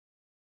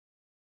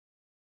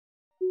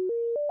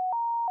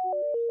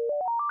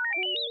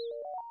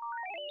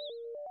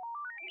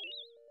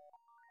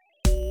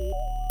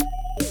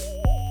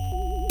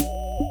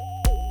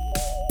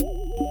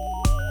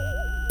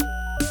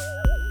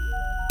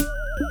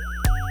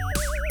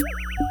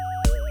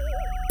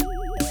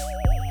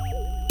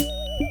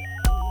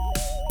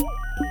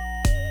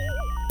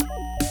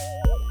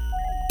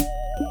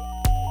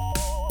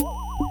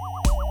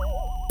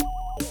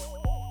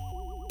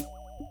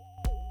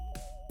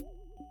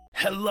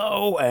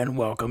Hello and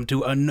welcome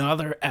to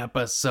another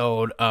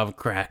episode of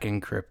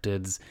Cracking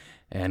Cryptids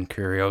and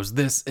Curios.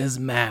 This is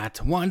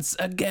Matt, once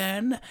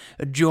again,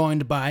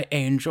 joined by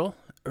Angel.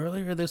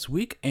 Earlier this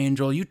week,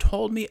 Angel, you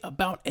told me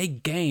about a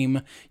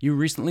game you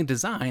recently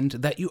designed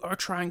that you are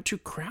trying to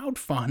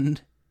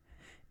crowdfund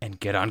and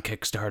get on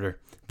Kickstarter.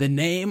 The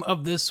name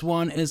of this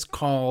one is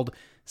called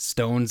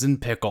Stones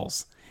and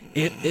Pickles.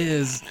 It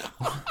is...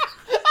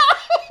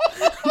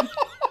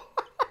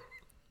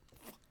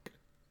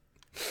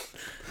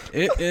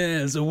 It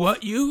is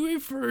what you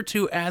refer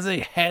to as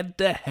a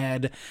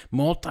head-to-head,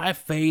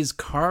 multi-phase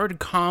card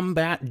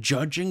combat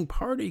judging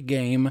party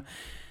game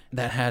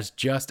that has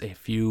just a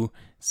few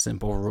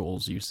simple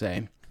rules, you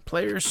say.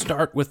 Players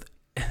start with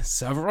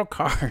several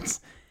cards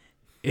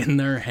in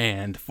their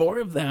hand. 4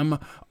 of them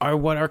are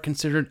what are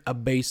considered a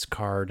base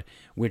card,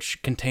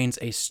 which contains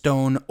a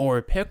stone or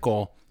a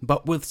pickle,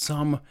 but with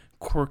some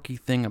quirky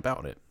thing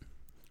about it.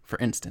 For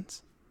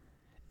instance,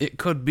 it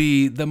could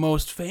be the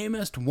most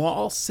famous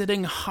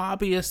wall-sitting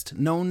hobbyist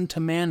known to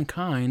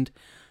mankind,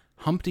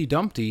 Humpty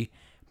Dumpty,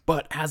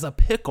 but as a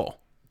pickle.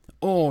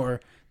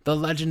 Or the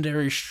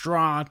legendary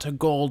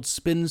straw-to-gold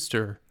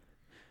spinster,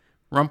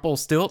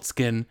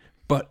 Rumpelstiltskin,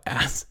 but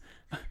as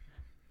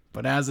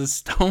a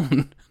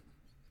stone.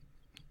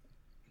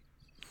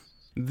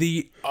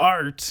 The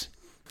art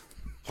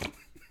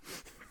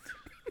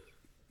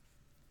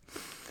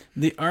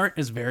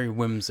is very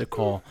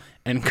whimsical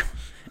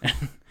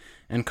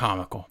and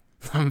comical.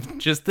 I'm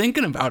just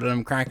thinking about it.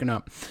 I'm cracking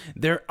up.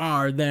 There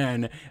are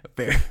then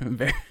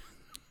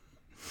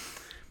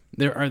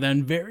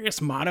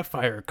various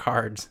modifier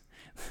cards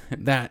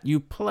that you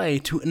play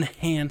to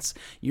enhance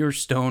your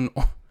stone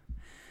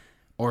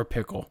or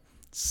pickle,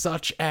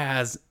 such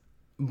as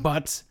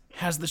but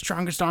has the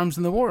strongest arms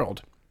in the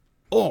world,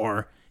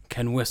 or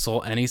can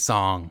whistle any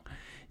song.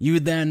 You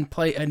then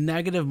play a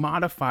negative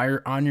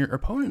modifier on your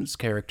opponent's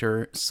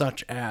character,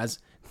 such as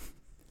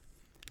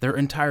their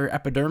entire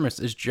epidermis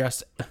is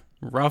just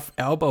rough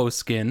elbow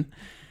skin,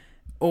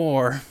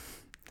 or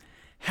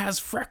has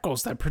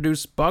freckles that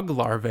produce bug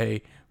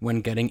larvae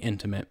when getting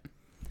intimate.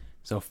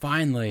 So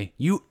finally,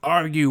 you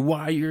argue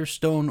why your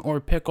stone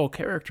or pickle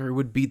character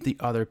would beat the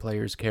other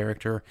player's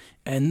character,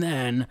 and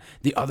then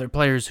the other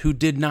players who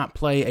did not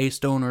play a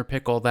stone or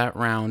pickle that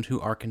round,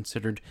 who are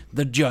considered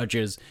the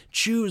judges,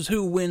 choose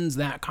who wins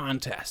that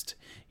contest.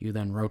 You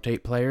then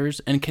rotate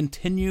players and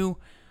continue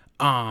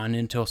on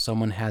until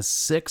someone has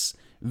 6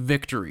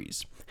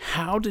 victories.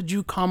 How did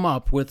you come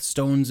up with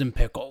stones and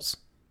pickles?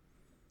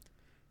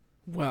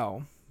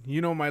 Well,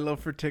 you know my love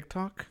for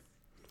TikTok?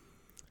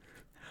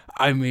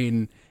 I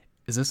mean,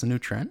 is this a new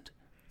trend?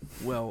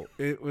 Well,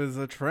 it was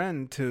a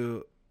trend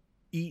to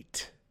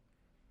eat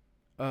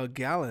a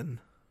gallon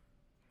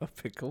of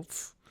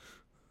pickles.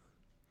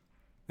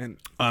 And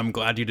I'm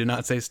glad you did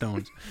not say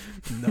stones.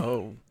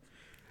 no.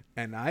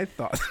 And I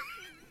thought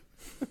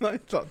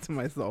to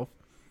myself,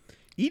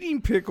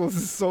 eating pickles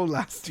is so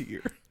last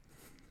year.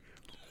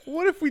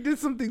 What if we did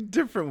something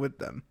different with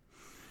them?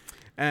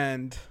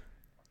 And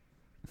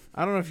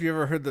I don't know if you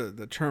ever heard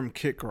the term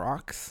kick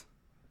rocks,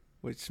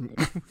 which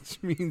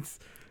means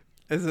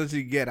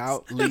essentially get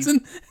out, leave. Is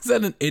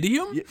that an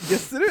idiom?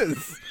 Yes, it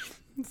is.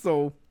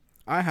 So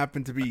I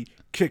happened to be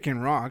kicking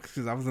rocks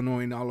because I was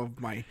annoying all of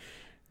my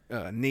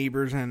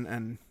neighbors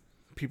and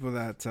people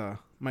that,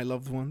 my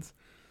loved ones.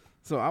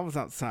 So I was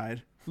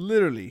outside,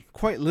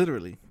 quite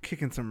literally,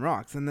 kicking some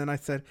rocks. And then I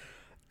said,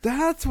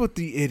 that's what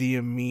the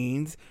idiom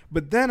means.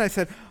 But then I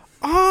said,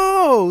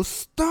 oh,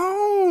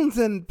 stones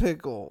and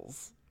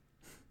pickles.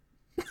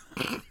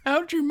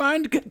 How'd your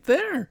mind get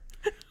there?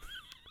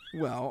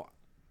 Well,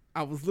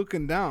 I was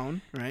looking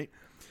down, right?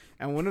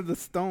 And one of the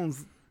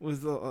stones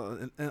was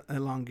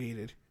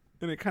elongated.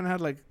 And it kind of had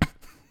like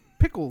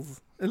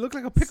pickles. It looked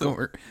like a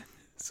pickle.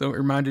 So it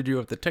reminded you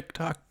of the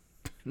TikTok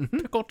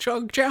pickle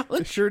chug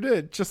challenge? It sure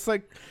did. Just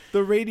like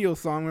the radio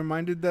song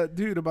reminded that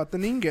dude about the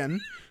Ningen.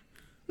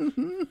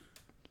 Mm-hmm.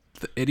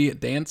 The idiot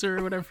dancer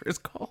or whatever it's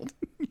called.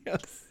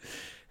 Yes.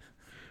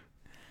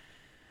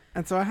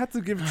 And so I had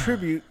to give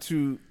tribute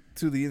to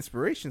the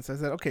inspiration. So I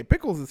said, okay,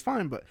 pickles is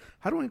fine, but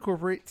how do I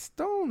incorporate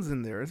stones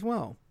in there as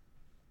well?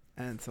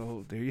 And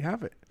so there you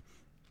have it.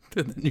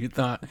 And then you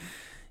thought,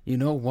 you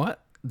know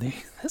what?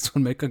 This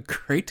would make a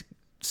great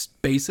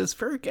basis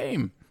for a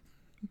game.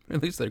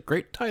 At least a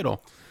great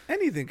title.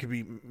 Anything could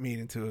be made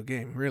into a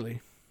game, really.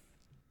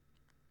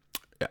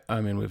 I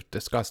mean, we've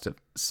discussed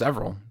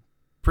several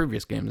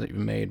previous games that you've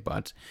made,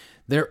 but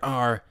there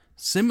are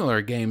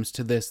similar games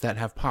to this that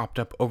have popped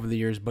up over the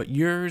years, but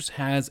yours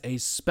has a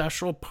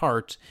special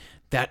part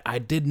that I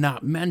did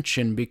not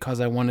mention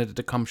because I wanted it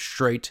to come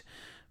straight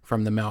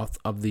from the mouth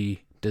of the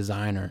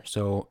designer.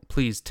 So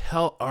please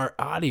tell our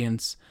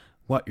audience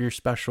what your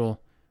special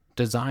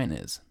design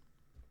is.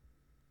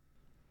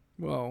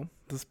 Well,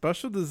 the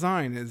special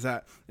design is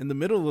that in the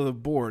middle of the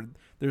board,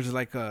 there's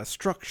like a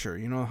structure.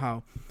 You know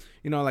how,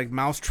 like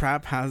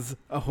Mousetrap has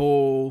a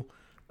whole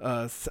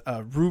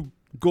Rube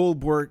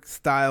Goldberg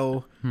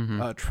style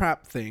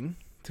trap thing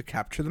to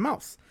capture the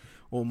mouse.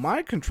 Well,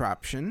 my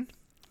contraption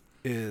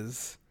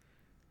is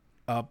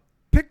a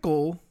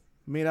pickle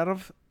made out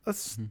of a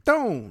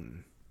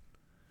stone.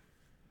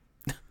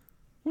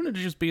 Wouldn't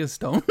it just be a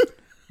stone?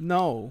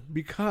 No,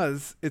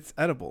 because it's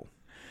edible.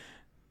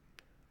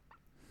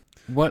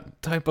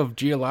 What type of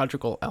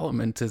geological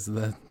element is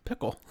the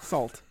pickle?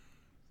 Salt.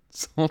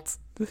 Salt.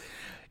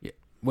 Yeah.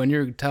 When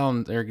you're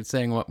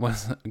saying what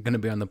was going to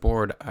be on the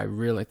board, I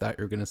really thought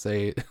you were going to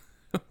say it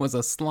was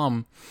a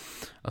slum.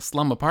 A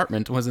slum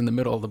apartment was in the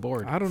middle of the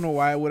board. I don't know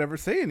why I would ever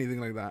say anything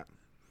like that.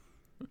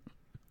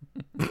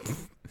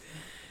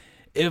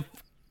 If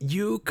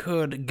you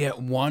could get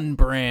one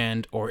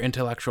brand or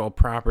intellectual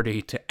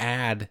property to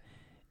add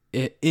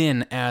it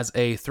in as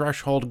a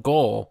threshold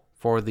goal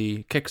for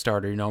the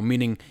Kickstarter,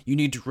 meaning you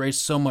need to raise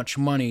so much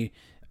money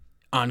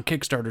on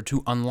Kickstarter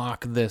to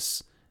unlock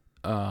this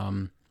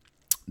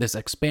this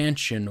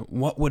expansion,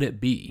 what would it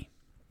be?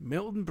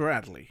 Milton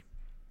Bradley.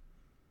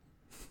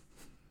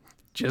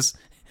 Just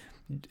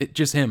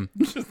him,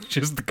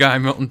 just the guy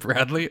Milton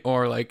Bradley,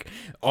 or like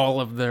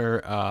all of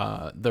their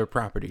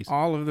properties.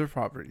 All of their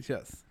properties,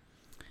 yes.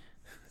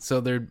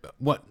 So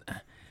what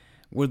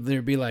would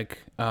there be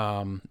like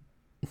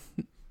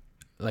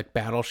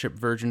battleship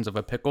versions of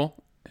a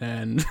pickle,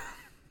 and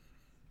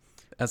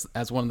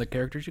as one of the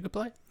characters you could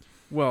play?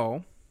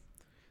 Well,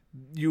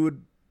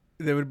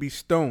 there would be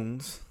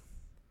stones,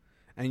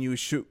 and you would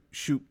shoot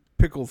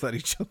pickles at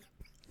each other.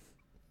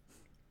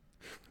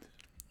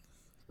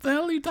 What the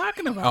hell are you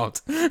talking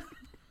about?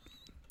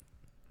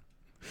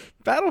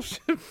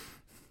 Battleship.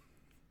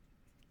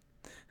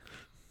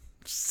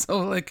 So,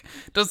 like,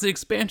 does the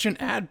expansion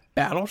add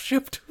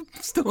Battleship to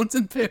Stones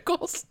and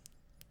Pickles?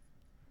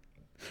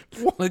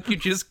 What? Like, you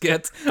just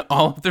get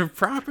all of their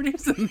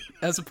properties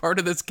as a part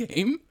of this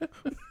game?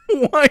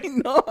 Why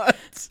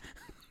not?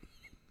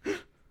 You're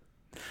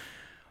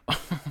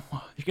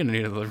going to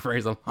need to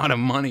raise a lot of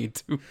money,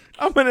 too.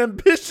 I'm an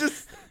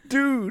ambitious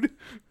dude.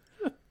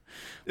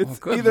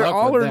 It's either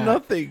all or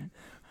nothing.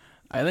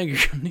 I think you're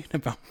going to need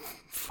about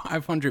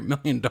 $500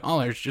 million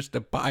just to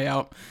buy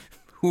out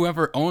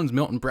whoever owns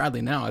Milton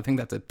Bradley now. I think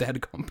that's a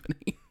dead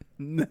company.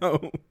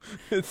 No,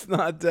 it's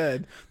not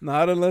dead.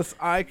 Not unless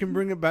I can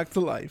bring it back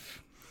to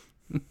life.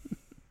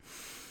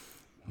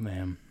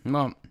 Man.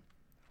 Well,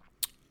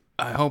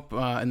 I hope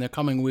in the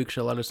coming weeks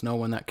you'll let us know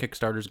when that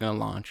Kickstarter is going to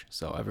launch,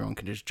 so everyone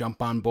can just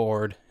jump on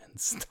board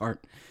and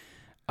start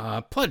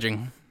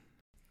pledging.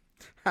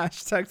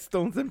 Hashtag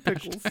Stones and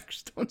Pickles. Hashtag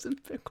Stones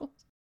and Pickles.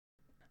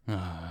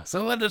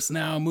 So let us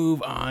now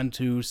move on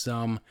to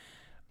some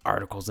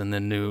articles in the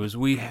news.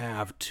 We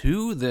have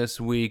two this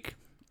week.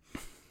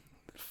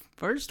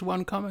 First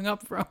one coming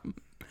up from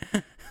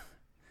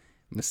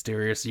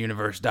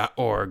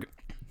mysteriousuniverse.org.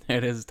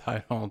 It is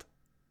titled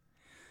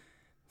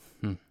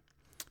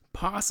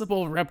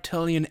Possible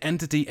Reptilian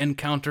Entity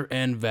Encounter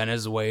in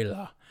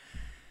Venezuela.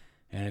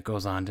 And it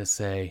goes on to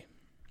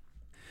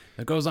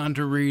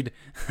read,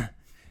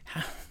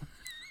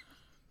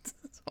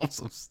 it's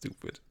also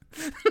stupid.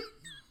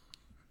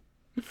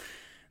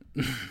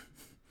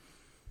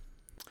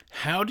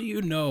 How do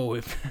you know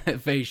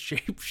if a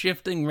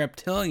shape-shifting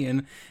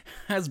reptilian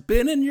has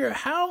been in your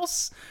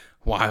house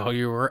while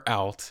you were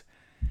out?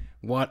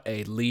 What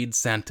a lead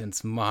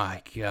sentence,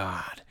 my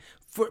God.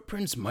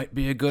 Footprints might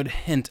be a good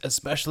hint,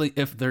 especially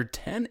if they're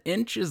 10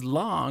 inches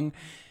long.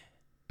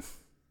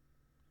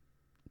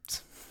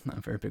 Not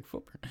a very big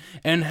footprint.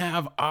 And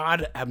have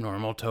odd,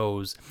 abnormal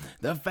toes.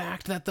 The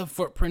fact that the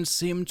footprints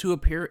seem to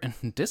appear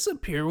and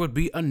disappear would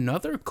be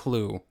another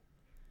clue.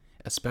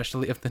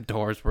 Especially if the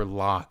doors were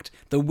locked,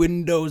 the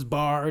windows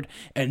barred,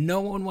 and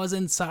no one was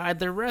inside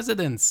their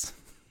residence.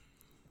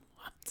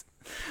 What?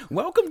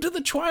 Welcome to the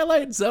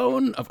Twilight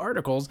Zone of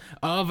articles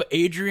of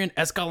Adrian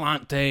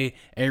Escalante,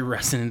 a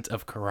resident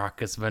of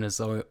Caracas,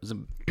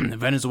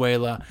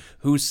 Venezuela,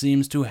 who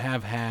seems to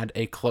have had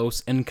a close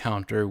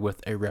encounter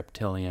with a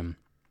reptilian.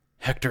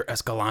 Hector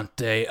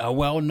Escalante, a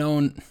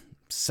well-known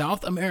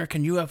South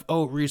American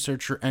UFO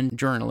researcher and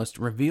journalist,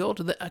 revealed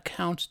the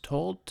account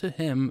told to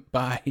him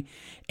by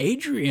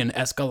Adrian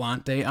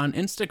Escalante on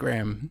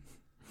Instagram.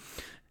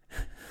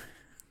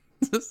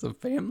 Is this a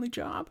family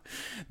job?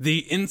 The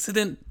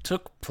incident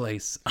took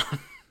place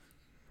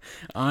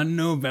on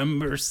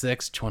November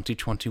 6,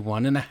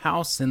 2021, in a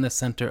house in the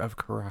center of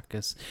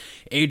Caracas.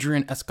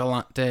 Adrian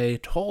Escalante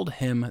told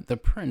him the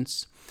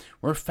prints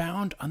were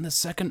found on the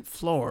second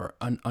floor,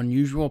 an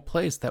unusual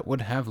place that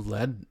would have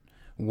led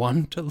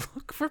one to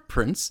look for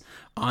prints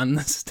on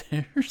the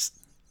stairs.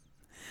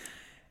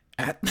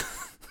 Why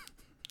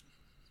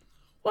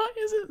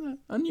is it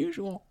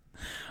unusual?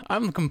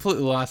 I'm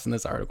completely lost in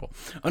this article.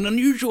 An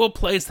unusual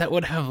place that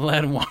would have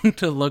led one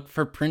to look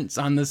for prints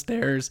on the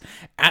stairs,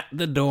 at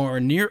the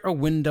door, near a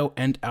window,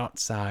 and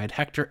outside.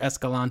 Hector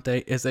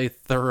Escalante is a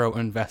thorough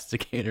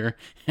investigator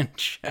and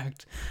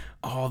checked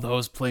all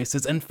those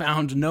places and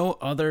found no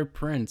other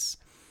prints.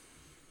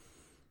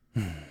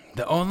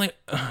 The only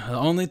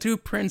two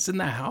prints in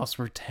the house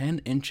were 10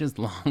 inches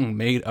long,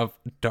 made of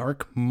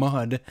dark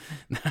mud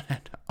that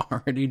had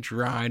already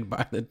dried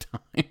by the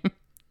time.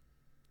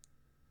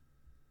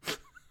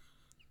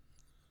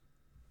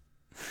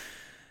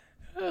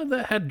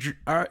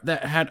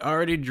 that had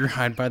already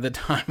dried by the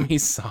time he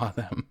saw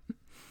them.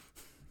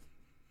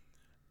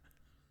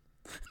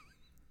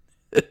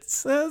 It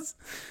says,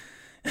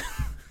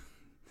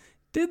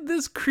 did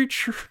this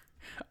creature...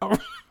 All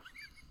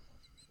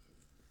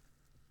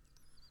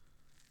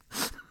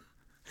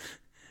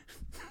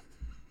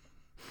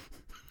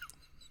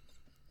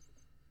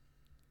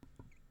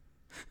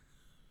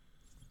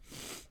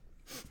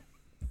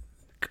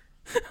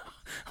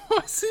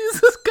I see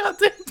is this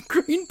goddamn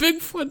green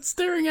Bigfoot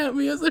staring at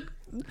me as I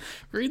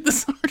read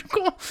this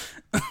article.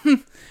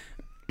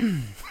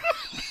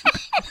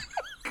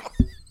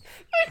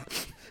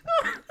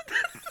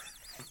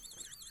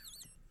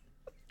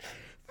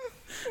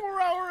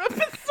 4-hour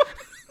episode.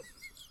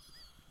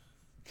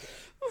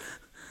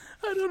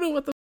 I don't know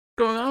what the is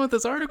going on with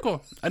this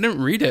article. I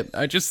didn't read it.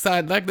 I just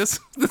thought, like, this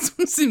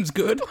one seems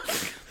good.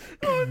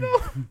 Oh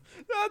no,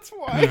 that's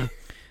why.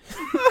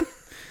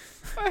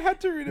 I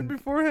had to read it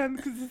beforehand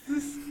because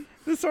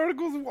this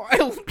article's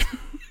wild.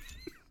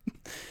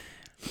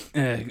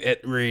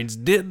 It reads,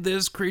 did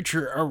this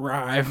creature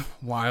arrive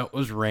while it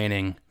was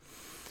raining?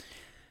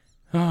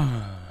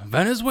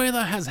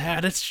 Venezuela has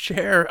had its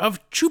share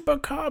of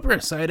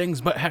chupacabra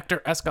sightings, but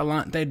Hector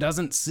Escalante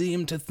doesn't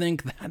seem to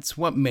think that's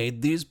what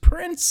made these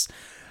prints.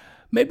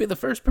 Maybe the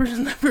first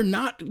person ever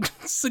not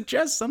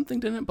suggest something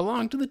didn't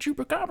belong to the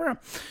chupacabra.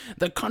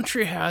 The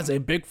country has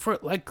a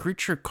Bigfoot-like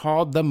creature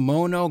called the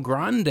Mono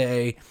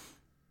Grande.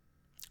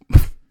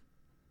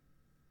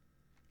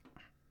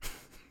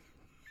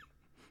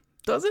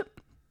 Does it?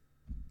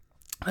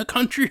 The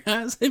country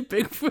has a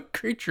Bigfoot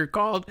creature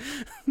called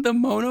the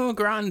Mono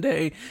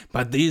Grande,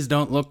 but these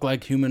don't look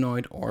like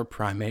humanoid or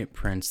primate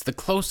prints. The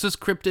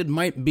closest cryptid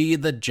might be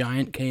the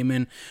giant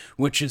caiman,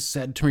 which is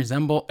said to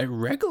resemble a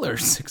regular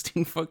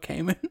 16-foot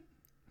caiman,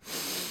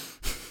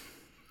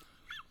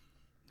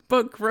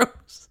 but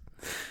grows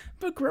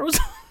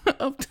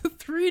up to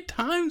 3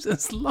 times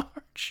as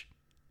large,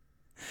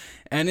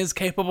 and is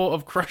capable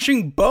of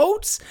crushing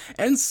boats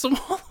and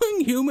swallowing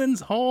humans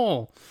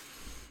whole.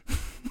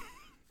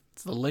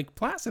 The Lake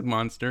Placid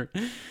monster.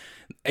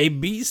 A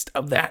beast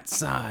of that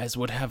size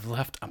would have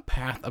left a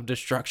path of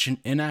destruction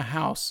in a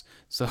house.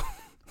 So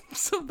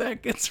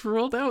that gets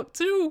ruled out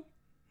too.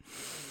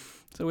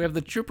 So we have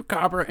the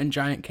chupacabra and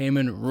giant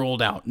caiman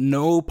ruled out.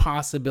 No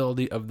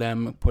possibility of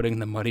them putting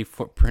the muddy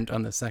footprint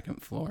on the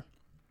second floor.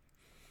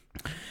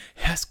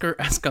 Hector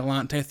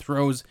Escalante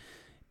throws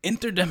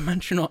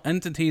interdimensional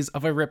entities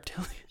of a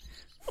reptilian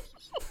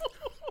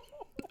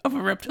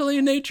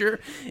nature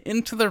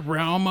into the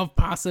realm of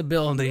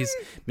possibilities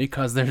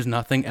because there's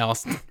nothing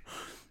else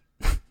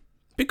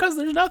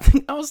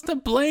to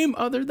blame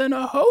other than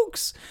a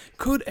hoax.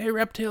 Could a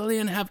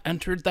reptilian have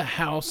entered the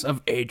house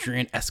of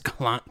Adrian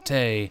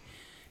Escalante?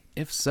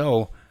 If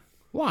so,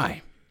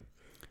 why?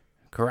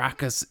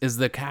 Caracas is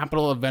the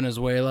capital of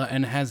Venezuela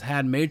and has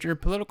had major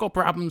political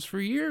problems for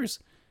years.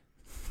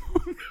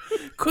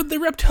 Could the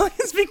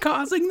reptilians be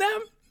causing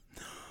them?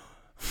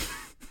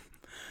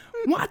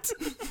 What?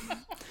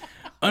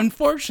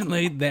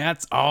 Unfortunately,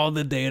 that's all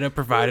the data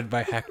provided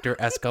by Hector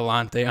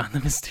Escalante on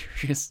the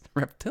mysterious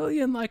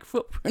reptilian-like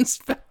footprints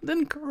found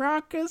in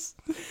Caracas.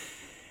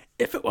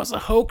 If it was a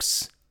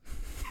hoax,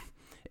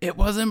 it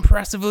was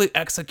impressively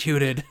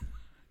executed.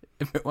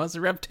 If it was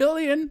a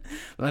reptilian,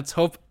 let's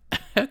hope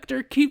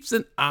Hector keeps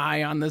an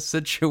eye on the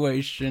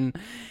situation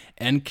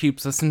and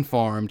keeps us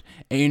informed.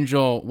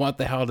 Angel, what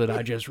the hell did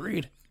I just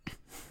read?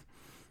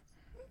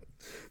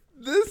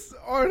 This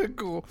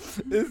article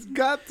has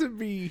got to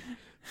be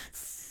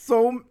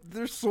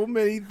there's so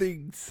many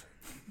things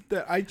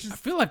that I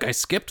feel like I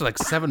skipped like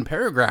 7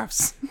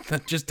 paragraphs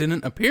that just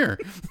didn't appear.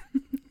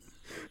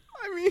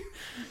 I mean,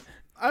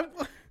 I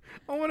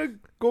want to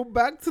go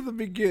back to the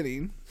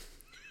beginning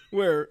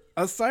where,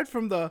 aside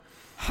from the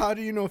how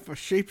do you know if a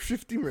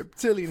shape-shifting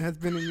reptilian has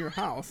been in your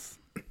house,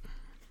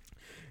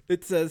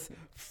 it says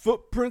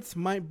footprints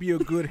might be a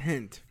good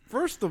hint.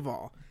 First of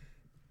all,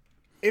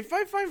 if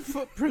I find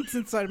footprints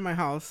inside my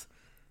house,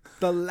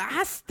 the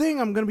last thing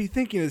I'm going to be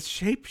thinking is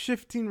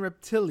shape-shifting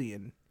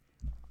reptilian.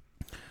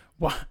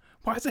 Why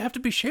does it have to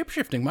be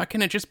shape-shifting? Why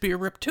can't it just be a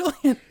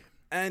reptilian?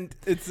 And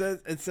it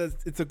says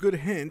it's a good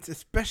hint,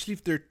 especially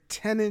if they're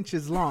 10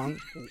 inches long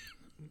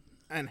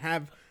and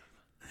have...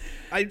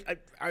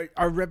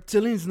 Are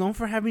reptilians known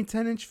for having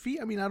 10-inch feet?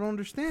 I mean, I don't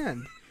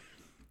understand.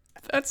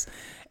 That's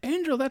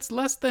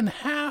less than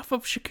half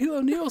of Shaquille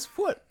O'Neal's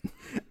foot.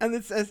 And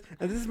it says,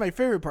 and this is my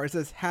favorite part, it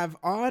says, have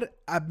odd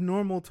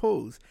abnormal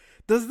toes.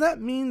 Does that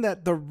mean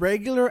that the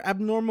regular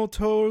abnormal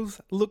toes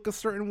look a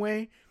certain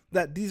way?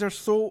 That these are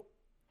so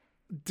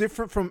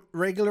different from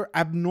regular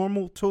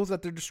abnormal toes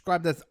that they're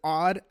described as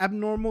odd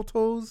abnormal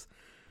toes?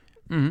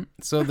 Mm-hmm.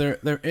 So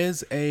there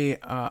is a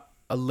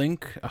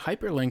link, a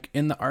hyperlink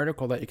in the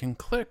article that you can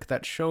click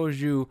that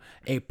shows you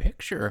a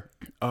picture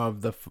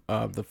of the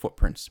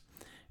footprints.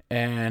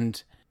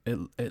 And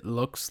it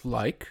looks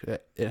like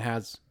it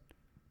has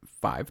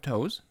 5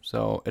 toes,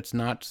 so it's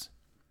not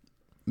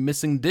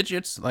missing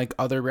digits like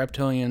other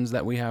reptilians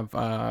that we have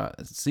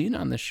seen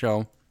on this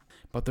show,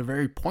 but they're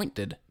very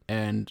pointed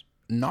and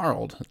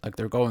gnarled, like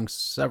they're going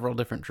several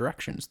different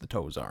directions, the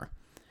toes are.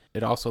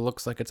 It also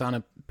looks like it's on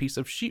a piece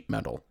of sheet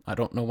metal. I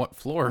don't know what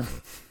floor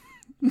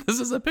this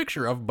is a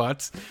picture of,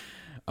 but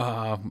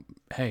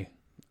hey,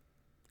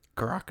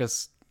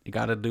 Caracas, you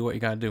gotta do what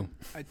you gotta do.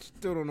 I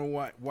still don't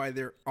know why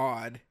they're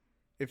odd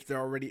if they're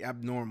already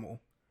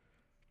abnormal.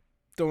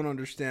 Don't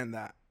understand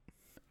that.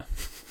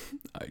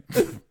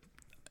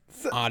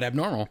 Odd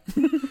abnormal.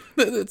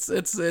 it's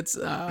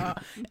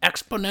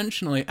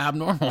exponentially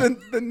abnormal.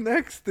 The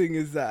next thing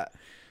is that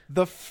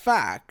the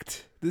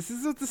fact, this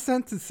is what the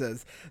sentence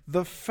says,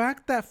 the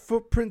fact that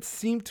footprints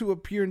seem to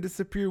appear and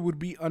disappear would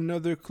be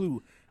another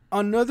clue.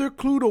 Another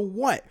clue to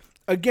what?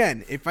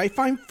 Again, if I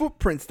find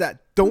footprints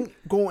that don't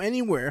go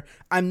anywhere,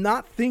 I'm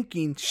not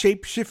thinking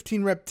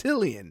shape-shifting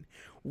reptilian.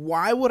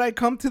 Why would I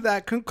come to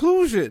that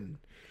conclusion?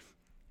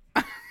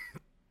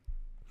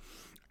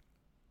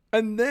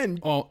 And then...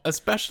 Oh,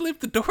 especially if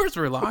the doors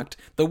were locked,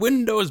 the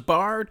windows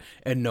barred,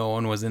 and no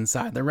one was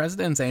inside the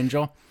residence,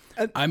 Angel.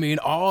 I mean,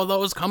 all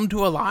those come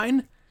to a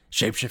line?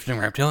 Shape-shifting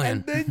reptilian.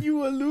 And then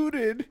you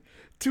alluded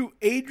to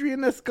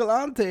Adrian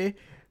Escalante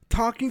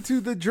talking to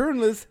the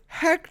journalist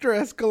Hector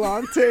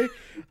Escalante.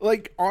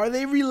 Like, are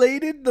they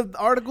related? The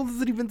article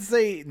doesn't even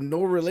say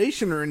no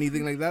relation or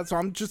anything like that, so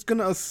I'm just going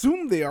to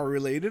assume they are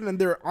related, and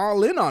they're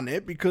all in on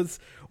it, because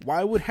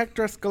why would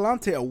Hector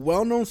Escalante, a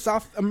well-known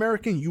South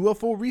American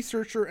UFO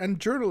researcher and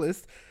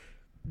journalist,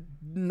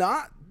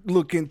 not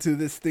look into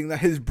this thing that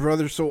his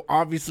brother so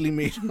obviously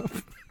made up?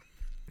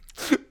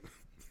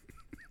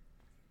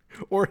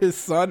 Or his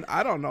son,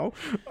 I don't know.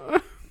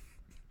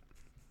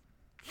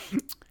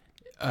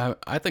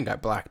 I think I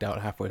blacked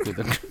out halfway through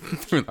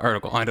the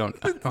article. I don't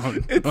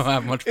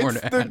have much more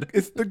to add.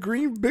 It's the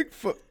green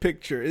Bigfoot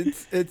picture.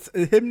 It's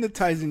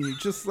hypnotizing you,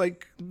 just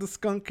like the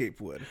skunk ape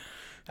would.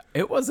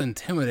 It was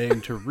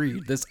intimidating to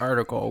read this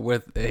article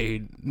with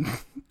a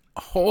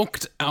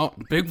hulked out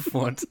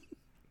Bigfoot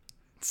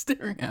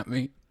staring at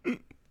me.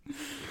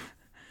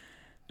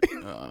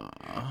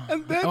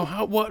 And then,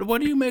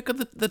 what do you make of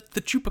the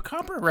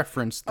chupacabra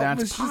reference?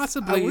 That's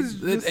possibly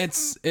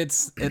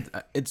it's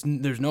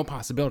there's no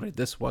possibility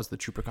this was the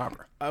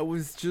chupacabra. I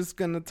was just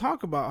gonna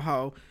talk about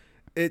how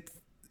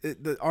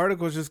the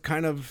article just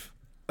kind of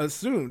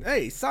assumed,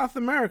 hey, South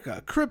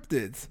America,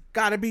 cryptids,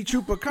 gotta be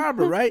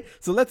chupacabra, right?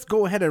 So let's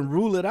go ahead and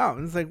rule it out.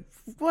 And it's like,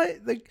 what?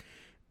 Like,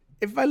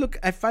 if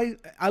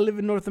I live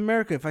in North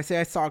America, if I say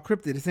I saw a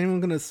cryptid, is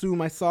anyone gonna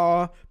assume I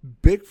saw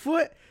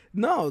Bigfoot?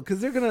 No, because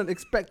they're going to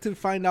expect to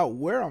find out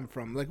where I'm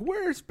from. Like,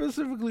 where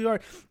specifically are...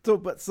 So,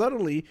 but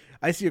suddenly,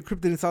 I see a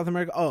cryptid in South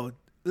America. Oh,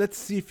 let's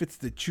see if it's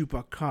the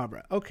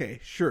chupacabra. Okay,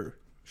 sure.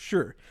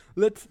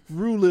 Let's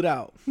rule it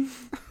out.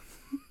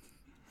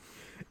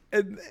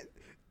 and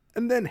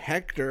then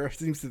Hector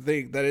seems to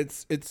think that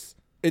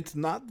it's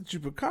not the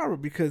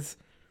chupacabra because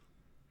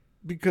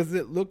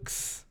it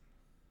looks...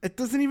 It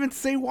doesn't even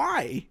say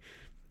why.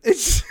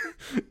 It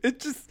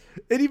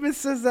even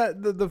says that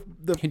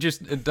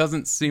it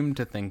doesn't seem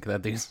to think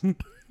that these.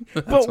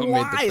 But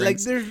why? Like,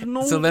 there's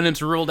no. So then it's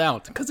ruled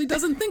out because he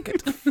doesn't think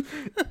it.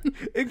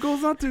 It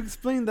goes on to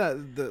explain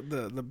that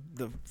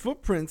the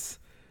footprints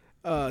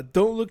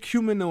don't look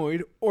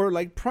humanoid or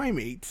like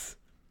primates,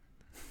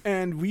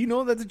 and we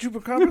know that the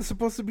chupacabra is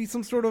supposed to be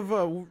some sort of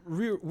a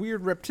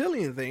weird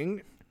reptilian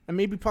thing, and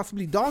maybe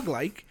possibly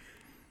dog-like.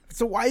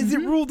 So why is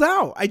it ruled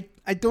out?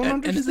 I don't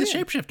understand. And it's a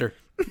shapeshifter.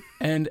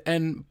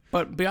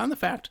 But beyond the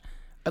fact,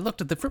 I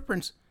looked at the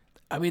footprints.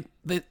 I mean,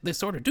 they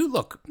sort of do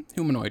look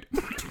humanoid.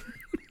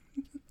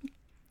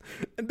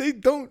 And they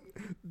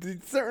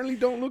certainly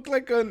don't look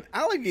like an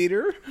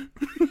alligator.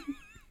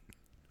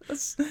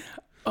 That's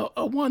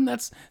a one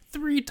that's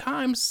 3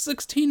 times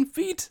 16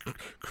 feet.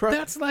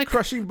 That's like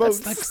crushing boats.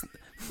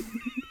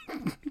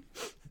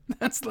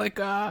 That's like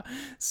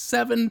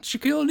 7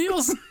 Shaquille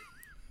O'Neals.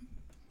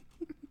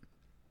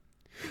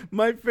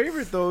 My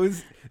favorite, though,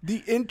 is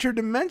the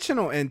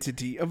interdimensional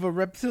entity of a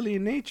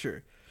reptilian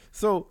nature.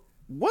 So,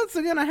 once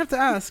again, I have to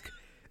ask,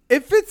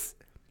 if it's,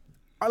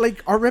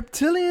 like, are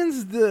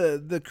reptilians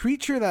the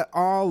creature that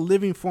all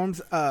living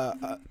forms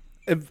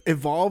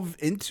evolve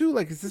into?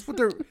 Like, is this what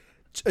they're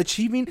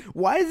achieving?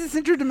 Why is this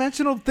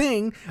interdimensional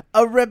thing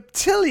a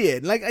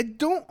reptilian? Like, I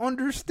don't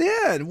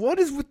understand. What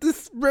is with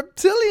this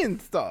reptilian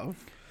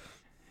stuff?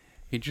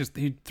 He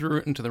threw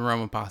it into the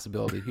realm of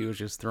possibility. He was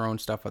just throwing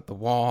stuff at the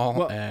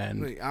wall.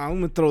 And I'm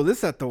going to throw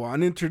this at the wall.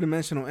 An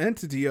interdimensional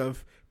entity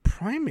of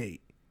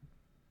primate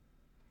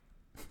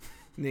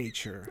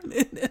nature.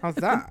 How's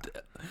that?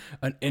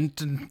 An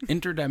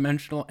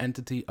interdimensional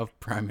entity of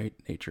primate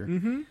nature.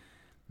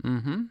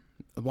 Mm-hmm.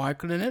 Why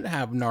couldn't it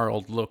have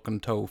gnarled look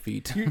and toe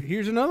feet?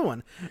 Here's another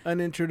one. An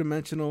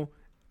interdimensional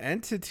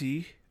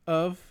entity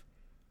of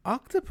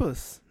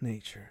octopus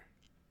nature.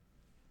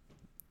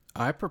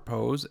 I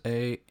propose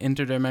a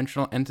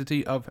interdimensional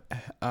entity of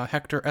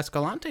Hector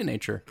Escalante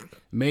nature.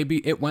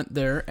 Maybe it went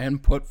there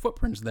and put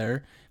footprints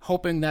there,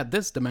 hoping that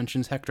this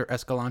dimension's Hector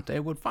Escalante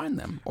would find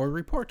them or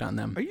report on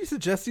them. Are you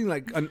suggesting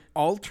like an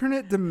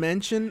alternate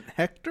dimension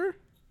Hector?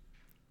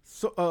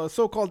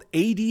 So-called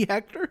AD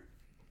Hector?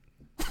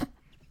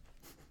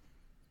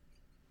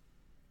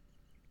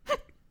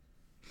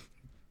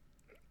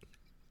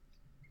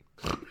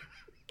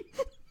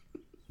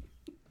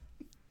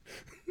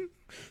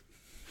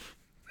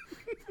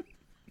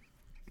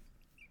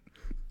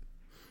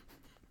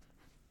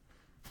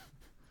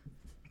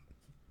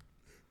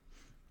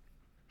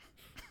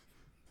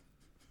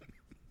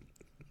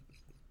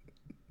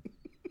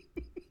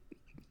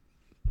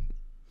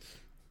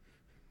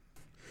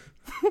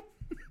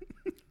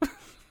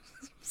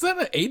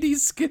 that an 80s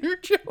Skinner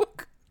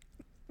joke?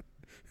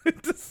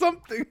 It's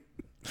something.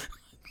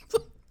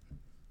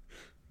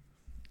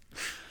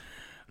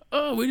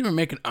 Oh, we didn't even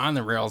make it on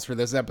the rails for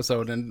this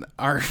episode, and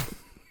our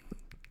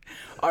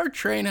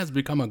train has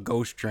become a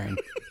ghost train.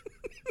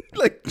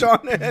 Like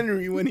John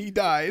Henry when he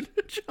died.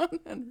 John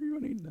Henry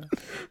when he died.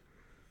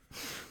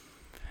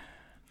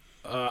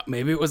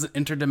 Maybe it was an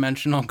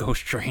interdimensional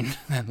ghost train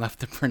that left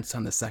the prince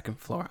on the second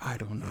floor. I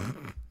don't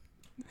know.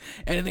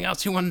 Anything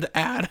else you wanted to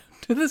add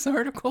to this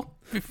article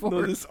before?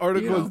 No, this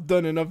article has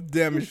done enough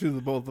damage to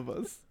the both of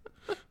us.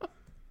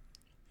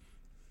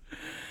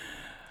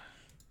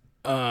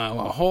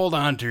 Well, hold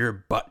on to your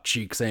butt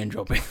cheeks,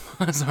 Angel,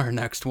 because our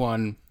next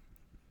one,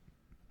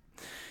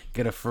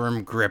 get a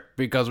firm grip,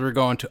 because we're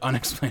going to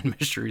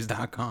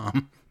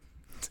unexplainedmysteries.com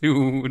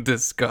to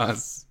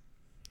discuss.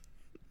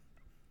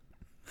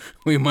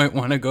 We might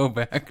want to go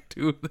back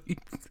to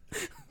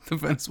the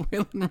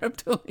Venezuelan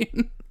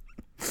reptilian.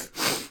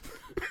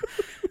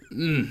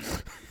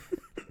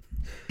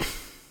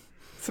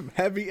 Some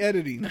heavy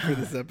editing for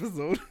this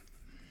episode.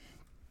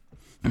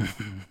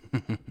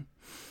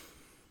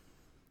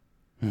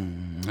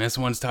 This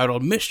one's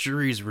titled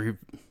Mysteries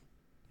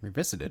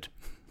Revisited.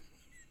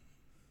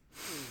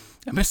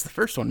 I missed the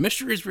first one.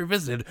 Mysteries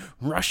Revisited.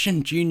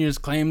 Russian genius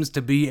claims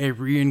to be a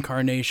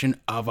reincarnation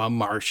of a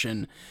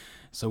Martian.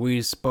 So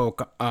we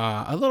spoke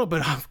a little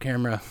bit off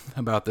camera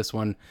about this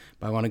one,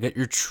 but I want to get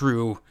your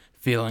true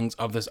feelings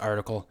of this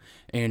article,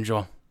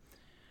 Angel.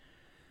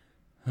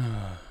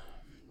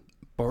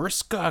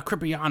 Boriska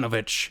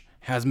Kripianovich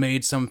has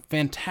made some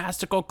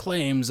fantastical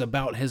claims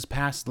about his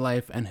past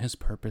life and his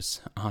purpose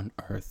on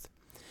Earth.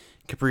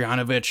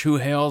 Kiprianovich, who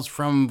hails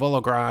from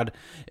Volgograd,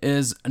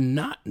 is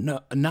not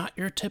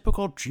your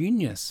typical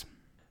genius.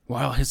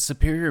 While his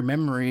superior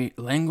memory,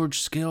 language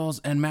skills,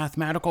 and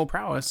mathematical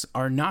prowess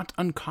are not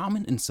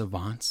uncommon in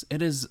savants,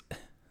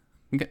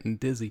 I'm getting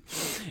dizzy.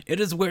 It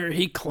is where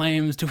he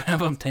claims to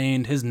have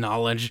obtained his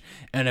knowledge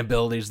and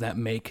abilities that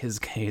make his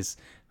case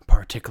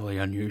particularly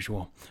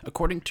unusual.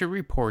 According to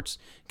reports,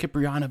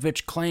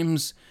 Kiprianovich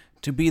claims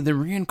to be the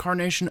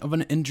reincarnation of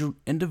an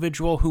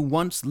individual who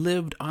once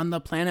lived on the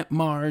planet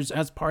Mars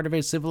as part of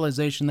a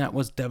civilization that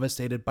was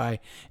devastated by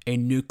a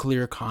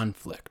nuclear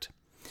conflict.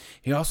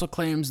 He also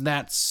claims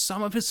that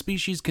some of his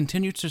species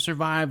continue to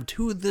survive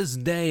to this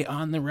day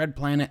on the Red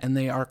Planet, and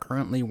they are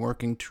currently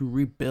working to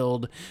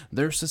rebuild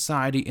their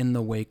society in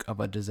the wake of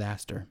a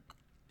disaster.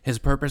 His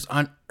purpose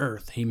on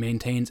Earth, he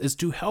maintains, is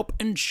to help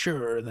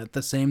ensure that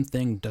the same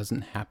thing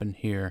doesn't happen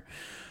here.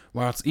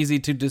 While it's easy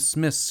to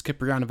dismiss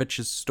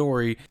Kiprianovich's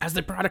story as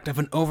the product of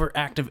an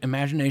overactive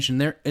imagination,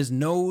 there is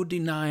no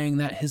denying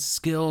that his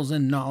skills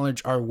and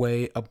knowledge are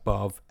way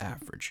above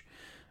average.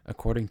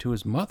 According to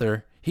his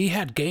mother, he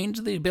had gained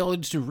the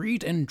ability to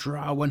read and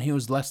draw when he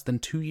was less than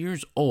 2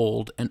 years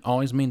old and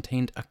always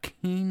maintained a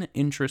keen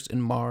interest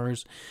in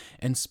Mars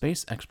and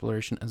space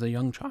exploration as a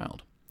young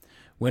child.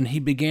 When he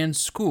began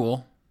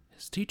school,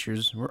 his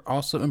teachers were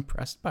also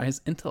impressed by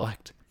his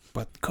intellect.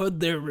 But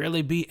could there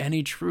really be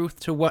any truth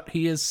to what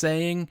he is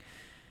saying?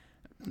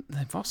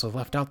 They've also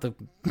left out the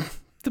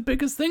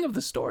biggest thing of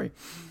the story.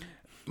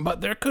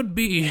 But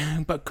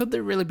could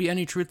there really be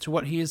any truth to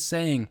what he is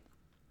saying?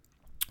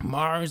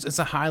 Mars is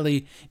a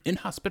highly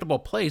inhospitable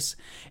place,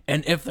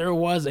 and if there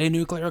was a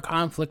nuclear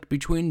conflict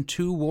between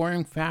two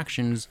warring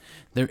factions,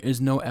 there is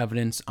no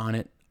evidence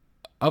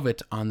of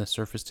it on the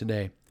surface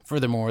today.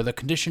 Furthermore, the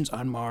conditions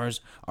on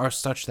Mars are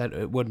such that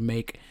it would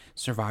make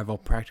survival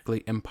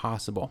practically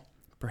impossible.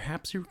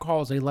 Perhaps he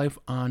recalls a life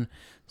on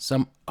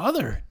some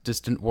other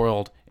distant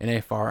world in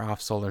a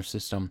far-off solar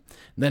system.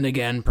 Then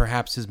again,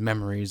 perhaps his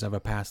memories of a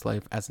past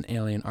life as an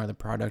alien are the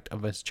product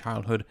of his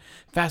childhood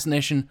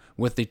fascination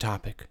with the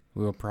topic.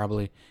 We will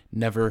probably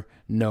never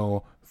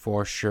know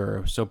for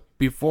sure. So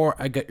before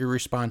I get your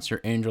response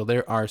here, Angel,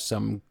 there are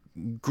some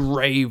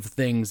grave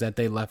things that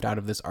they left out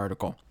of this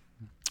article.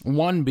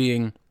 One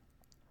being,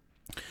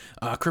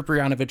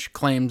 Kiprianovich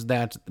claims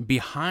that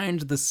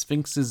behind the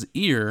Sphinx's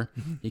ear,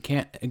 he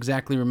can't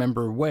exactly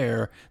remember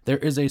where, there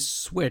is a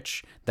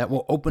switch that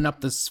will open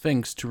up the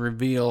Sphinx to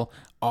reveal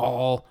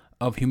all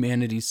of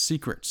humanity's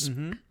secrets.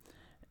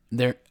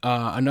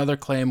 Another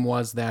claim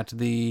was that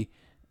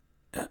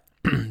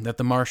that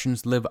the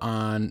Martians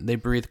they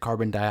breathe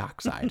carbon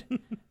dioxide.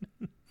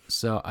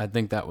 So I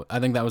think that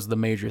was the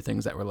major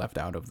things that were left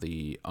out of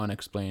the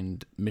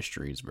Unexplained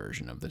Mysteries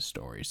version of this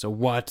story. So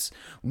what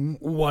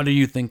are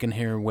you thinking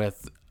here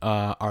with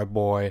our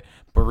boy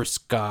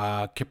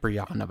Boriska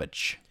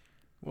Kiprianovich?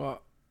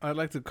 Well, I'd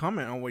like to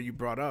comment on what you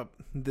brought up.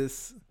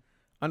 This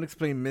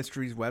Unexplained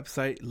Mysteries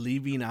website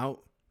leaving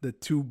out the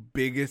two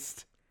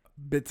biggest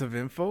bits of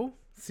info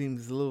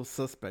seems a little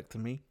suspect to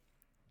me.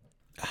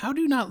 How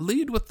do you not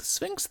lead with the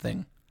Sphinx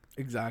thing?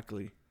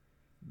 Exactly.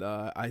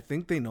 I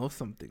think they know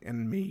something,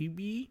 and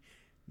maybe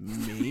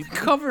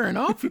covering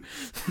up.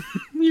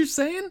 You're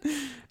saying?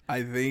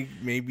 I think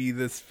maybe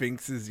the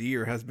Sphinx's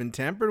ear has been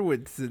tampered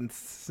with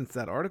since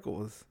that article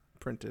was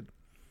printed.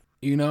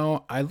 You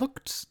know, I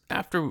looked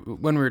after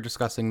when we were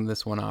discussing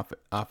this one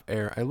off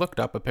air. I looked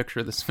up a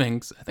picture of the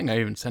Sphinx. I think I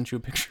even sent you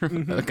a picture,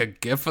 like a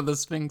GIF of the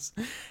Sphinx,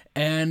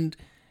 and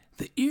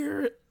the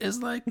ear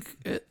is like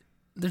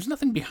there's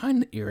nothing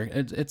behind the ear.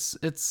 It's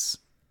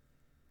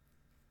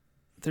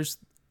there's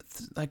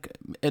like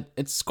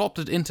it's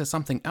sculpted into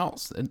something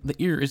else. The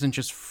ear isn't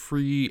just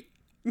free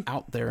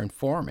out there and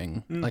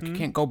forming. Like it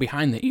can't go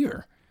behind the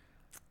ear.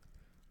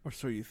 Or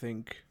so you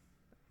think.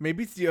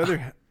 Maybe it's the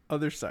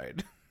other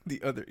side,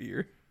 the other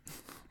ear.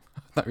 I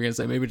thought you were gonna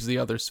say maybe it's the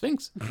other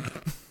Sphinx.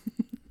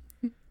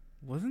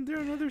 Wasn't there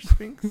another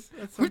Sphinx?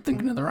 We're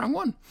thinking of the wrong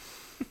one.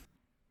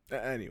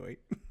 Anyway,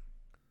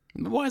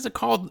 why is it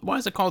called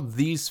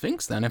the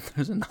Sphinx then? If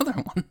there's another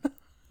one,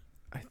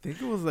 I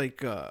think it was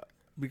like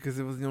because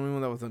it was the only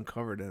one that was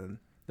uncovered, and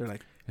they're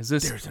like, is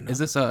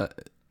this a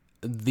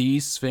the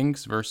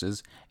Sphinx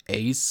versus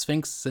a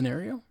Sphinx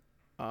scenario?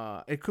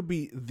 It could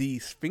be the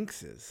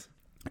Sphinxes.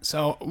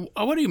 So,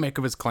 what do you make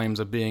of his claims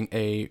of being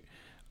a?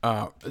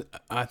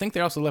 I think they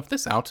also left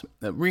this out: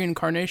 the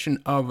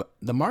reincarnation of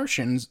the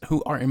Martians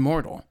who are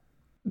immortal.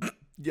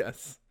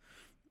 Yes,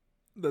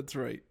 that's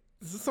right.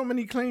 There's so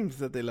many claims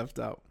that they left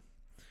out.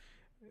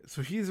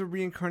 So he's a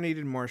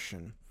reincarnated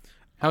Martian.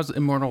 How's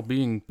immortal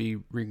being be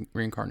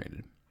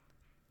reincarnated?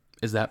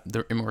 Is that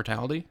their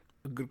immortality?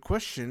 A good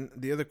question.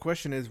 The other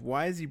question is,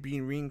 why is he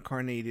being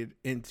reincarnated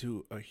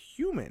into a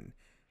human?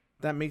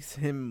 That makes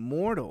him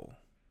mortal,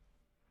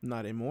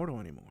 not immortal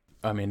anymore.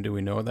 I mean, do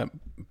we know that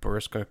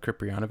Boriska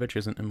Kiprianovich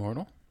isn't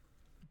immortal?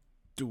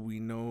 Do we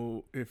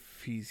know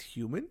if he's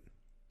human?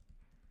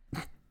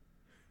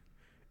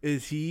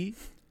 Is he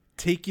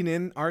taking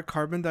in our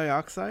carbon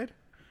dioxide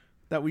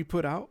that we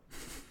put out?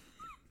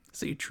 Is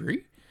he a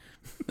tree?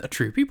 A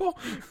tree people?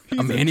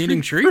 A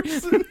man-eating tree?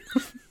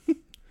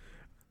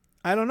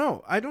 I don't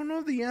know. I don't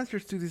know the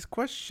answers to this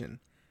question.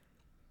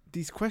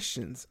 These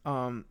questions.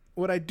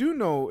 What I do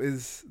know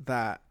is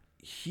that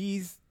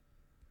he's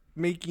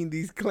making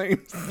these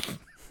claims.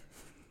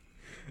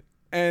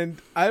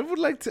 And I would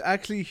like to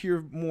actually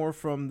hear more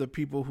from the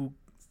people who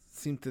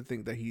seem to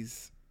think that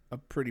he's a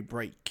pretty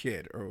bright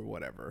kid or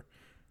whatever.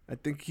 I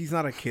think he's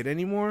not a kid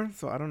anymore,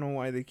 so I don't know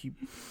why they keep...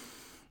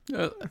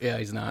 Yeah,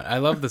 he's not. I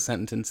love the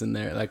sentence in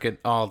there. Like,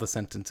 all the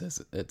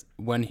sentences. It's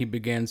when he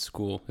began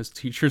school, his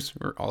teachers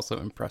were also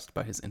impressed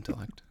by his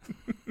intellect.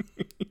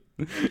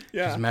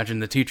 Yeah. Just imagine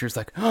the teacher's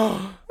like,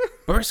 oh,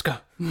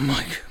 Boriska,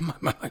 my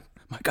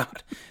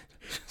God,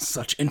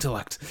 such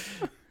intellect.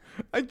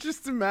 I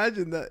just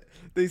imagine that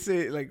they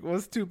say, like,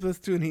 what's 2 +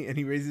 2? And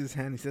he raises his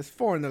hand. He says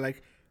 4. And they're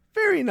like,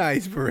 very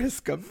nice,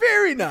 Boriska.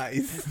 Very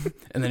nice.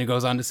 And then he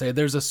goes on to say,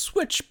 there's a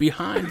switch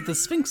behind the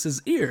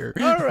Sphinx's ear.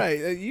 All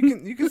right.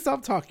 You can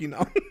stop talking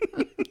now.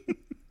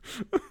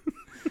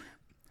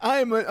 I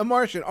am a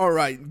Martian. All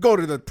right. Go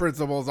to the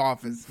principal's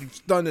office.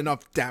 You've done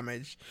enough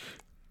damage.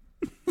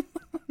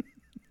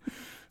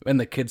 And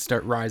the kids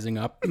start rising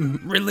up.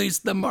 Release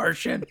the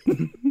Martian.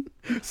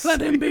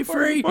 Let him be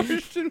free.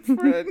 Martian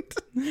friend.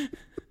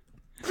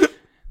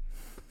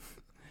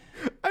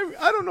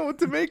 I don't know what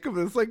to make of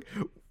this. Like,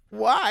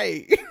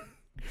 why?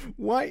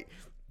 Why?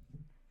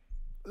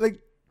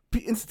 Like,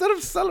 instead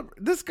of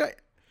celebrate, this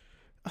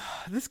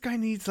guy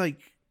needs, like,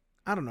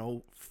 I don't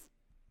know.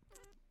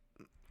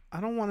 I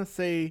don't want to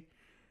say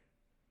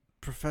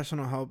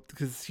professional help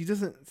because he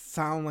doesn't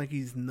sound like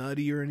he's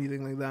nutty or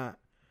anything like that.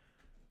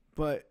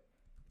 But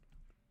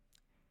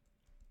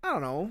I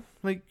don't know.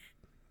 Like,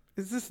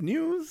 is this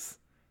news?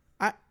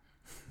 I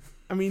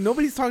mean,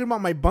 nobody's talking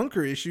about my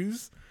bunker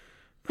issues.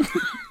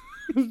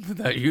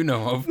 That you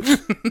know of.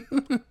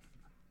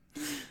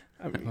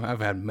 I mean, I've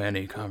had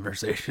many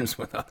conversations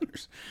with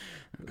others.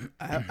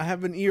 I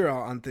have an ear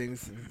out on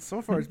things.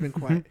 So far, it's been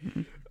quiet.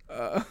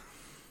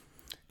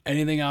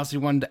 Anything else you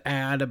wanted to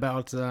add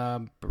about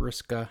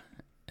Boriska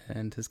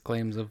and his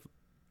claims of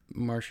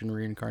Martian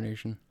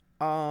reincarnation?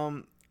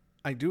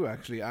 I do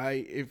actually.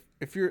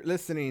 If you're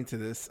listening to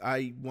this,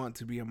 I want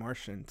to be a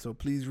Martian. So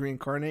please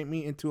reincarnate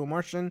me into a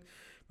Martian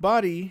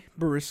body,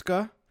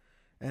 Boriska,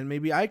 and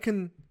maybe I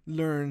can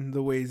learn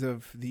the ways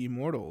of the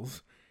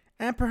immortals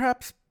and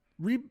perhaps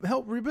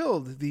help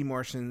rebuild the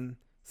Martian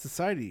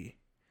society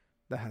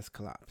that has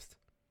collapsed,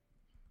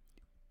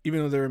 even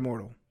though they're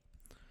immortal.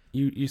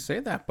 You say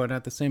that, but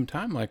at the same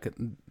time, like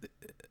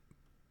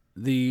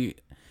the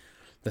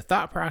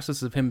thought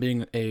process of him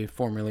being a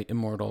formerly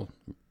immortal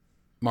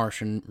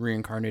Martian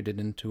reincarnated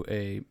into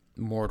a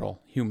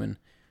mortal human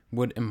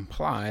would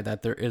imply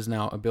that there is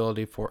now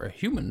ability for a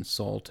human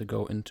soul to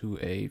go into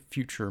a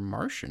future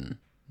Martian,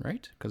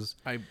 right? Because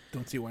I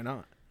don't see why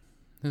not.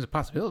 There's a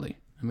possibility.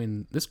 I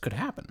mean, this could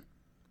happen.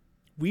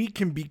 We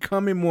can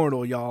become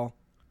immortal, y'all.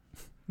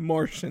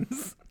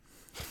 Martians.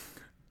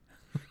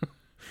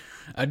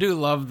 I do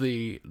love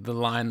the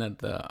line that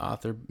the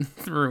author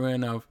threw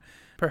in of,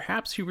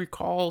 perhaps he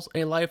recalls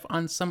a life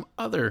on some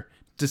other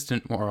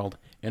distant world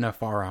in a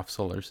far-off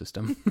solar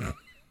system.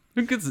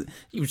 Because,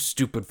 you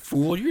stupid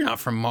fool, you're not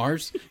from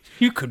Mars.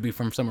 You could be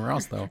from somewhere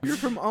else, though. You're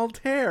from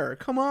Altair.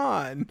 Come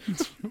on.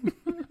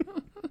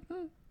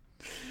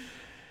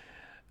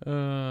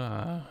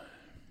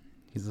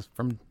 He's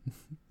from...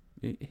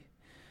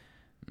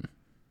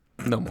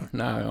 No more.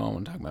 No, I don't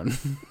want to talk about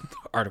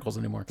articles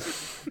anymore.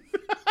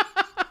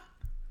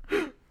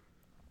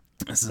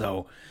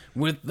 So,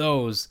 with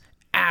those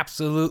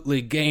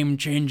absolutely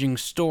game-changing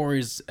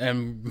stories,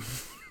 and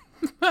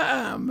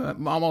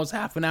almost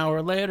half an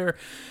hour later,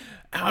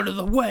 out of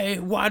the way,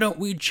 why don't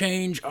we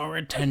change our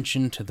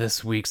attention to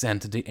this week's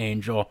Entity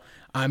Angel?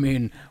 I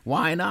mean,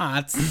 why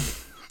not?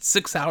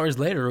 6 hours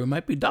later, we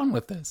might be done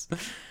with this.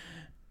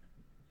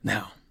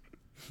 Now,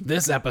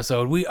 this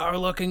episode, we are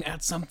looking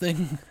at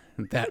something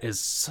that is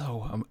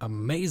so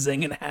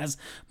amazing. It has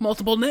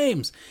multiple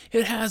names.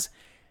 It has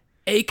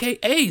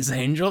AKAs,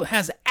 Angel. It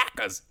has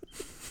AKAs.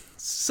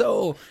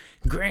 So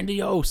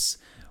grandiose.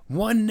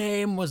 One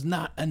name was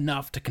not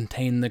enough to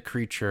contain the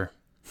creature.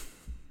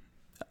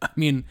 I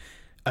mean,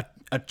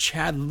 a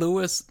Chad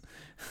Lewis,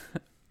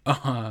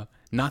 not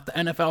the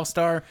NFL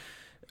star,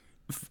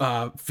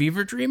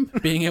 fever dream,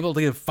 being able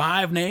to give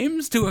 5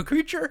 names to a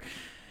creature.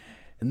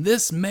 And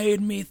this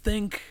made me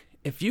think,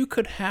 if you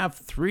could have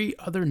 3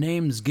 other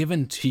names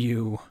given to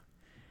you,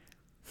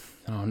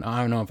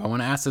 I don't know if I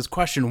want to ask this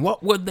question,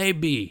 what would they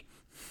be?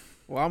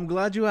 Well, I'm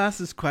glad you asked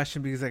this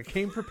question because I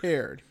came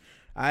prepared.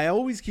 I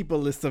always keep a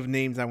list of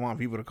names I want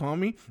people to call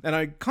me, and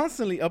I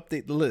constantly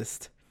update the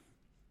list.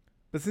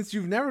 But since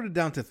you've narrowed it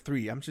down to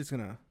 3, I'm just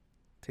going to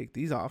take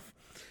these off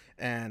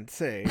and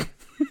say...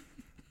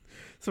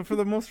 So for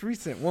the most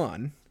recent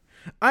one,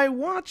 I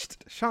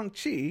watched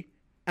Shang-Chi,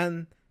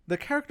 and the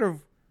character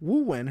of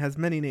Wu Wen has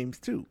many names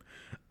too.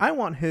 I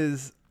want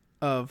his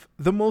of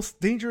the most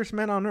dangerous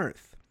man on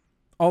earth.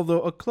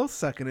 Although a close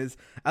second is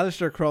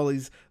Aleister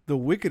Crowley's the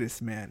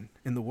wickedest man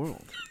in the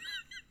world.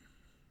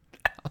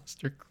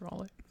 Aleister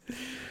Crowley.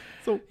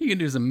 So you can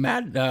do some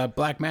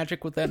black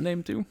magic with that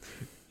name too.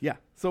 Yeah.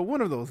 So one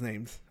of those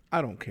names,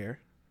 I don't care.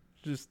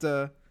 Just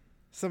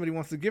somebody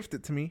wants to gift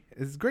it to me.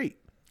 It's great.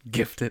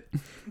 Gift it.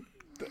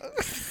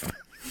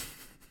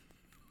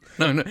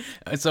 No.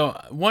 So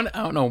one,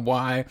 I don't know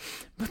why,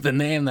 but the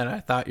name that I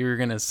thought you were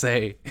gonna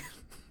say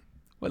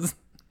was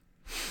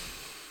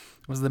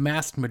the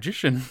Masked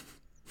Magician.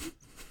 I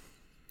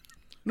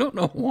don't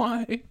know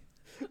why.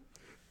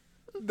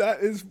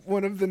 That is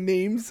one of the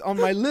names on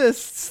my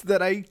lists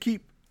that I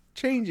keep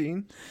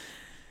changing,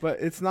 but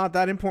it's not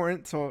that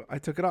important, so I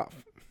took it off.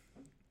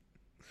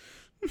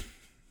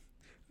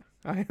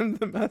 I am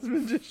the Masked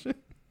Magician.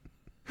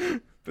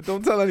 But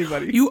don't tell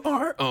anybody. You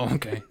are? Oh,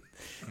 okay.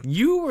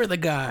 You were the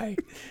guy.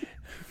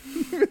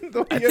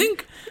 I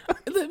think...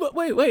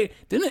 Wait.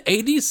 Didn't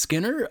A.D.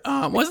 Skinner...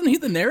 wasn't he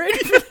the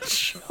narrator for the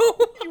show?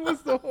 He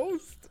was the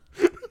host.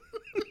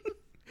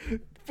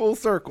 Full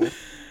circle.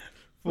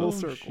 Full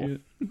circle.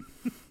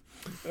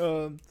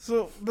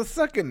 So the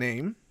second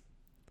name,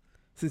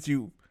 since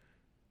you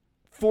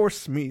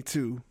forced me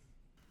to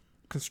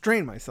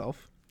constrain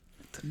myself...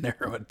 To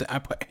narrow it down, I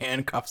put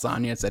handcuffs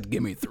on you and said,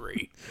 give me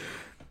 3.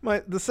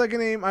 The second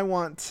name I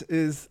want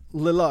is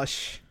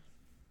Lelouch.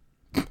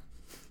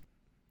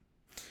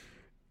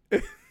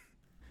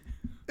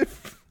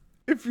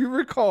 If you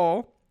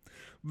recall,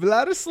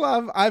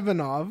 Vladislav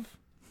Ivanov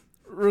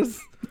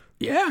was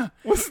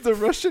the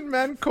Russian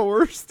man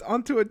coerced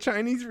onto a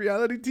Chinese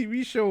reality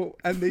TV show,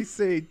 and they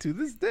say to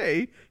this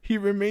day he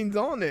remains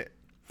on it.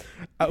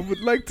 I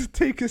would like to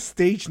take his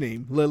stage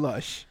name,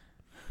 Lelouch.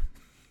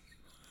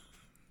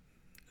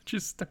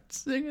 Just start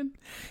singing.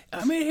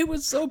 I mean, he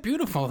was so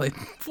beautiful. They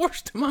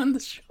forced him on the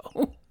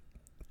show.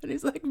 And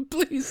he's like,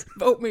 please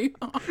vote me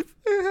off.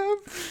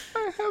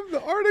 I have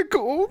the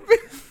article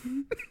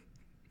open.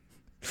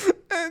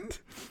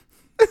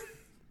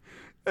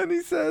 and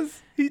he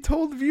says, he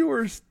told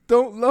viewers,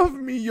 don't love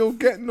me, you'll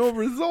get no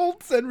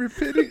results, and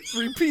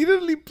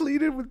repeatedly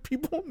pleaded with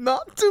people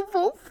not to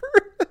vote for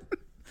him.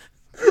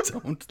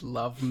 Don't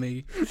love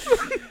me.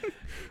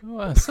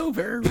 Oh, so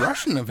very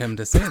Russian of him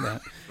to say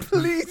that.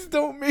 Please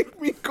don't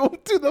make me go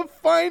to the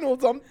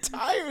finals. I'm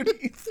tired.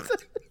 He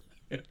said.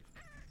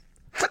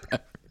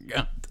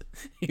 God,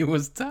 he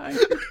was tired.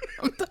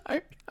 I'm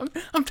tired.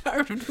 I'm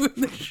tired of doing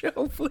the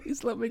show.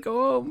 Please let me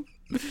go home.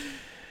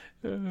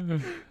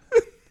 And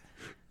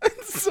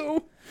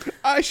so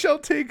I shall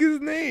take his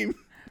name,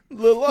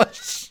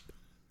 Lelouch.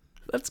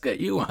 Let's get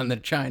you on the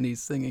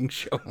Chinese singing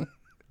show.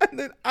 And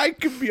then I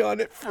can be on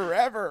it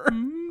forever.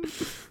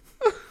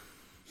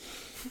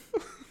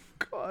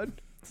 God.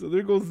 So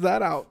there goes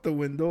that out the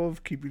window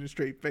of keeping a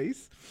straight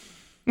face.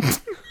 And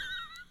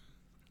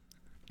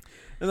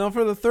now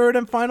for the third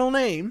and final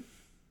name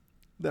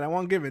that I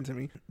want given to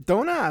me.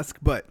 Don't ask,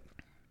 but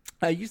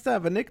I used to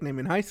have a nickname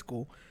in high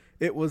school.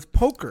 It was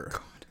Poker.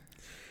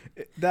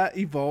 God. That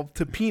evolved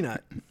to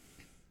Peanut.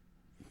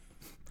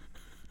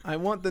 I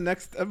want the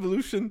next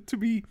evolution to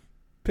be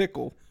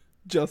Pickle.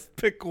 Just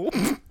Pickle.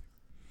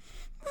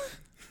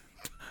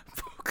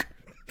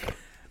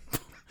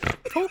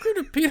 Poker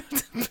to Peanut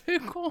to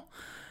Pickle?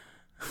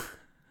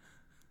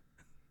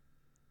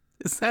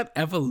 Is that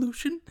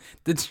evolution?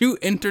 Did you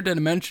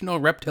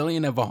interdimensional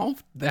reptilian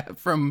evolve that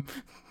from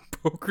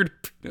Poker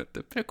to Peanut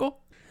to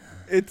Pickle?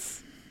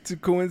 It's to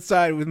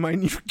coincide with my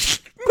new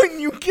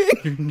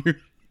game.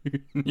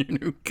 your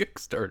new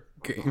Kickstarter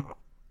game.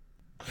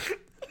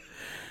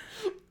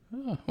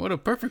 Oh, what a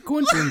perfect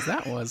coincidence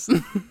that was.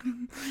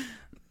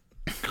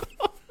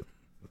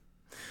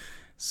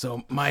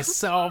 So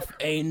myself,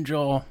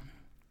 Angel,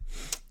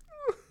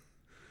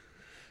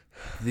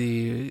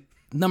 the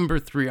number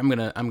 3. I'm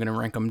gonna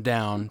rank them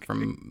down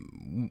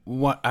from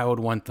what I would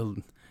want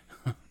the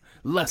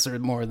lesser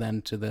more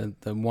than to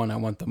the one I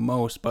want the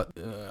most. But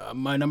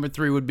my number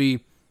 3 would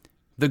be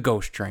the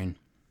Ghost Train.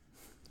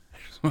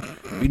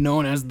 Be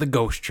known as the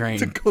Ghost Train.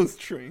 The Ghost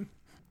Train.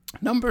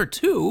 Number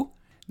two,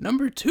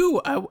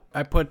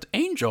 I put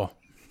Angel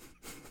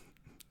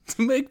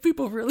to make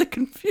people really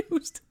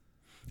confused.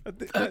 I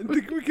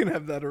think we can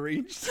have that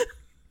arranged.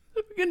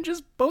 We can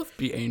just both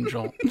be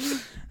Angel.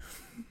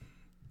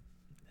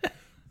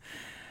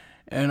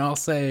 And I'll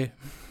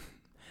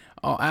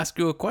ask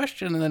you a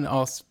question, and then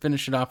I'll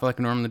finish it off like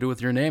I normally do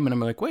with your name, and I'm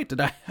like, wait,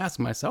 did I ask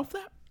myself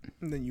that?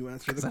 And then you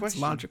answer the That's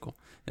question. logical.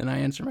 And I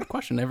answer my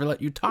question. Never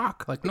let you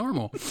talk like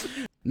normal.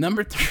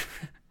 Number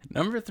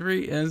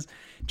three is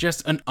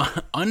just an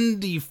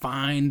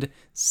undefined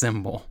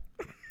symbol.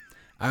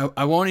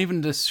 I won't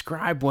even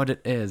describe what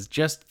it is.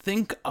 Just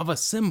think of a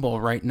symbol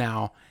right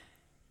now,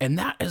 and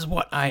that is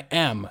what I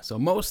am. So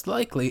most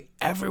likely,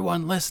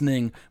 everyone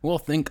listening will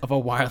think of a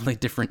wildly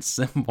different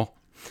symbol.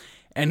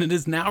 And it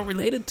is now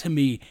related to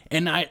me,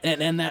 and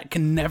that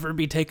can never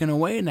be taken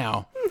away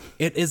now.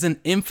 It is an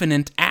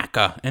infinite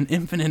AKA, an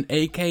infinite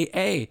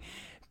AKA.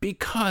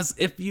 Because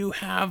if you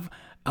have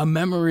a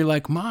memory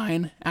like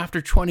mine,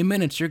 after 20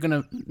 minutes, you're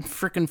going to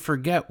frickin'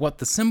 forget what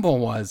the symbol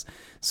was.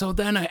 So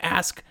then I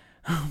ask,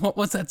 what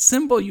was that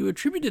symbol you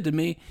attributed to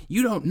me?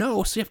 You don't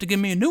know, so you have to give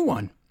me a new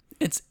one.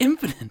 It's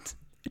infinite.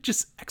 It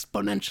just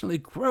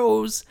exponentially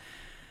grows.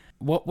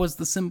 What was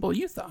the symbol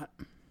you thought?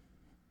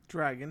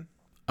 Dragon.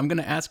 I'm going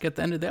to ask at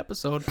the end of the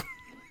episode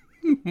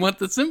what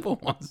the symbol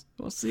was.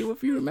 We'll see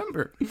if you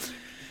remember.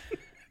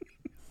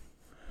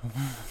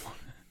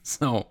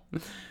 So,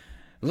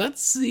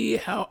 let's see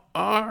how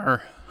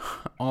R,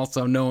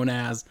 also known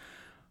as,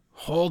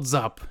 holds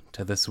up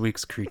to this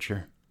week's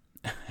creature.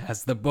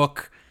 As the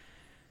book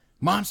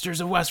Monsters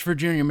of West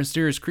Virginia,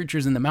 Mysterious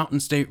Creatures in the Mountain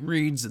State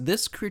reads,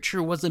 this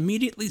creature was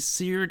immediately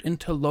seared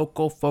into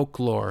local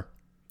folklore.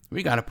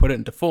 We got to put it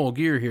into full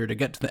gear here to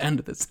get to the end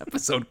of this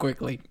episode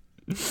quickly.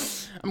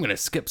 I'm going to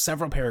skip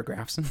several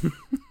paragraphs and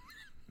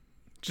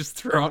just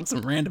throw out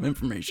some random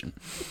information.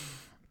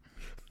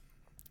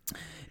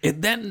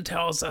 It then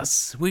tells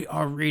us we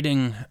are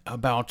reading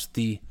about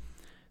the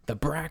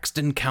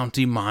Braxton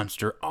County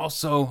Monster,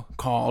 also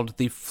called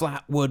the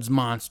Flatwoods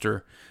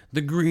Monster,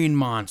 the Green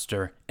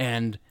Monster,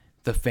 and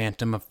the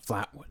Phantom of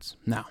Flatwoods.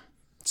 Now,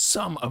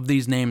 some of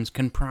these names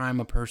can prime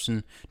a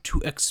person to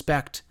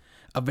expect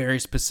a very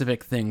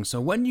specific thing. So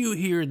when you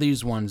hear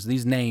these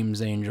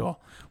names,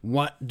 Angel,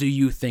 what do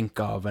you think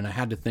of? And I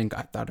had to think,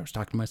 I thought I was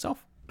talking to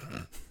myself.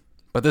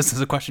 But this is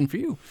a question for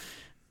you.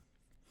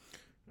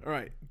 All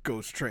right,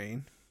 Ghost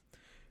Train.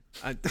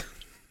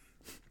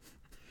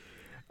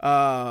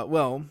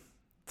 Well,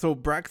 so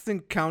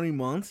Braxton County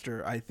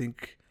Monster, I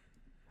think,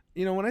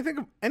 when I think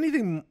of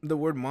anything, the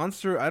word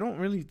monster, I don't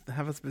really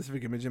have a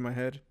specific image in my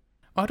head.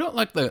 I don't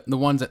like the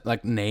ones that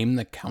like name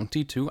the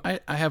county too. I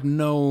have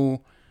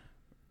no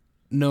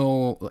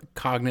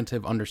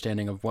cognitive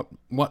understanding of what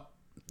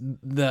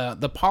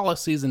the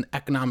policies and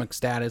economic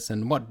status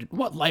and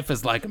what life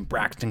is like in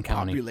Braxton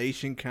County.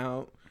 Population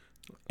count.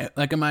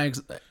 Like,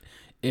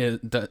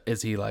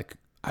 is he like,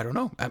 I don't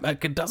know.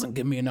 Like, it doesn't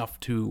give me enough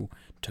to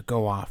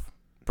go off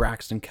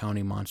Braxton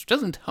County Monster. It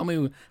doesn't tell me.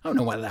 I don't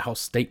know what the hell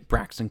state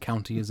Braxton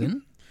County is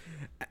in.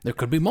 There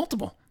could be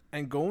multiple.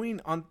 And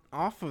going on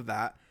off of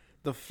that,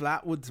 the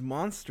Flatwoods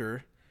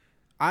Monster,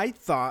 I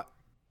thought,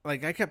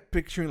 like, I kept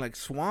picturing like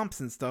swamps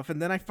and stuff,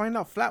 and then I find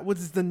out Flatwoods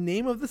is the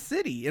name of the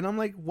city, and I'm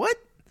like, what?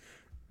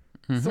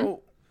 Mm-hmm.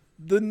 So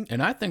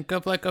and I think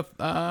of like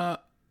I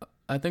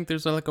think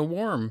there's like a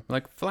worm,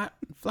 like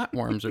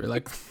flatworms, or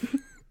like.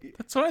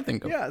 That's what I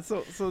think of. Yeah,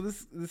 so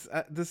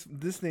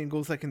this name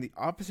goes like in the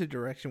opposite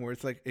direction, where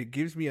it's like it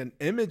gives me an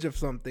image of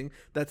something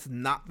that's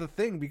not the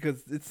thing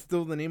because it's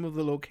still the name of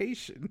the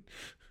location.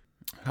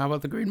 How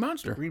about the Green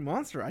Monster? Green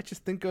Monster, I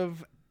just think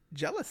of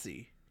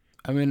jealousy.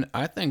 I mean,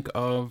 I think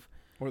of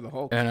or the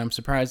Hulk. And I'm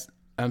surprised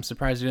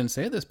you didn't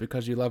say this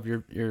because you love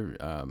your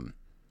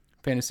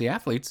fantasy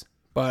athletes,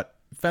 but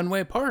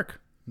Fenway Park,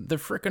 the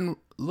frickin'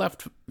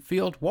 left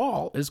field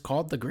wall is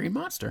called the Green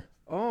Monster.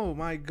 Oh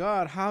my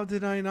God! How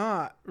did I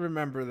not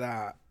remember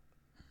that?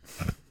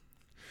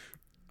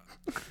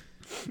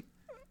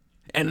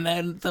 And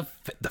then the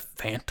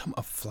Phantom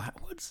of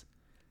Flatwoods.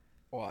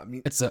 Well, I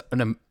mean, it's a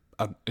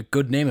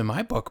good name in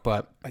my book,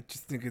 but I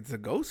just think it's a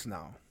ghost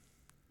now.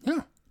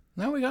 Yeah,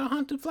 now we got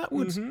haunted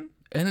Flatwoods,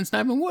 and it's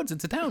not even woods;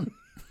 it's a town.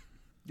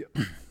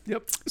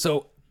 Yep.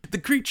 So the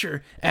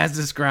creature, as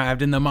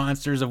described in the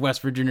Monsters of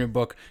West Virginia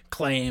book,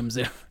 claims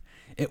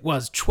it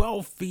was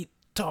 12 feet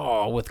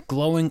tall with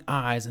glowing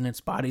eyes, and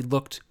its body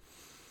looked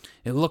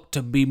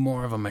to be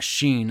more of a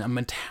machine, a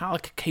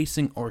metallic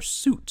casing or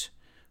suit,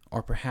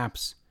 or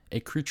perhaps a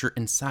creature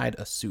inside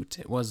a suit.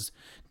 It was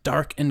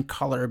dark in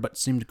color but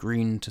seemed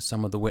green to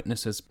some of the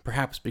witnesses,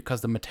 perhaps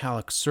because the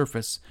metallic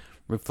surface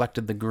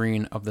reflected the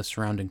green of the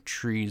surrounding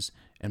trees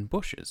and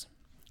bushes.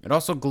 It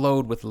also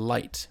glowed with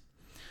light.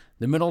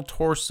 The middle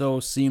torso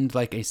seemed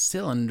like a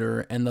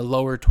cylinder, and the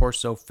lower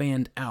torso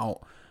fanned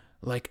out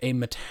like a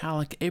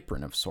metallic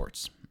apron of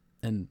sorts.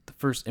 And the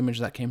first image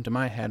that came to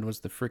my head was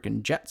the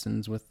freaking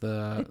Jetsons with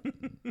the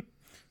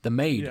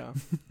maid.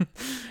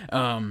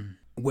 Yeah.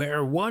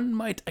 Where one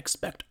might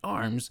expect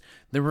arms,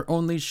 there were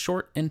only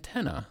short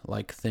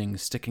antenna-like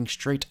things sticking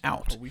straight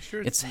out. Are we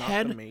sure its it's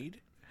head, not the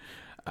maid?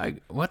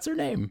 What's her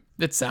name?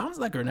 It sounds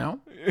like her now.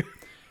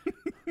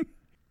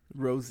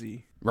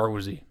 Rosie.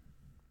 Rosie.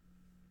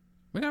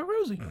 We got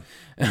Rosie.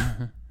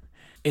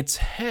 Its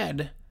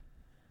head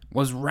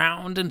was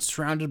round and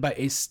surrounded by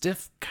a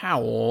stiff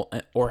cowl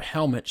or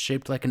helmet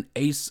shaped like an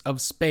ace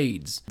of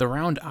spades. The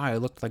round eye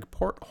looked like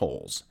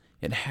portholes.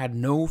 It had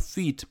no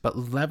feet, but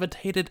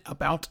levitated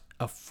about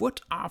a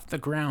foot off the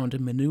ground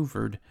and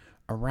maneuvered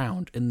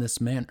around in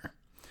this manner.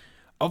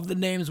 Of the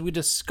names we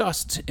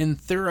discussed in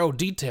thorough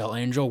detail,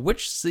 Angel,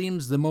 which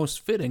seems the most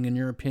fitting, in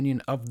your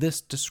opinion, of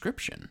this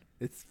description?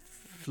 It's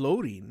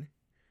floating.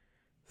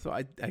 So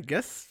I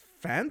guess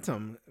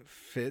Phantom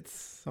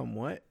fits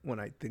somewhat. When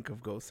I think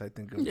of ghosts, I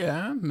think of...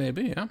 Yeah,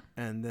 maybe, yeah.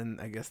 And then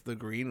I guess the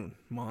green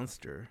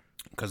monster.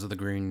 Because of the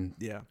green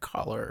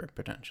color,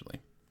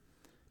 potentially.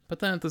 But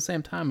then at the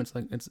same time, it's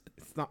like... It's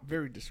not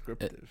very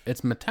descriptive.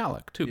 It's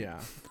metallic, too. Yeah.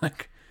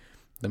 Like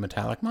the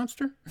metallic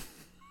monster?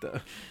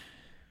 It's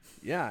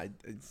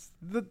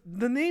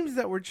the names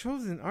that were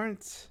chosen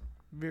aren't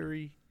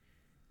very...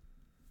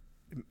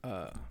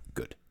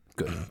 Good.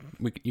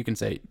 You can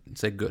say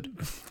good.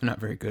 They're not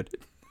very good.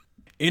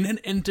 In an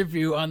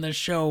interview on the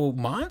show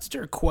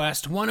Monster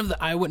Quest, one of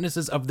the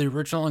eyewitnesses of the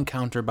original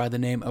encounter by the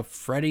name of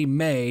Freddie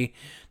May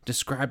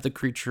described the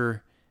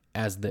creature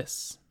as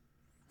this.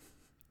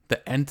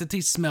 The entity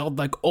smelled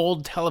like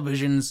old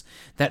televisions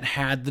that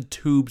had the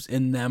tubes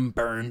in them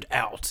burned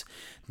out.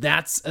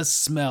 That's a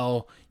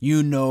smell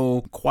you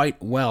know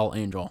quite well,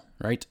 Angel,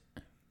 right?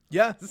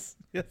 Yes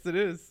it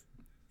is.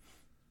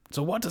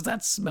 So what does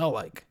that smell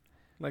like?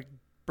 Like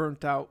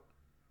burnt out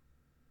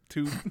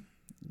tube.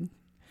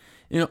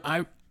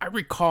 I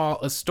recall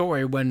a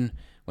story when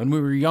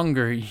we were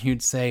younger,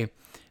 you'd say,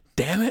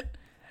 "Damn it,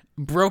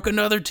 broke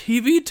another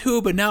TV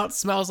tube and now it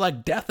smells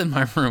like death in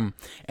my room."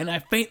 And I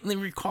faintly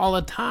recall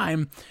a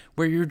time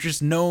where you're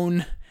just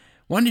known,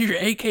 one of your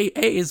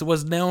AKAs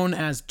was known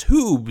as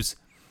Tubes.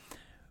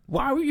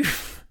 Why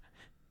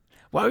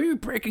were you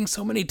breaking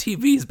so many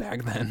TVs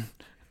back then?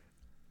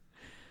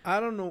 I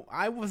don't know.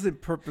 I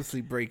wasn't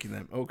purposely breaking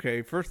them.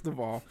 Okay, first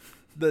of all,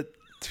 the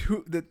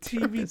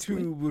TV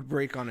tube would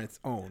break on its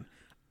own.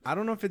 I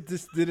don't know if it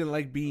just didn't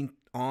like being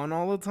on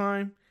all the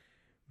time,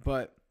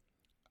 but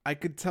I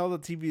could tell the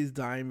TV is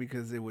dying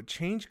because it would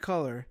change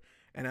color,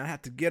 and I'd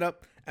have to get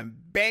up and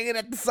bang it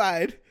at the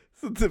side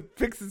to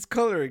fix its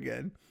color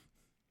again.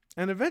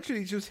 And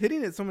eventually, just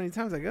hitting it so many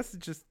times, I guess it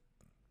just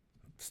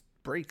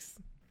breaks.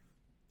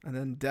 And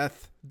then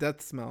death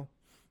smell.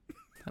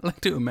 I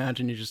like to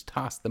imagine you just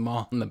toss them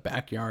all in the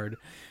backyard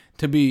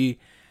to be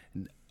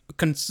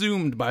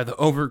consumed by the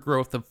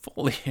overgrowth of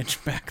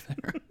foliage back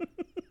there.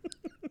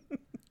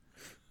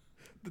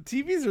 The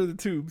TVs or the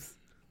tubes?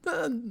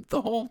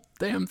 The whole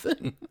damn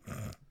thing.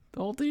 The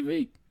whole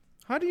TV.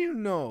 How do you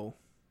know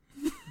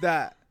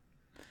that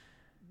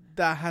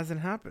hasn't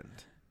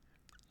happened?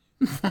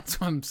 That's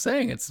what I'm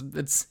saying.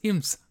 It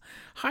seems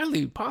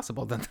highly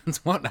possible that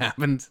that's what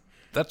happened.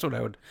 That's what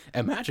I would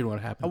imagine what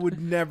happened. I would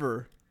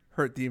never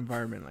hurt the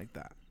environment like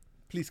that.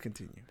 Please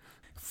continue.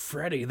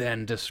 Freddie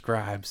then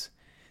describes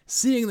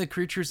seeing the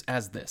creatures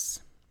as this.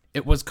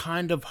 It was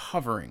kind of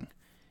hovering.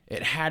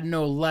 It had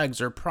no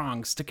legs or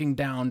prongs sticking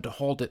down to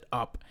hold it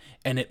up,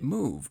 and it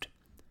moved.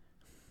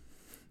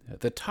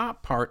 The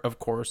top part, of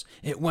course,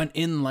 it went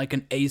in like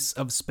an ace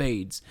of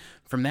spades.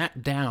 From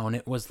that down,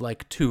 it was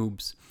like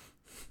tubes.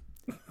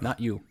 Not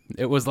you.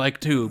 It was like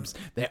tubes.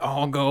 They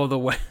all go the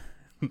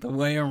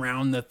way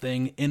around the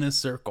thing in a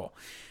circle.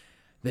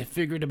 They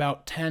figured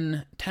about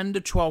 10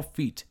 to 12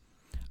 feet.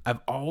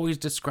 I've always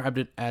described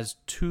it as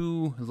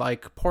two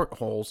like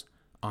portholes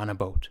on a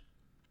boat.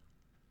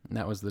 And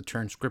that was the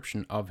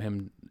transcription of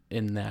him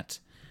in that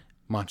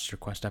Monster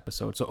Quest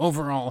episode. So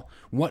overall,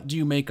 what do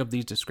you make of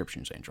these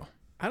descriptions, Angel?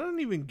 I don't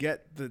even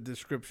get the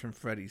description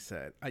Freddie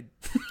said.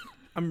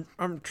 I'm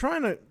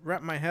trying to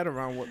wrap my head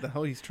around what the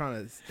hell he's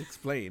trying to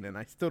explain, and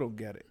I still don't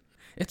get it.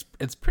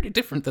 It's pretty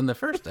different than the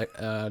first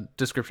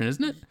description,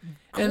 isn't it?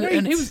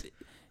 And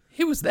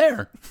he was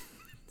there.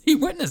 He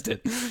witnessed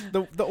it.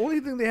 The only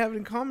thing they have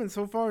in common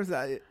so far is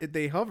that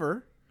they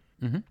hover.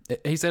 Mm-hmm.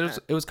 He said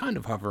it was kind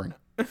of hovering.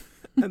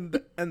 and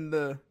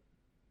the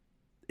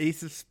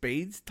Ace of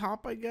Spades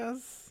top, I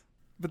guess.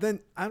 But then,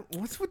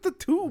 what's with the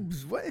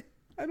tubes? What?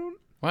 I don't...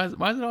 Why is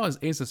it always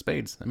Ace of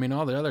Spades? I mean,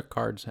 all the other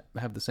cards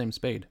have the same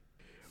spade.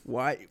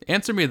 Why?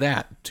 Answer me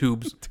that,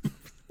 Tubes.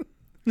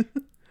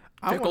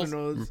 I want to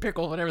know...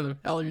 Pickle, whatever the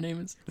hell your name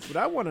is. What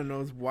I want to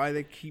know is why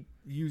they keep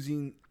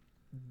using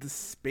the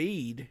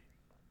spade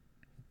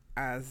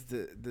as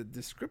the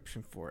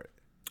description for it.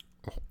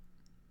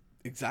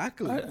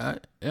 Exactly.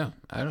 Yeah,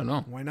 I don't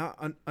know. Why not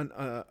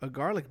a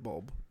garlic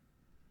bulb?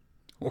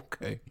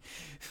 Okay.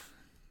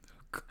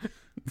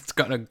 It's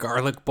got a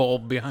garlic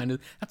bulb behind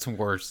it. That's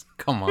worse.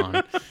 Come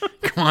on.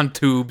 Come on,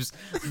 Tubes.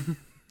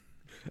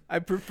 I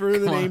prefer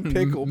the name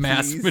Pickle,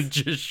 Mass please.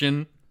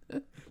 magician.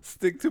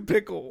 Stick to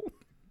Pickle.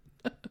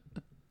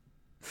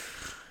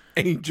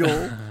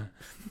 Angel.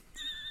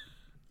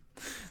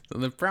 So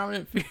the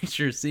prominent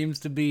feature seems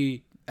to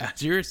be,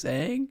 as you're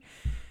saying,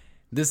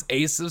 this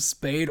ace of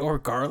spade or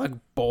garlic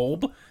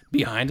bulb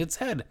behind its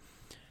head.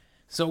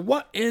 So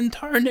what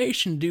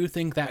incarnation do you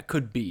think that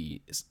could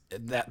be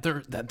that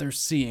they're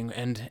seeing?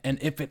 And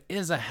if it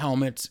is a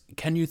helmet,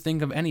 can you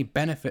think of any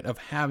benefit of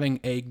having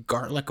a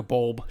garlic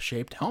bulb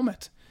shaped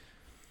helmet?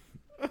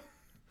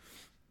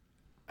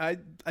 I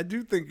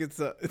do think it's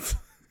a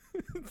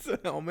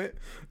helmet,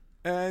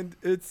 and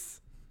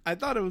I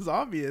thought it was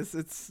obvious.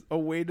 It's a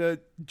way to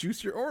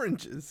juice your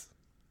oranges.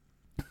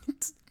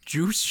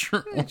 Juice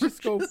your You oranges?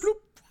 just go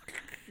bloop,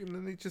 and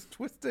then they just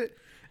twist it,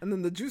 and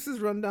then the juices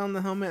run down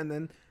the helmet, and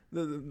then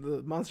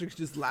the monster can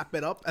just lap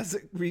it up as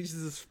it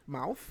reaches its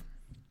mouth.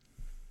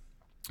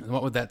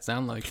 What would that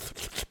sound like?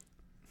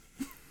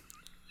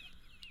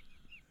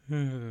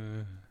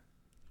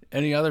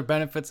 Any other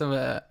benefits of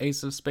a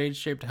ace of spades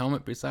shaped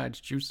helmet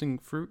besides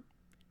juicing fruit?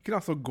 You can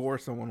also gore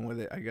someone with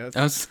it, I guess.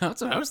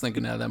 That's what I was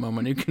thinking at that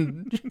moment.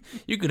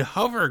 You could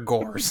hover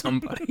gore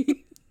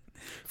somebody.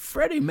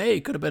 Freddie May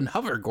could have been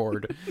hover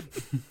gored.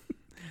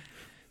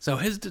 So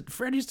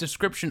Freddy's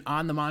description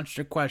on the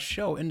Monster Quest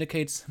show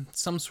indicates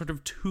some sort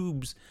of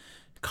tubes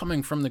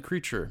coming from the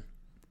creature.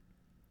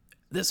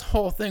 This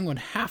whole thing would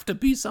have to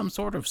be some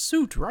sort of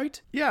suit,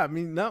 right? Yeah, I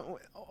mean,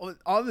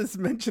 all this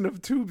mention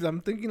of tubes, I'm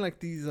thinking like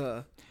these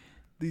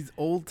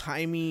old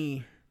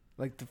timey,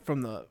 like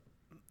from the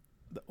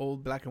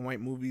old black and white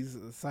movies,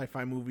 the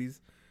sci-fi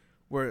movies,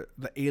 where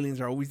the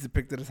aliens are always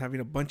depicted as having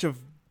a bunch of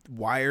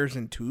wires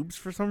and tubes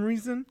for some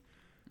reason.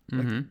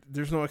 Like,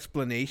 there's no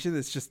explanation.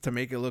 It's just to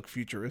make it look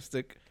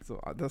futuristic.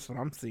 So that's what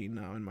I'm seeing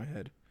now in my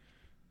head.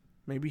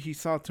 Maybe he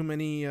saw too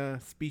many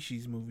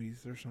Species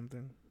movies or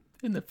something.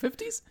 In the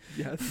 50s?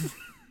 Yes.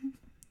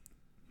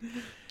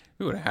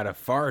 We would have had a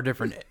far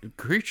different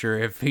creature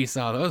if he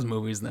saw those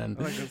movies then.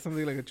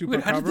 Something like a We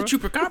would have had the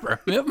chupacabra.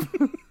 chupacabra.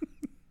 Yep.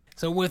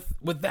 So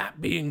with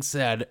that being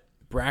said,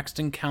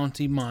 Braxton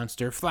County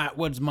Monster,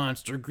 Flatwoods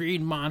Monster,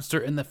 Green Monster,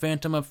 and the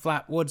Phantom of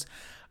Flatwoods,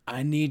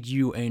 I need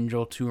you,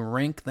 Angel, to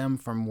rank them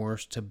from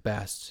worst to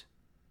best.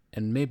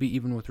 And maybe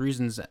even with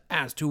reasons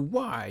as to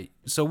why,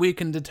 so we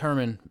can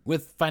determine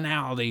with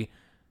finality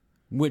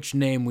which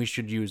name we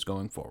should use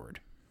going forward.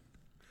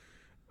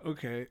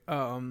 Okay.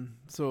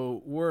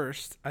 So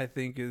worst, I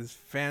think, is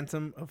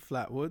Phantom of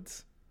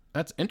Flatwoods.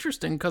 That's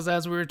interesting, because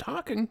as we were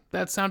talking,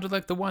 that sounded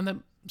like the one that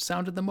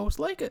sounded the most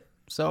like it.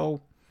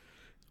 So,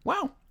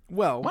 wow.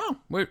 Well, Wow.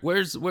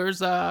 Where's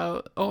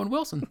Owen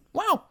Wilson?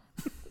 Wow.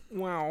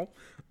 wow.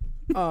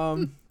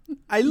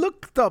 I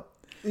looked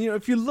up,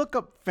 if you look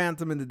up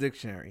Phantom in the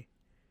dictionary,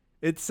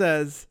 it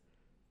says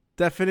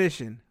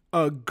definition,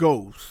 a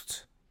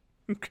ghost.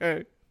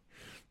 Okay.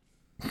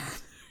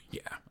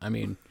 Yeah, I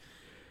mean,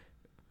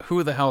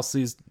 who the hell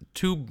sees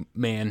Tube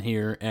Man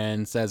here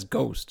and says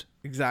ghost?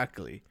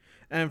 Exactly.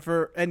 And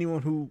for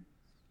anyone who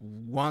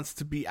wants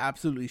to be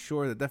absolutely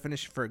sure, the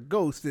definition for a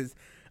ghost is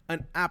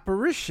an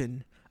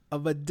apparition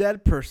of a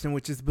dead person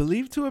which is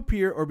believed to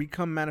appear or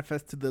become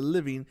manifest to the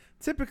living,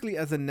 typically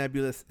as a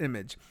nebulous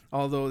image.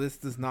 Although this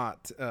does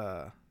not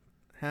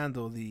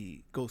handle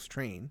the ghost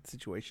train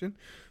situation.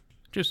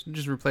 Just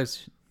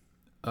replace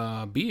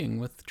being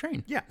with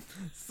train. Yeah.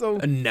 So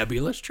A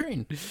nebulous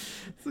train.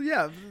 So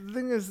yeah, the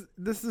thing is,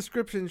 this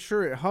description,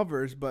 sure, it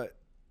hovers, but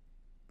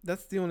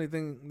that's the only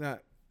thing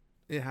that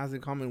it has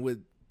in common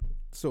with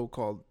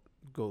so-called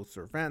ghosts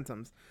or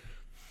phantoms.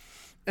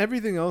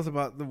 Everything else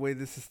about the way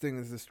this thing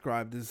is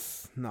described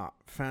is not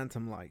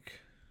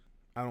phantom-like.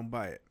 I don't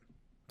buy it.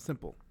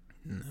 Simple.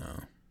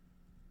 No.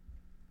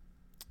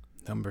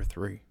 Number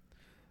 3.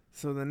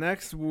 So the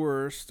next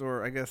worst,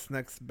 or I guess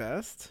next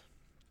best,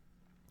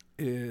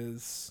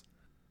 is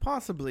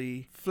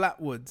possibly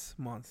Flatwoods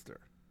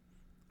Monster.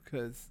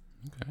 Because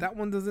that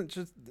one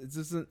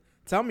doesn't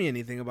tell me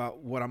anything about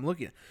what I'm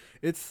looking at.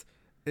 It's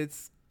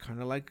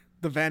kind of like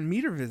the Van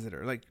Meter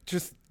Visitor. Like,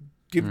 just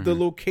give the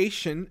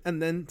location and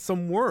then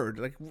some word.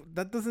 Like,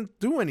 that doesn't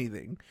do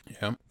anything.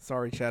 Yeah.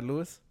 Sorry, Chad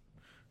Lewis.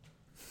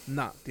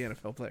 Not the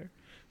NFL player.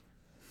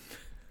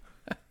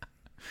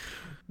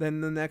 Then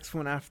the next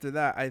one after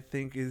that, I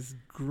think, is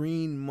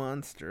Green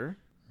Monster.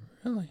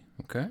 Really?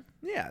 Okay.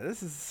 Yeah,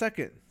 this is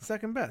second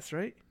best,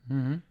 right?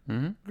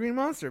 Mm-hmm. Green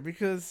Monster,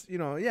 because,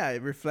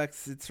 it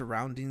reflects its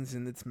surroundings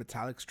and its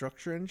metallic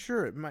structure, and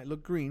sure, it might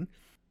look green.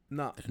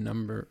 Not. And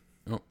number...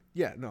 Oh.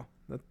 Yeah, no,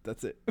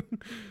 that's it.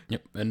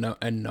 Yep.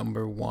 And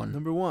number 1.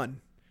 Number 1,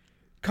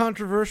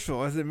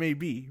 controversial as it may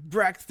be,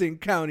 Braxton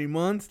County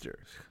Monster.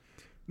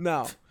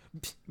 Now,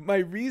 my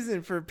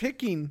reason for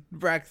picking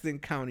Braxton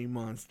County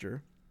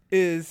Monster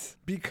is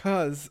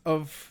because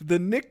of the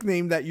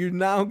nickname that you're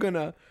now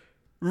gonna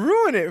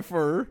ruin it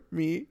for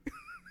me.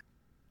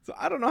 So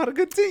I don't know how to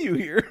continue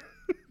here.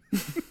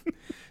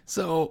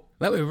 So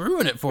let me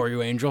ruin it for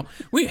you, Angel.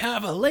 We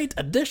have a late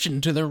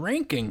addition to the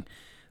ranking.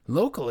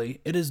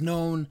 Locally, it is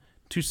known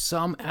to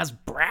some as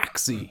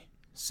Braxy,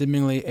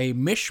 seemingly a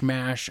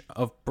mishmash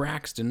of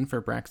Braxton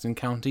for Braxton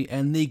County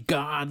and the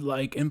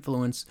godlike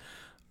influence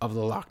of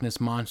the Loch Ness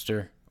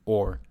Monster,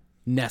 or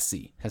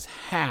Nessie, has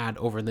had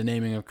over the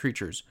naming of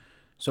creatures.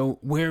 So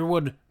where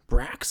would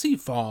Braxy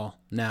fall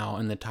now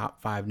in the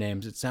top 5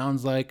 names? It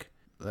sounds like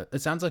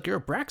you're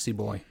a Braxy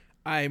boy.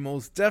 I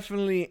most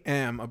definitely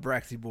am a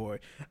Braxy boy.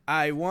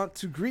 I want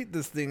to greet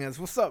this thing as,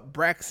 what's up,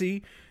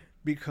 Braxy?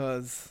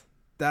 Because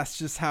that's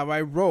just how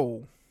I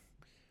roll.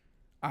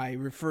 I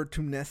refer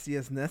to Nessie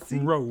as Nessie.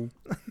 Roll.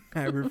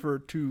 I refer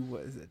to,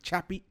 what is it,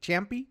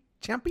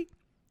 Champy?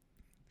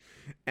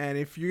 And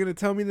if you're going to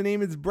tell me the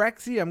name is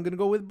Braxy, I'm going to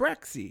go with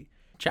Braxy.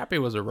 Chappie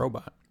was a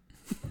robot.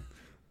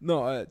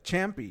 No,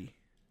 Champy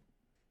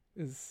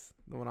is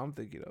the one I'm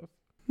thinking of.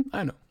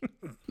 I know.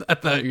 I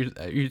thought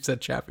you said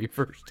Chappie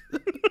first.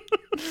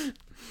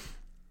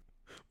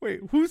 Wait,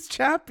 who's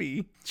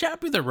Chappie?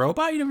 Chappie the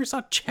robot? You never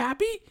saw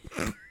Chappie?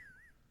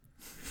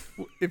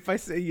 If I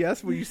say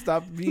yes, will you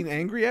stop being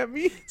angry at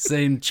me?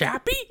 Saying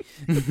Chappie?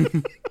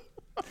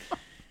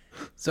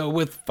 So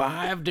with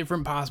 5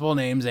 different possible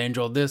names,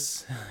 Angel,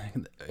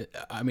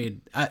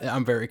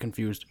 I'm very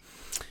confused.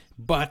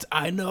 But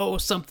I know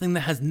something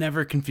that has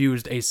never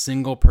confused a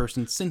single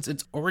person since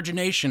its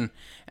origination,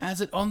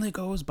 as it only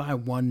goes by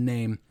one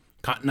name.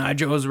 Cotton Eye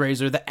Joe's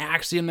razor, the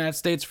axiom that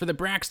states for the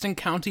Braxton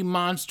County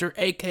Monster,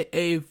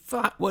 a.k.a.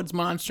 Flatwoods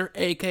Monster,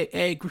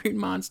 a.k.a. Green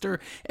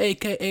Monster,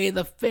 a.k.a.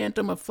 the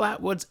Phantom of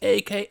Flatwoods,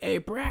 a.k.a.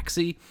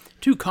 Braxy,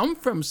 to come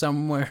from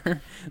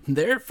somewhere.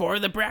 Therefore,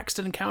 the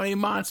Braxton County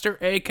Monster,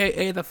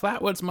 a.k.a. the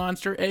Flatwoods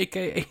Monster,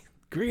 a.k.a.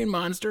 Green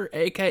Monster,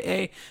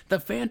 a.k.a. the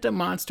Phantom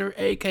Monster,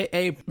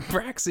 a.k.a.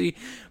 Braxy,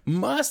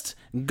 must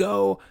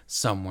go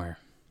somewhere.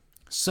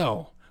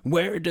 So,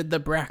 where did the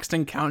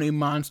Braxton County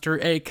Monster,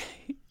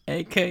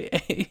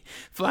 a.k.a.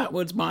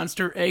 Flatwoods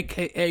Monster,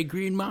 a.k.a.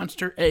 Green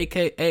Monster,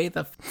 a.k.a.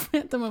 the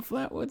Phantom of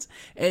Flatwoods,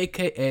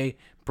 a.k.a.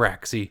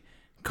 Braxy,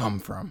 come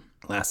from?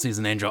 Last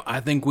season, Angel, I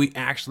think we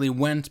actually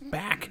went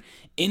back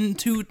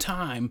into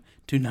time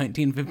to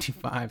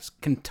 1955's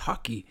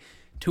Kentucky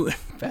to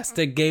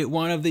investigate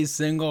one of the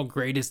single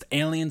greatest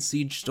alien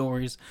siege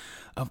stories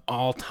of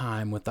all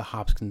time with the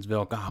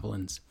Hopkinsville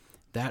Goblins.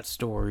 That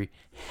story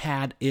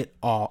had it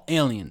all.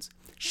 Aliens,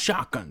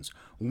 shotguns,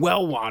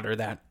 well water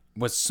that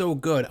was so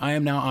good, I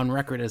am now on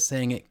record as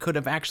saying it could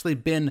have actually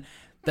been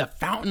the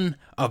fountain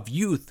of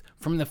youth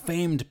from the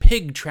famed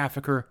pig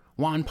trafficker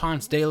Juan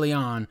Ponce de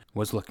Leon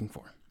was looking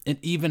for. It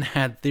even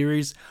had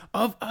theories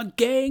of a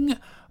gang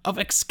of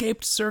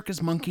escaped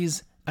circus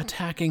monkeys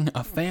attacking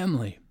a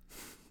family.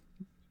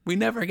 We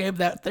never gave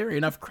that theory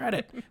enough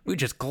credit. We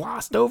just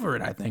glossed over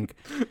it, I think.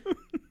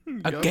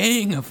 A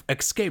gang of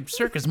escaped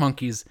circus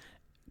monkeys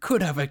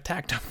could have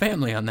attacked a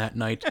family on that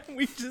night.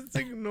 We just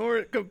ignore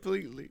it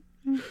completely.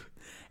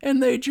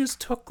 And they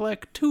just took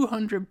like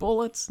 200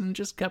 bullets and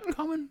just kept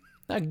coming.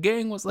 That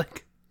gang was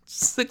like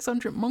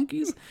 600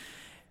 monkeys.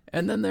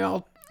 And then they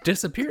all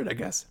disappeared, I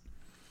guess.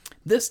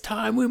 This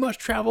time we must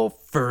travel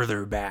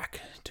further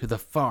back to the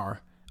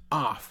far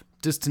off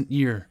distant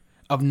year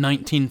of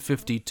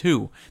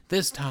 1952.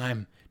 This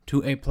time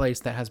to a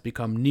place that has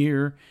become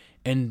near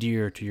and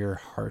dear to your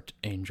heart,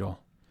 Angel.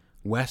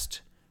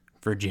 West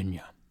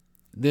Virginia.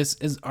 This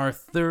is our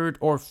 3rd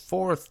or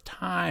 4th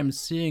time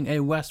seeing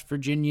a West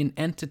Virginian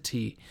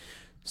entity.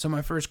 So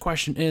my first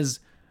question is,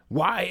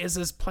 why is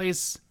this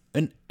place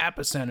an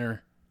epicenter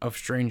of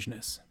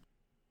strangeness?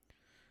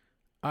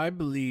 I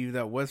believe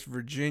that West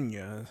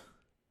Virginia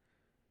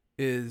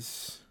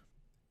is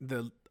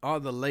all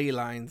the ley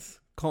lines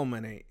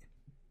culminate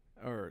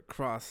or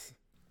cross.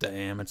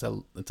 Damn, it's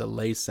a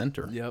lay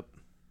center. Yep.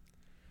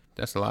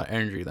 That's a lot of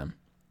energy then.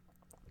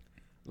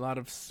 A lot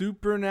of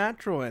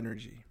supernatural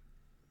energy.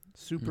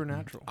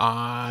 Supernatural.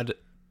 Odd,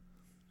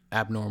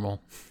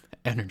 abnormal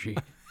energy.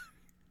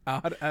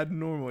 Odd,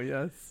 abnormal,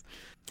 yes.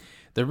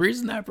 The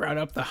reason I brought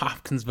up the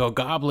Hopkinsville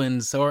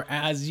Goblins, or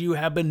as you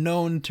have been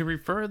known to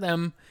refer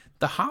them,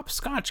 the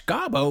Hopscotch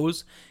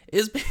Gobbos,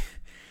 is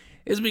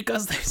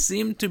because they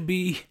seem to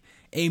be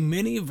a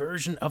mini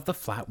version of the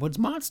Flatwoods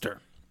Monster.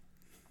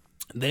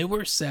 They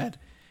were said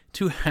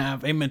to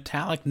have a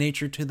metallic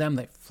nature to them.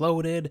 They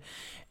floated,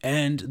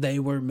 and they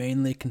were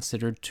mainly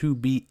considered to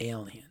be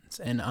aliens.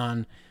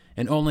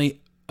 And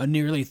only a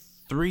nearly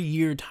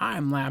 3-year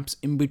time lapse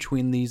in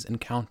between these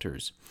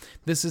encounters.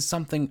 This is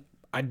something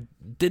I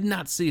did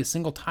not see a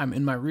single time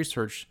in my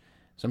research,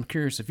 so I'm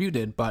curious if you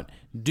did, but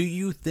do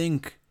you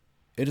think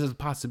it is a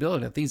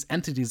possibility that these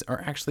entities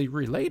are actually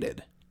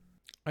related?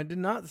 I did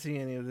not see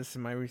any of this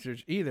in my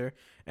research either,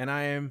 and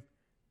I am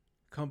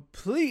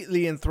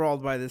completely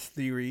enthralled by this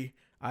theory.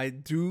 I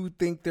do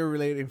think they're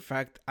related. In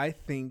fact, I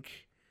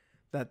think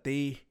that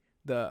the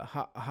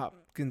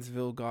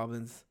Hopkinsville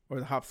Goblins, or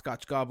the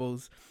Hopscotch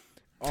Gobbos,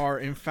 are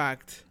in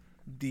fact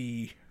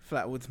the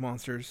Flatwoods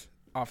Monster's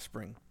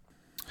offspring.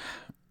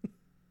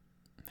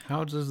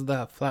 How does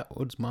the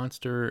Flatwoods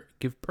Monster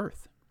give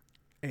birth?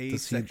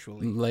 Does he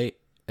Asexually. lay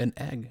an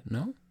egg?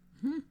 No?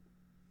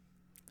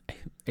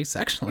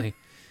 Asexually.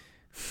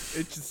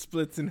 It just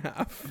splits in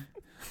half.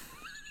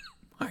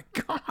 My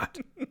God.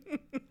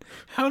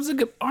 How does it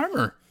get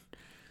armor?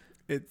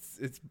 It's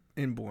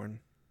inborn.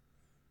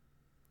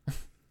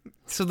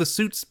 So the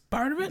suit's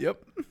part of it?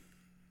 Yep.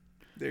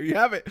 There you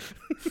have it.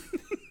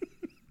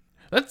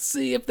 Let's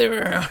see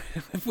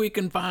if we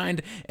can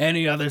find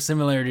any other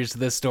similarities to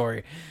this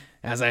story.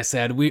 As I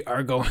said, we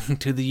are going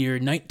to the year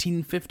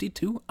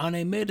 1952 on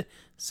a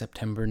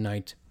mid-September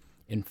night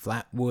in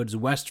Flatwoods,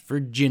 West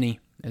Virginia,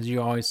 as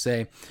you always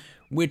say,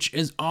 which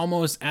is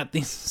almost at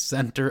the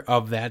center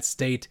of that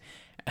state.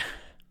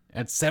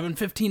 At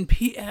 7:15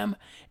 p.m.,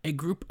 a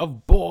group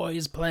of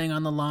boys playing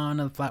on the lawn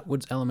of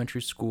Flatwoods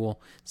Elementary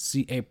School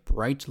see a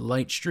bright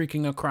light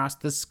streaking across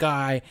the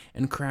sky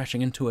and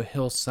crashing into a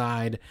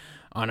hillside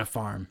on a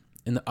farm.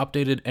 In the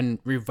updated and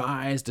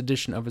revised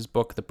edition of his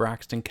book, The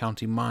Braxton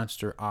County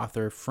Monster,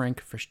 author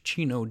Frank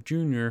Fischino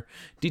Jr.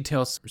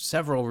 details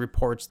several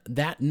reports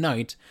that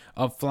night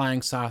of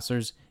flying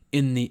saucers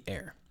in the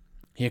air.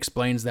 He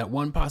explains that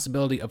one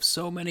possibility of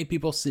so many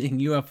people seeing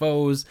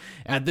UFOs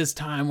at this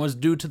time was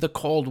due to the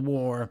Cold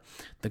War.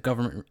 The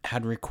government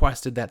had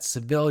requested that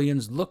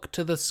civilians look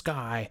to the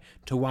sky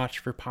to watch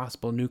for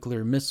possible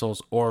nuclear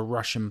missiles or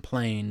Russian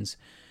planes,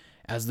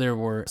 as there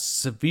were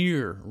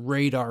severe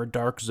radar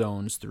dark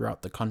zones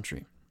throughout the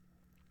country.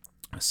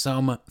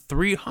 Some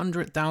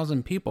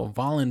 300,000 people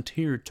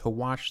volunteered to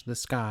watch the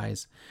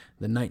skies,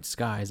 the night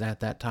skies at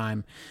that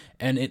time,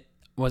 and it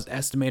was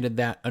estimated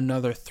that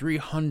another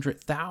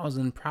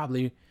 300,000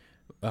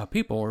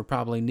 people were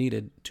probably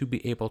needed to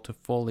be able to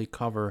fully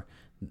cover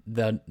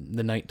the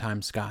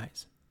nighttime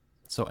skies.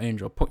 So,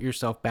 Angel, put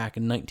yourself back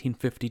in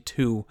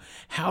 1952.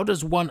 How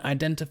does one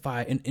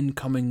identify an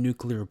incoming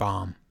nuclear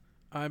bomb?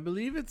 I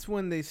believe it's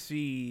when they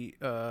see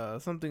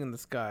something in the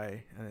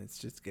sky and it's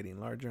just getting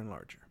larger and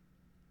larger.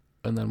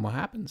 And then what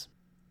happens?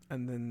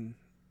 And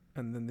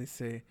then they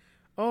say,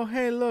 "Oh,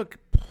 hey, look."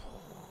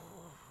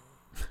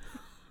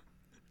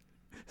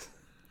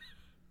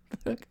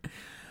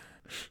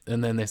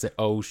 And then they say,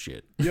 "Oh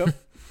shit." Yep.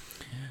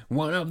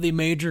 One of the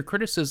major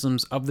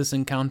criticisms of this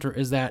encounter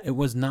is that it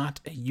was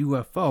not a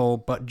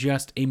UFO, but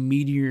just a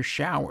meteor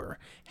shower.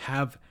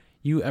 Have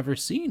you ever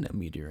seen a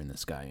meteor in the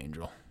sky,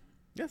 Angel?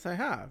 Yes, I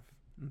have.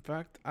 In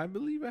fact, I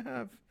believe I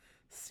have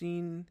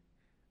seen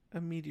a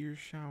meteor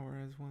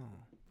shower as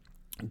well.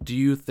 Do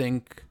you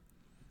think,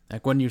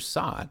 like when you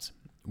saw it,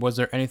 was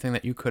there anything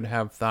that you could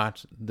have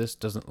thought, this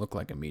doesn't look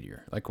like a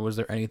meteor? Like, was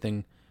there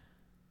anything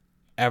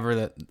ever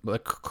that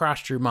like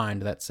crossed your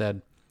mind that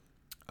said,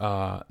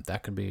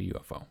 that could be a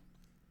UFO?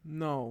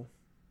 No.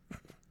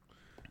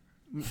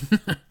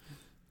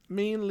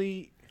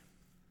 Mainly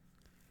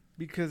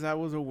because I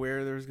was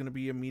aware there was going to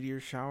be a meteor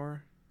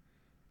shower.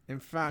 In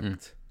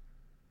fact,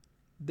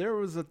 there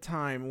was a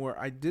time where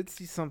I did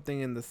see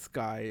something in the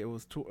sky. It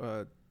was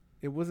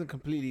it wasn't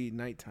completely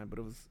nighttime, but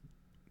it was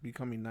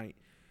becoming night.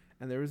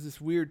 And there was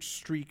this weird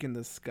streak in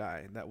the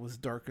sky that was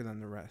darker than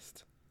the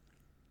rest.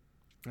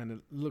 And it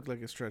looked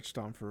like it stretched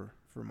on for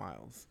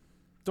miles.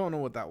 Don't know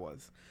what that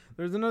was.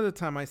 There's another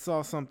time I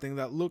saw something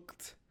that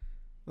looked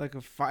like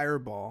a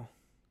fireball.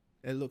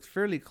 It looked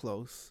fairly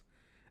close.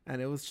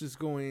 And it was just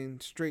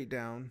going straight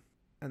down.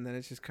 And then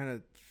it just kind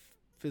of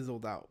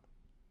fizzled out.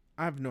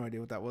 I have no idea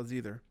what that was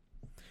either.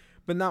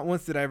 But not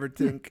once did I ever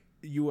think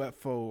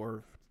UFO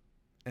or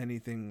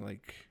anything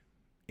like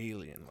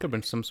alien. Could have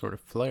been some sort of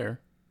flare.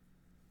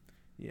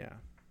 Yeah.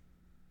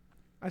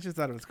 I just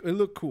thought it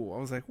looked cool. I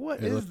was like,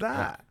 what is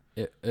that?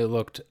 It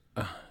looked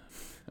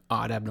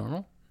odd,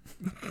 abnormal.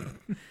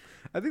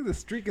 I think the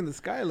streak in the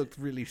sky looked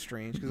really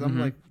strange because I'm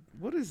like,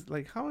 what is,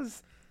 like,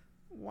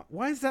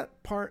 why is that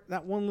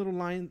one little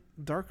line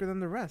darker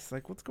than the rest?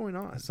 Like, what's going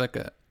on? It's like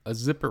a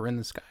zipper in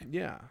the sky.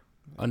 Yeah.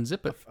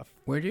 Unzip it.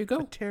 Where do you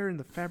go? A tear in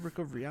the fabric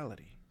of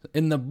reality.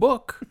 In the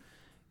book,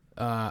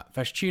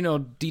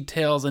 Fischino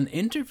details an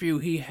interview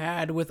he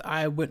had with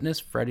eyewitness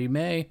Freddie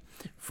May.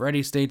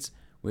 Freddie states,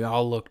 "We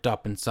all looked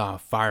up and saw a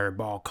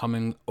fireball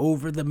coming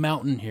over the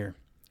mountain here.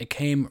 It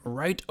came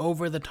right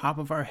over the top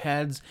of our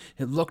heads.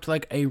 It looked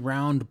like a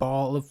round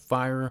ball of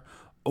fire,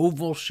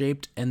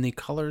 oval-shaped, and the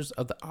colors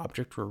of the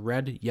object were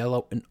red,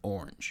 yellow, and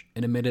orange.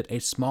 It emitted a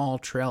small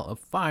trail of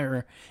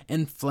fire,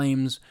 and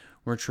flames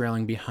were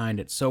trailing behind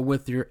it." So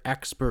with your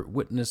expert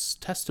witness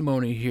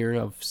testimony here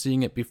of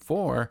seeing it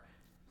before,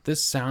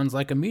 this sounds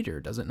like a meteor,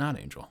 does it not,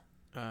 Angel?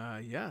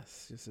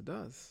 Yes, it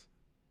does.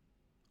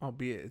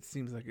 Albeit it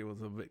seems like it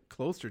was a bit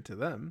closer to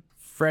them.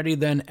 Freddie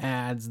then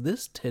adds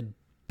this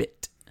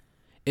tidbit.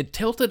 "It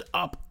tilted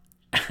up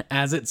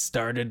as it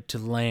started to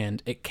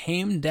land. It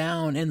came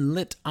down and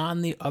lit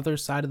on the other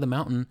side of the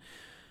mountain,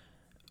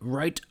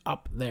 right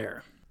up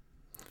there."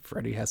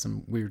 Freddie has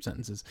some weird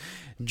sentences.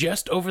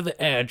 "Just over the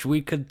edge,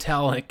 we could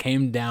tell it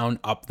came down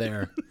up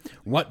there."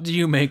 What do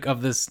you make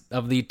of this,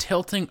 of the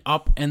tilting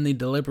up and the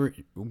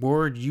deliberate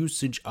word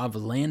usage of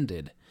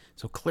landed?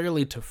 So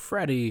clearly to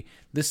Freddy,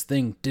 this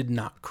thing did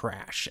not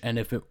crash. And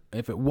if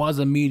it was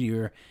a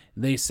meteor,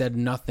 they said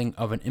nothing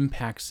of an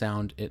impact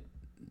sound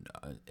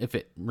if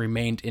it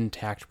remained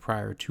intact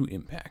prior to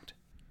impact.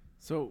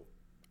 So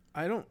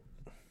I don't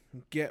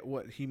get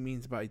what he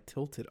means by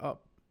tilted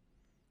up.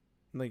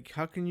 Like,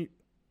 how can you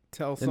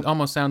tell It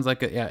almost sounds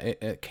like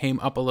it came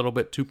up a little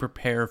bit to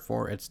prepare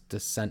for its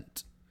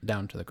descent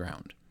down to the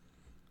ground.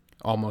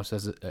 Almost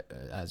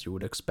as you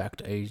would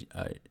expect a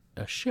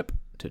ship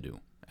to do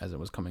as it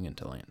was coming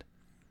into land.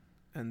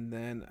 And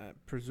then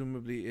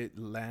presumably it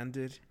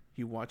landed.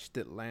 He watched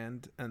it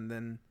land, and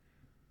then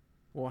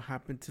what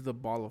happened to the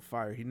ball of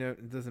fire?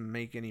 It doesn't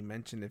make any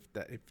mention if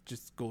it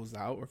just goes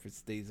out or if it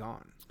stays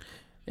on.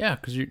 Yeah,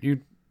 because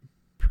you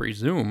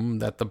presume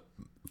that the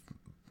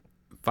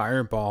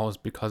fireball is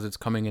because it's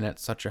coming in at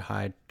such a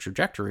high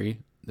trajectory.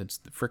 That's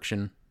the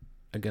friction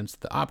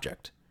against the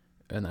object,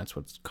 and that's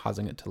what's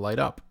causing it to light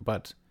up.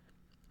 But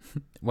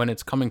when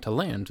it's coming to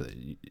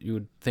land, you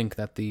would think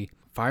that the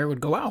fire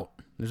would go out.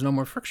 There's no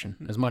more friction,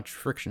 as much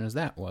friction as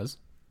that was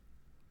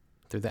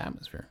through the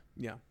atmosphere.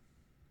 Yeah.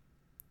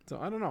 So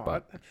I don't know.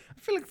 But I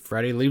feel like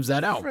Freddy leaves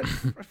that out.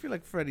 I feel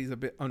like Freddy's a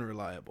bit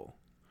unreliable.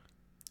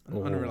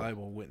 An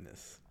unreliable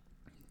witness.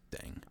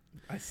 Dang.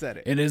 I said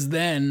it. It is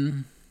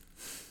then...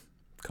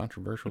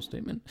 Controversial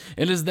statement.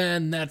 It is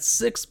then that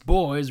 6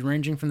 boys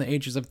ranging from the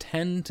ages of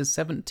 10 to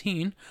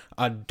 17,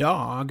 a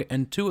dog,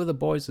 and 2 of the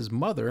boys'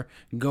 mother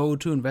go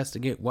to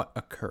investigate what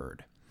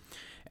occurred.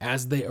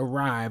 As they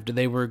arrived,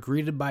 they were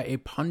greeted by a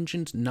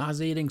pungent,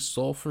 nauseating,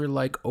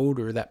 sulfur-like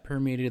odor that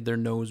permeated their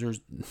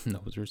noses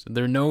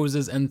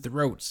and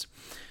throats.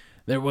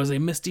 There was a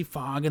misty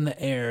fog in the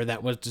air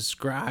that was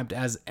described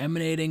as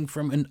emanating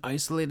from an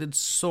isolated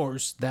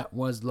source that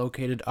was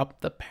located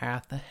up the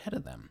path ahead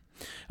of them.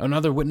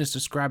 Another witness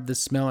described the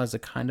smell as a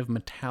kind of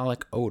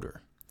metallic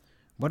odor.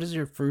 What is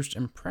your first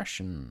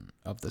impression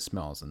of the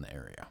smells in the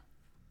area?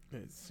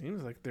 It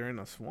seems like they're in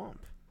a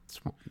swamp.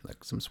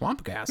 Like some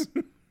swamp gas.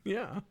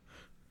 Yeah.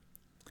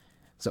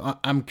 So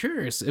I'm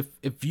curious,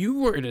 if you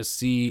were to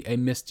see a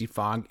misty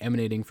fog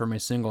emanating from a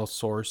single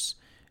source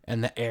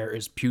and the air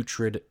is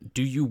putrid,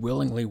 do you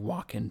willingly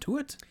walk into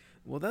it?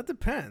 Well, that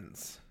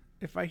depends.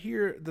 If I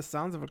hear the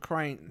sounds of a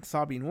crying,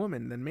 sobbing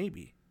woman, then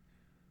maybe.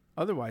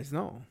 Otherwise,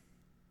 no.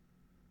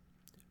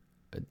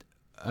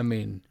 I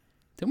mean,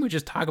 didn't we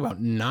just talk about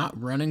not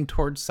running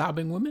towards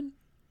sobbing women?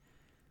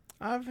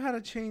 I've had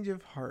a change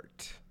of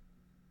heart.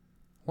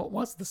 What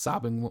was the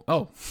sobbing woman?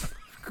 Oh,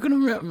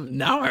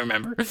 now I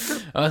remember.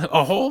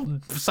 A whole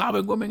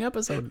sobbing woman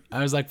episode.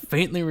 I was like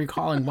faintly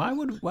recalling, why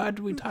did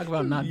we talk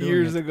about not doing it?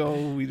 Years ago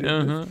we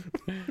did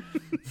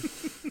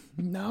this.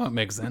 Now it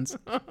makes sense.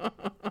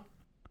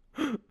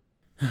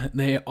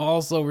 They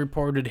also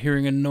reported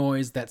hearing a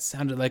noise that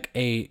sounded like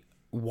a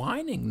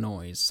whining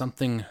noise,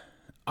 something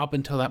up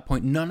until that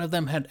point none of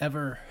them had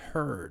ever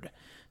heard.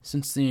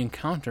 Since the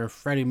encounter,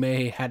 Freddy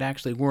May had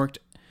actually worked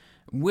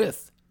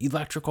with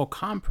electrical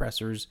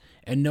compressors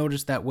and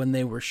noticed that when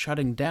they were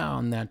shutting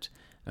down that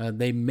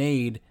they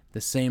made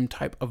the same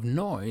type of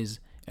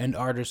noise and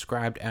are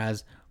described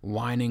as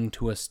whining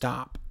to a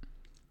stop.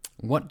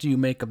 What do you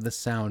make of the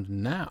sound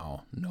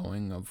now,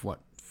 knowing of what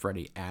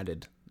Freddy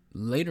added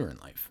later in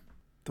life?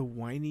 The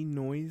whining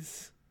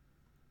noise?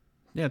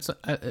 Yeah,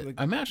 I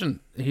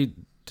imagine he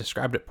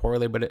described it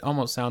poorly, but it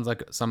almost sounds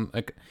like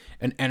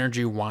an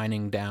energy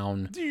winding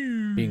down,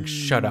 being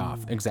shut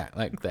off.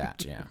 Exactly like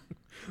that. Yeah,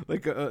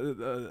 like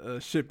a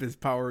ship is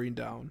powering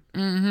down.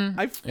 Mm-hmm.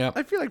 I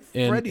feel like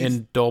Freddy's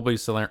in Dolby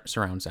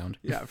surround sound.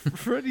 Yeah,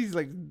 Freddy's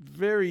like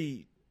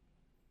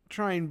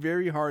trying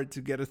very hard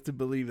to get us to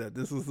believe that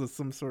this is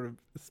some sort of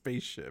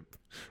spaceship,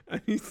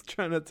 and he's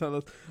trying to tell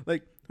us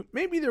like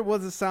maybe there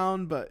was a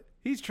sound, but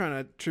he's trying to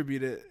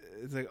attribute it.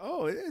 It's like,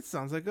 oh, it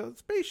sounds like a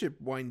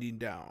spaceship winding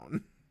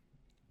down.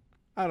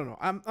 I don't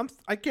know.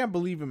 I can't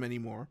believe him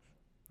anymore.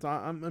 So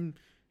I'm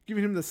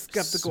giving him the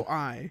skeptical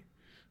eye.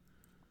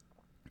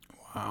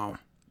 Wow.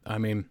 I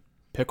mean,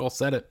 Pickle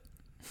said it.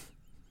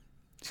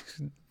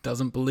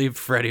 Doesn't believe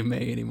Freddy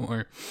May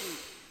anymore.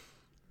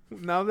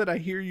 Now that I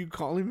hear you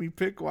calling me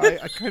Pickle,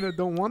 I kind of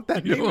don't want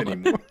that name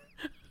anymore.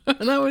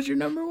 That was your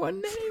number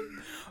one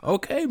name.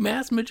 Okay,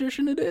 Masked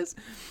Magician it is.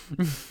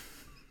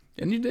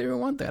 And you didn't even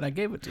want that. I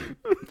gave it to you.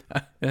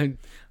 I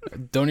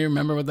don't even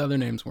remember what the other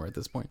names were at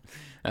this point.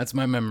 That's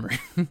my memory.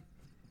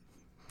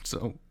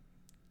 So.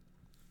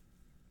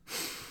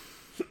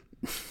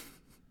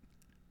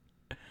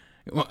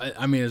 Well,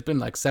 I mean, it's been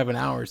like 7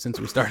 hours since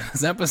we started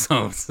this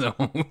episode, so.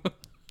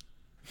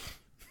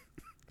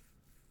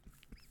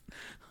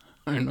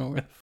 I don't know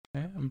where the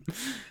I am.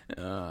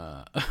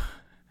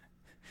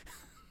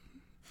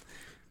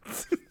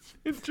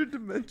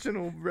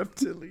 Interdimensional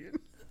reptilian.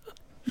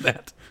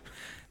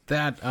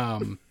 That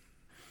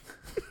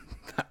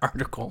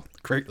article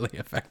greatly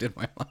affected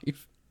my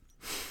life.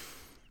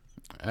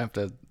 I have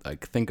to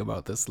like think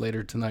about this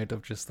later tonight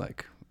of just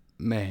like,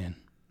 man,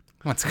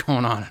 what's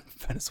going on in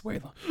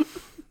Venezuela?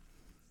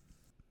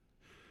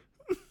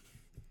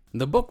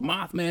 The book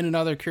Mothman and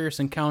Other Curious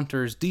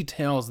Encounters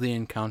details the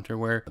encounter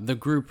where the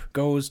group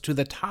goes to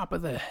the top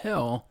of the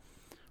hill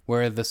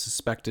where the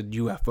suspected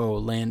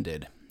UFO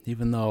landed,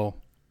 even though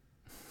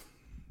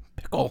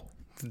Pickle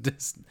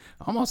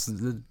almost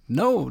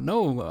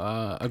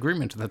no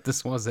agreement that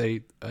this was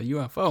a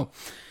UFO.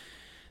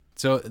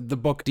 So the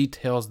book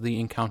details the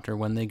encounter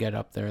when they get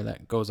up there.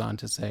 That goes on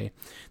to say,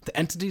 the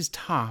entity's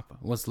top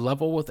was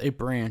level with a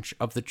branch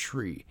of the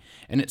tree,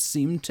 and it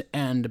seemed to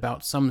end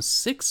about some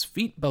 6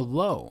 feet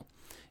below.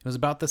 It was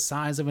about the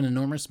size of an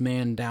enormous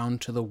man down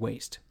to the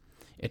waist.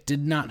 It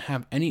did not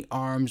have any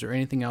arms or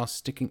anything else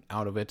sticking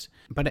out of it,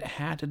 but it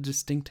had a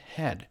distinct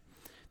head.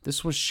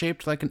 This was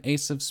shaped like an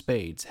ace of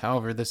spades.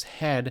 However, this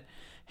head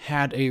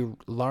had a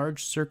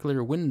large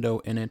circular window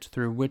in it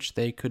through which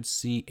they could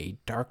see a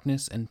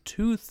darkness and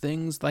 2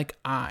 things like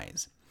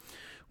eyes,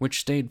 which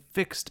stayed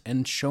fixed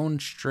and shone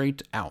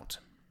straight out.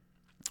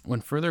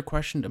 When further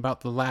questioned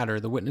about the latter,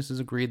 the witnesses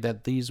agreed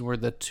that these were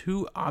the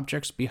 2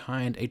 objects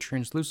behind a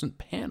translucent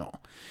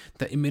panel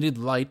that emitted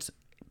light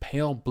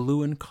pale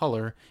blue in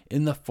color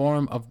in the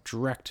form of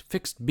direct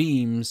fixed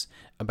beams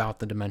about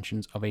the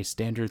dimensions of a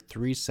standard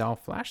 3-cell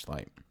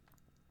flashlight.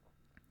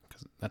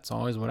 Because that's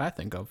always what I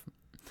think of.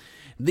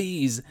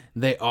 These,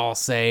 they all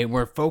say,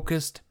 were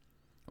focused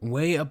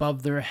way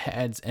above their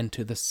heads and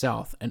to the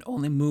south, and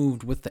only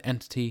moved with the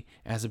entity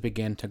as it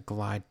began to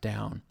glide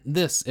down.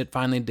 This it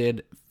finally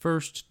did,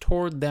 first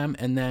toward them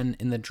and then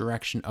in the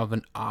direction of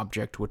an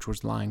object which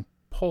was lying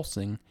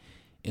pulsing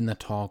in the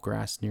tall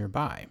grass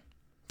nearby.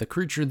 The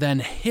creature then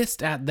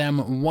hissed at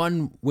them.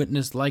 One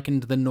witness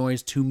likened the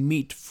noise to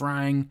meat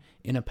frying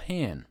in a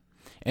pan,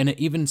 and it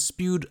even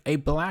spewed a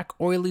black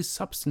oily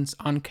substance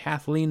on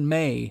Kathleen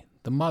May,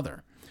 the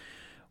mother.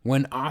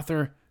 When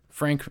author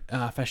Frank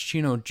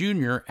Fascino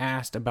Jr.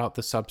 asked about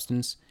the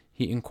substance,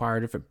 he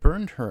inquired if it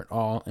burned her at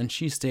all, and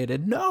she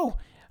stated, "No,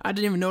 I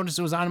didn't even notice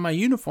it was on my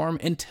uniform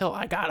until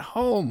I got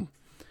home."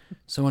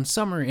 So in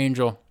summary,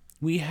 Angel,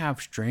 we have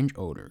strange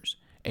odors,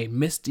 a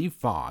misty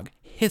fog,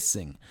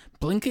 hissing,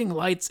 blinking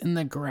lights in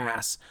the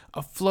grass,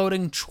 a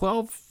floating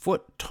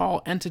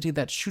 12-foot-tall entity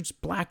that shoots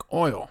black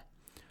oil.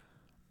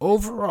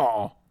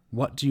 Overall,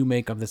 what do you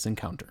make of this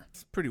encounter?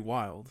 It's pretty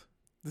wild.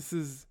 This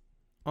is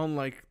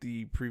unlike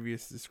the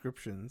previous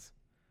descriptions.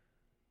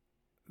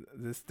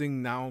 This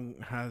thing now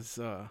has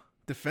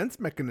defense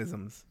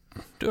mechanisms.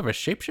 Do you have a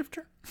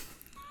shapeshifter?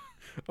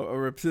 A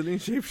reptilian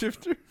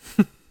shapeshifter?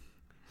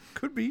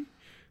 Could be.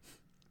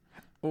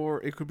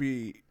 Or it could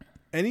be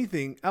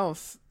anything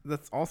else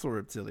that's also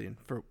reptilian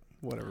for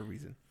whatever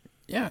reason.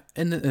 Yeah,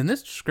 in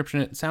this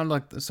description, it sounded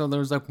like, so there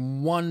was like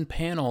one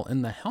panel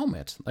in the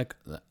helmet, like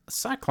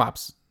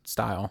Cyclops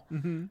style,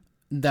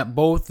 that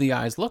both the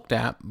eyes looked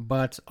at,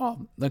 but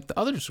like the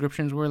other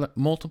descriptions were like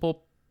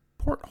multiple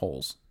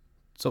portholes.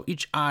 So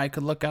each eye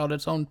could look out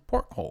its own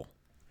porthole.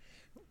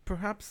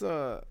 Perhaps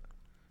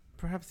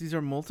these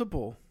are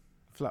multiple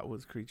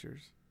Flatwoods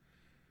creatures.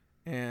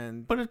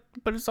 And But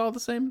it's all the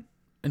same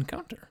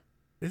encounter.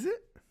 is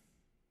it?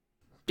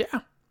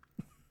 Yeah.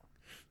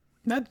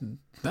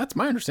 That's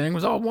my understanding,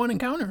 was all one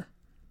encounter.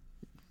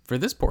 For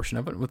this portion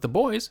of it with the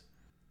boys.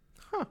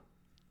 Huh.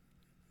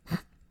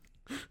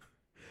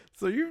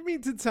 So you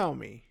mean to tell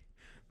me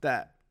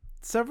that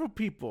several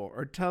people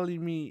are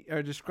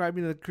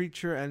describing the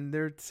creature and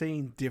they're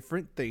saying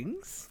different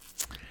things?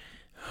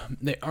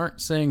 They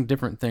aren't saying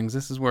different things.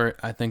 This is where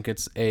I think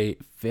it's a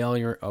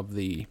failure of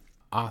the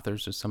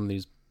authors of some of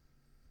these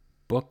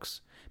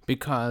books,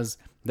 because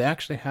they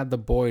actually had the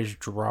boys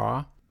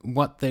draw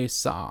what they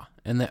saw,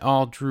 and they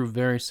all drew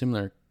very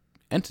similar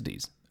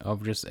entities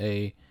of just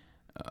a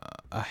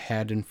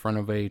head in front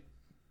of a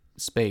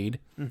spade,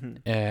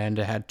 and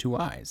it had 2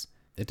 eyes.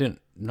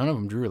 None of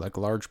them drew like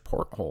large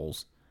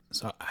portholes.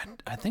 So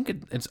I think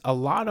it's a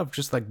lot of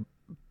just like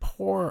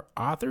poor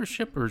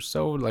authorship, or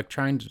so like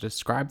trying to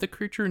describe the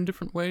creature in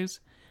different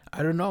ways.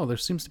 I don't know. There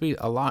seems to be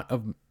a lot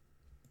of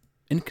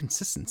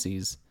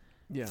inconsistencies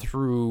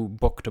through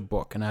book to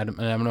book, and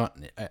I'm not.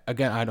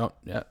 Again, I don't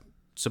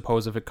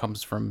suppose if it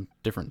comes from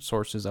different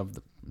sources of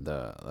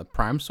the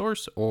prime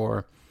source,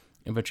 or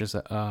if it's just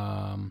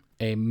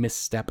a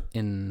misstep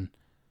in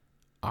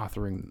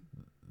authoring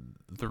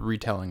the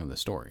retelling of the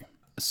story.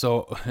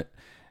 So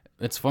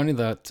it's funny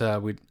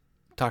that we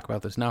talk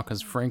about this now,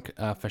 because Frank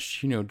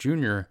Fascino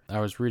Jr., I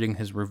was reading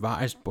his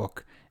revised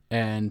book,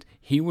 and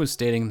he was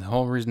stating the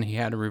whole reason he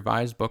had a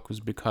revised book was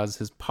because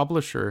his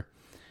publisher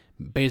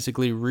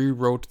basically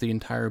rewrote the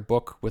entire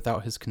book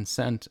without his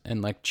consent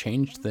and like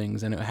changed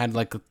things, and it had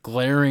like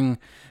glaring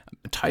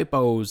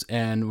typos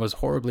and was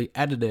horribly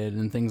edited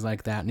and things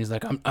like that. And he's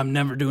like, I'm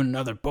never doing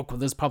another book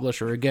with this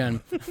publisher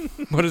again.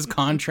 But his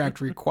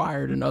contract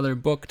required another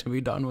book to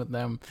be done with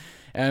them,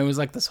 and it was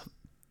like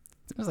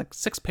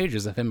 6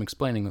 pages of him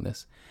explaining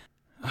this.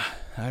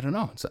 I don't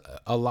know. It's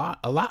a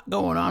lot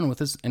going on with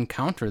this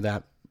encounter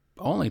that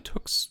only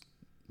took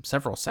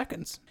several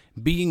seconds.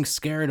 Being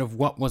scared of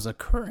what was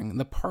occurring,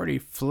 the party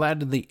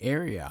fled the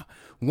area.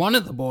 One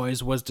of the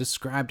boys was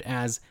described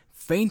as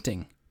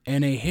fainting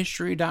And a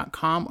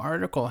History.com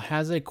article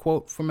has a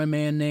quote from a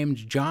man named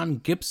John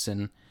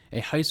Gibson, a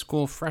high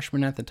school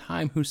freshman at the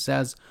time, who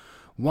says,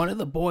 "One of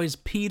the boys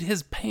peed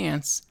his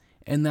pants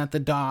and that the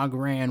dog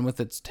ran with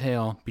its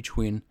tail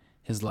between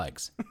his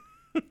legs."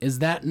 Is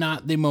that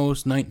not the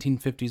most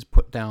 1950s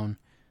put down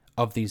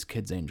of these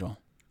kids, Angel?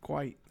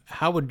 Quite.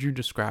 How would you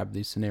describe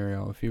the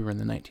scenario if you were in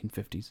the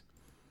 1950s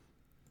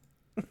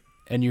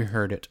and you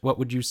heard it? What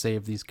would you say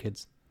of these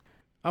kids?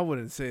 I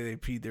wouldn't say they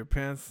peed their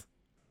pants.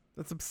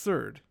 That's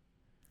absurd.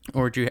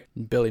 Or would you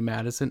Billy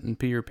Madison and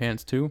pee your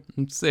pants too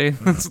and say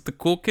that's what the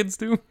cool kids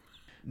do?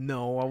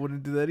 No, I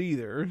wouldn't do that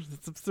either.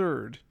 That's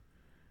absurd.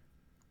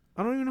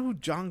 I don't even know who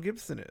John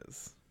Gibson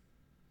is.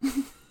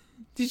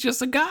 He's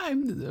just a guy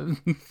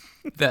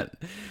that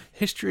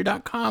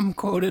History.com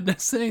quoted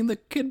as saying the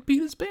kid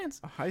peed his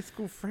pants. A high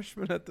school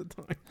freshman at the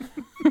time.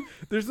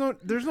 There's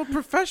no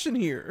profession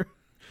here.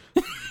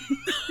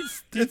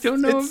 You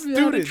don't know if you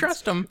how to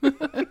trust him.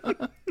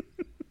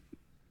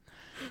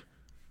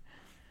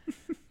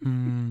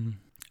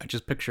 I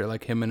just picture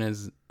like him in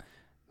his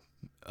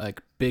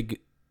like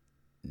big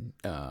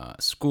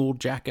school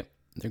jacket.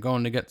 They're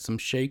going to get some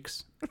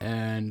shakes,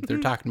 and they're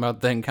talking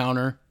about the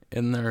encounter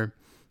in their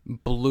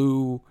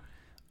blue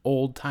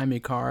old-timey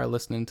car,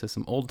 listening to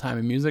some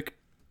old-timey music.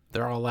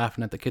 They're all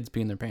laughing at the kids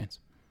peeing their pants.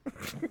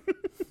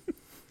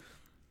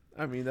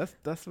 I mean,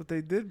 that's what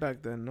they did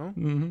back then, no?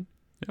 Mm-hmm.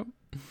 Yep.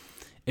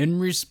 In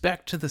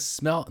respect to the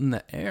smell in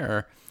the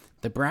air,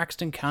 the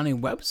Braxton County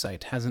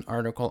website has an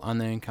article on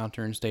the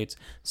encounter and states,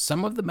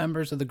 some of the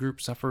members of the group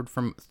suffered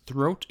from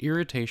throat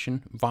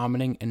irritation,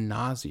 vomiting, and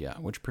nausea,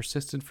 which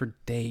persisted for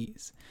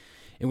days.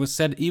 It was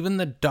said even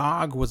the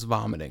dog was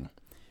vomiting.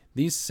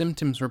 These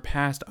symptoms were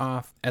passed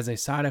off as a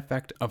side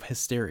effect of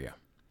hysteria.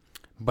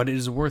 But it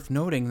is worth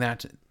noting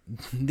that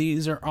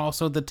these are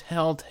also the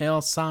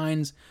telltale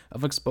signs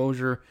of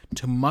exposure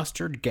to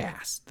mustard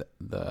gas,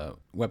 the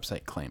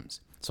website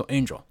claims. So,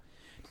 Angel,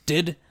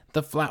 did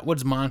the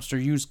Flatwoods Monster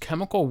use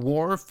chemical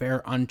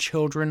warfare on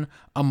children,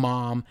 a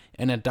mom,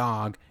 and a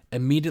dog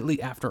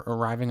immediately after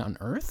arriving on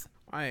Earth?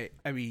 I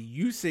mean,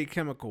 you say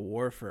chemical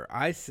warfare.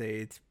 I say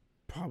it's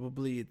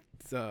probably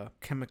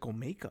chemical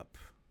makeup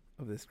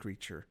of this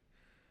creature.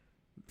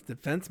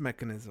 Defense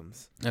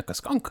mechanisms. Like a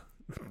skunk.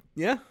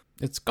 Yeah.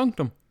 It skunked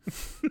him.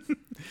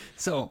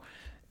 So,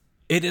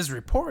 it is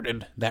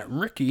reported that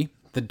Ricky,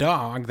 the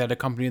dog that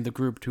accompanied the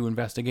group to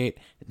investigate,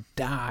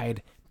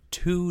 died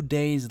 2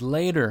 days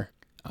later.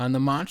 On the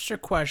Monster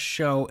Quest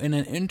show, in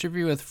an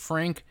interview with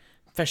Frank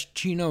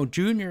Feschino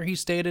Jr., he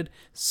stated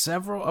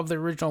several of the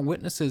original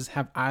witnesses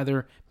have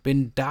either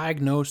been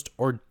diagnosed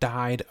or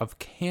died of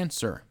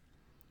cancer.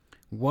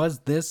 Was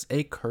this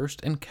a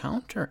cursed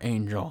encounter,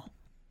 Angel?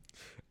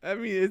 I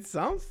mean, it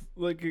sounds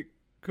like it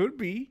could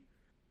be.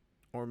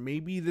 Or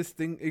maybe this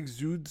thing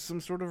exudes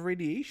some sort of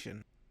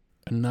radiation.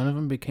 And none of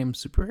them became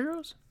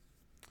superheroes?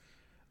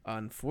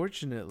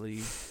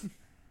 Unfortunately.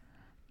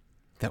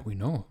 That we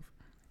know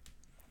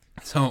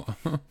of. So,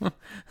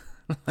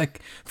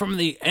 like, from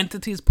the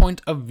entity's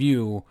point of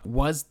view,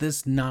 was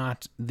this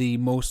not the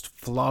most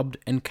flubbed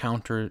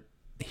encounter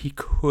he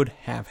could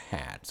have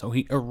had? So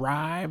he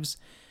arrives,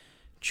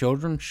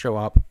 children show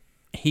up,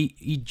 he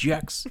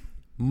ejects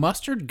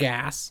mustard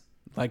gas,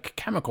 like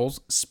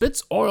chemicals,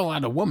 spits oil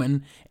at a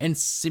woman, and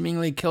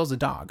seemingly kills a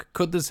dog.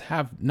 Could this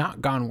have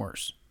not gone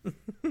worse?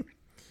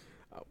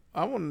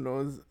 I want to know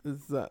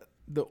is that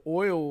the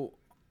oil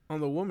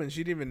on the woman,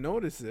 she didn't even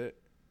notice it.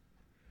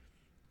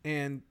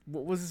 And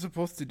what was it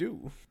supposed to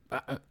do?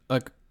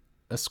 Like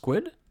a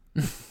squid?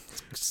 I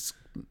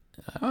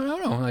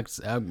don't know. Like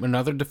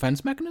another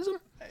defense mechanism?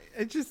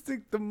 I just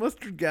think the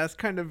mustard gas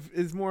kind of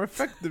is more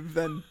effective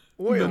than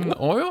oil. Than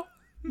the oil?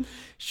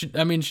 She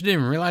didn't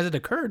even realize it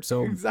occurred,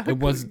 so exactly. It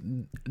was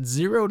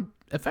zero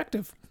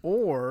effective.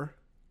 Or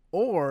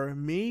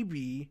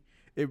maybe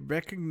it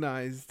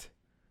recognized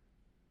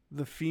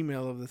the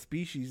female of the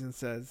species and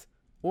says,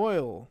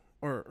 oil,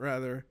 or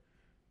rather,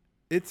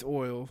 its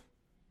oil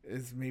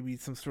is maybe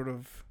some sort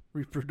of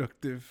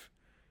reproductive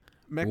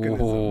mechanism.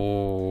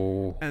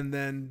 Whoa. And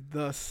then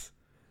thus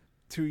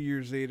 2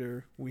 years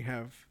later we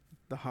have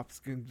the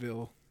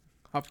Hopkinsville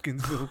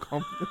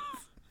complex.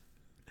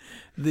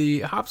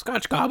 The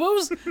hopscotch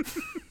gobos?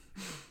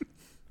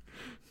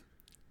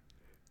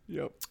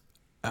 Yep.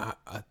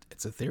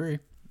 It's a theory.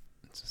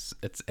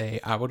 It's a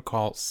I would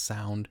call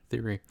sound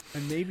theory.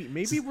 And maybe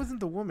it wasn't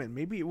the woman.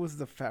 Maybe it was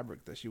the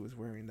fabric that she was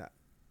wearing that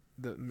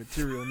the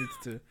material needs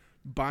to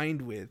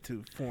bind with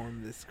to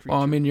form this creature.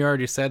 Well, I mean, you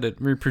already said it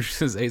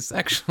reproduces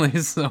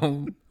asexually,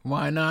 so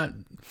why not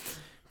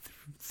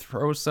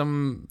throw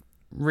some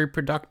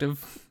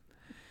reproductive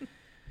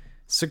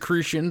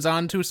secretions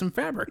onto some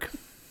fabric?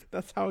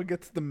 That's how it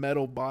gets the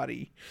metal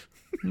body.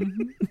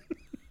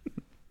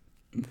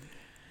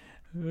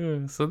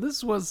 So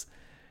this was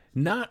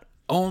not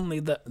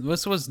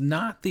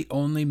the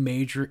only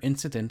major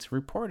incident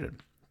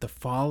reported. The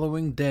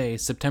following day,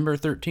 September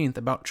 13th,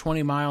 about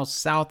 20 miles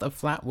south of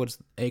Flatwoods,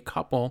 a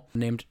couple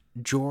named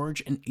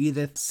George and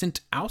Edith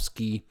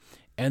Sintowski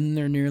and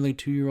their nearly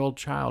 2-year-old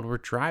child were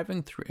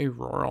driving through a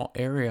rural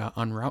area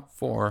on Route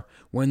 4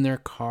 when their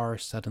car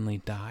suddenly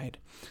died.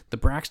 The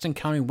Braxton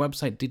County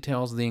website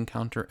details the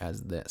encounter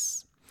as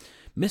this.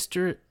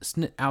 Mr.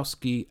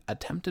 Snitowski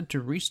attempted to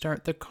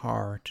restart the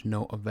car to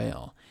no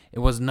avail. It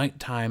was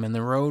nighttime and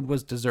the road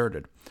was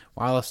deserted.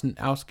 While the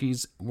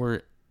Snitowskis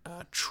were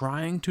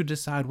trying to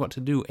decide what to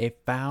do, a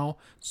foul,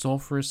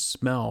 sulfurous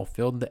smell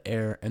filled the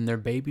air and their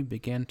baby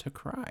began to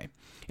cry.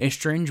 A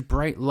strange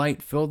bright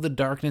light filled the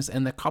darkness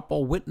and the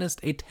couple witnessed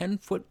a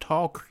 10-foot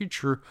tall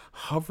creature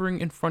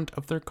hovering in front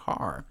of their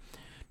car.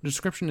 The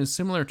description is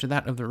similar to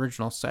that of the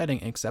original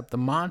sighting, except the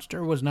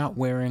monster was not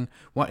wearing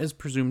what is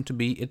presumed to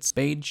be its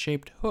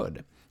spade-shaped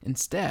hood.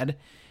 Instead,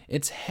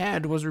 its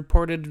head was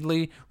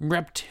reportedly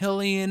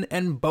reptilian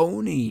and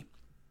bony.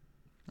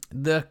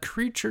 The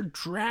creature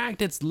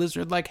dragged its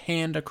lizard-like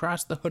hand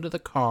across the hood of the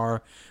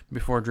car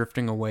before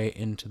drifting away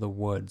into the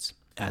woods.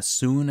 As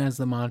soon as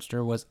the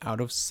monster was out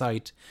of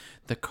sight,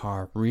 the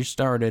car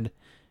restarted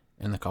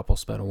and the couple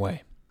sped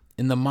away.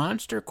 In the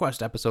Monster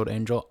Quest episode,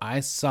 Angel, I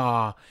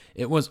saw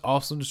it was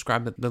also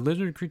described that the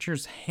lizard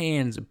creature's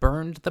hands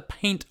burned the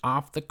paint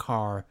off the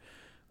car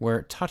where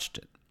it touched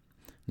it.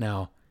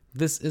 Now,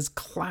 this is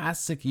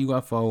classic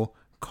UFO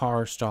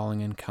car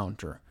stalling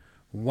encounter.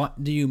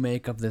 What do you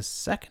make of this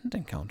second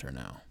encounter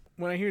now?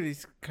 When I hear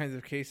these kinds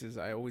of cases,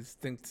 I always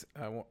think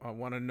I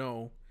want to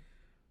know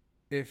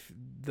if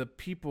the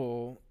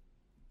people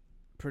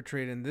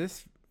portrayed in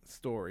this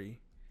story,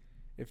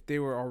 if they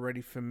were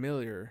already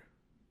familiar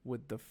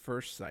with the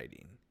first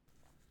sighting.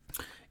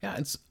 Yeah,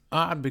 it's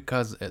odd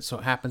because it so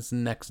happens the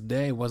next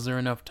day. Was there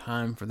enough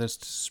time for this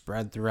to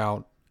spread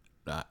throughout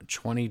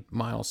 20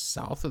 miles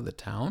south of the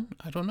town?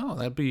 I don't know.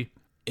 That'd be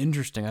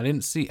interesting. I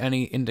didn't see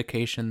any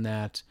indication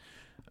that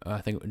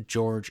I think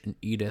George and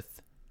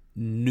Edith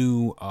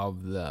knew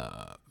of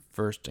the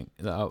first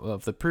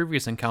of the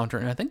previous encounter,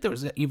 and I think there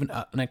was even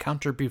an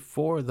encounter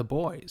before the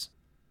boys.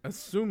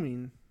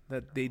 Assuming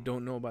that they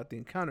don't know about the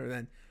encounter,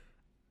 then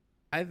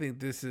I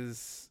think this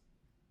is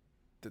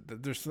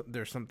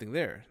there's something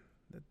there.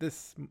 That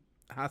this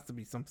has to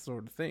be some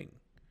sort of thing.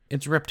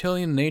 It's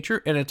reptilian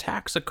nature. It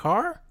attacks a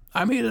car.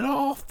 I mean, it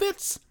all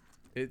fits.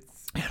 It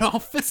all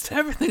fits to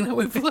everything that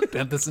we've looked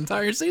at this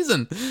entire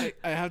season.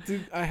 I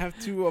have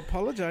to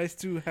apologize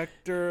to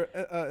Hector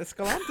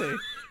Escalante.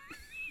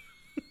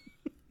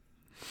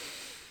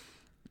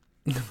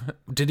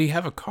 Did he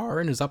have a car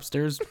in his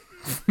upstairs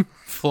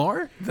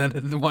floor that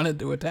it wanted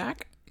to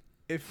attack?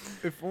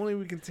 If only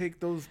we can take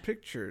those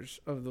pictures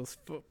of those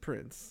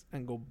footprints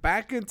and go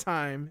back in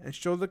time and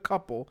show the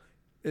couple,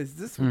 is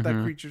this what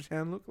that creature's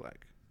hand looked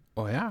like?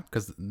 Oh yeah,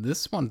 because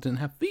this one didn't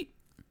have feet.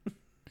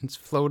 It's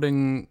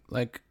floating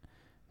like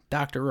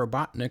Dr.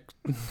 Robotnik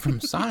from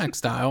Sonic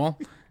style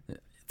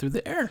through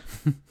the air.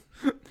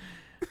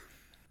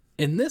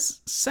 In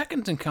this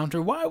second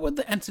encounter, why would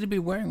the entity be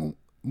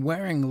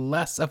wearing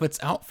less of its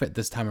outfit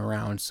this time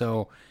around?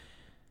 So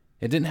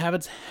it didn't have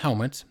its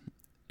helmet.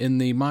 In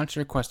the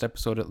Monster Quest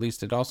episode, at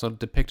least, it also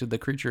depicted the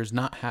creature as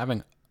not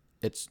having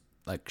its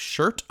like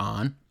shirt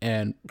on,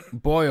 and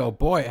boy, oh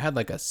boy, it had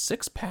like a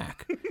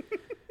 6-pack.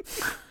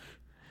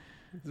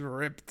 It's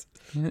ripped.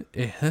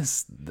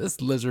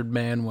 This lizard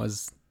man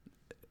was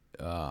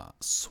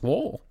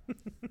swole.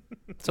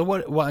 So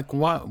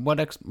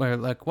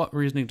what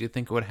reasoning do you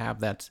think it would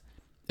have that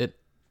it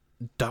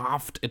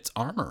doffed its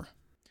armor?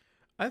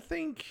 I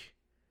think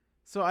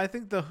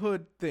the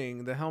hood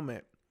thing, the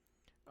helmet,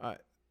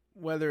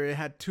 whether it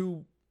had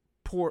 2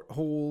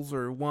 portholes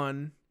or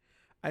 1,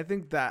 I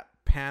think that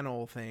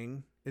panel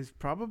thing is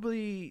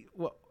probably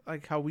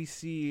like how we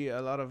see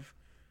a lot of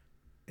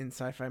in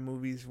sci-fi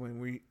movies when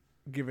we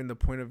given the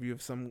point of view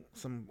of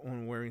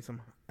someone wearing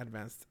some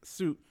advanced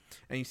suit,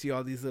 and you see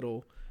all these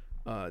little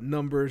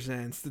numbers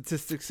and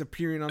statistics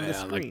appearing on the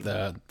screen,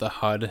 like the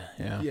HUD.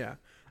 Yeah.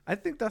 I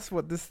think that's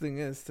what this thing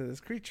is to this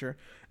creature,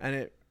 and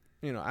it,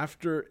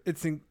 after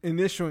its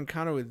initial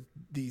encounter with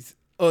these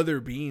other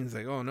beings,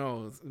 like, oh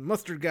no, it's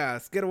mustard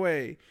gas, get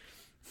away.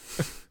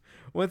 It's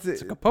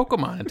like a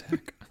Pokemon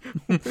attack.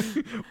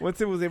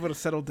 Once it was able to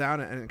settle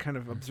down and kind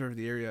of observe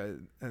the area,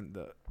 and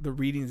the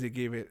readings it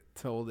gave it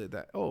told it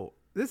that, oh,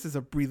 this is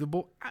a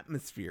breathable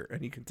atmosphere,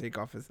 and he can take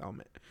off his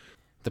helmet.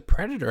 The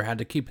Predator had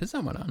to keep his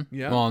helmet on.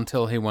 Yeah. Well,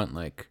 until he went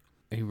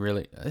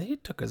he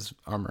took his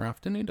armor off,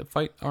 didn't he, to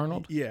fight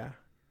Arnold? Yeah.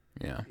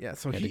 Yeah. Yeah.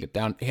 So he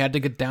had to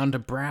get down to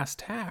brass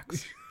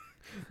tacks.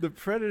 The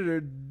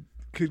Predator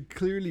could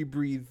clearly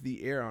breathe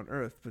the air on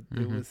Earth, but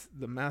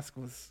the mask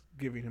was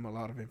giving him a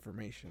lot of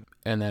information.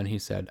 And then he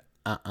said,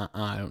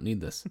 I don't need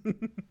this.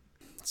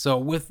 So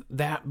with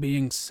that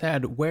being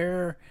said,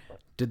 where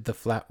did the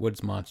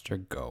Flatwoods monster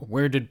go?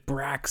 Where did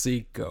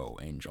Braxy go,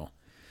 Angel?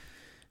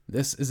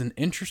 This is an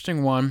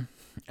interesting one,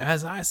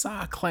 as I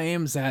saw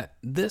claims that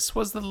this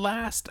was the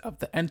last of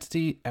the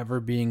entity ever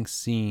being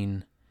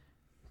seen.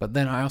 But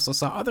then I also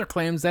saw other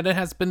claims that it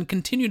has been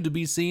continued to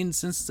be seen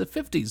since the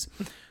 50s.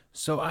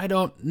 So I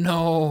don't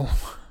know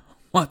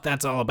what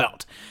that's all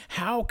about.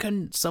 How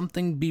can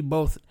something be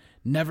both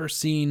never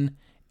seen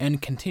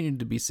and continued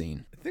to be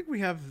seen? I think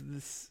we have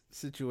this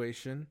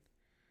situation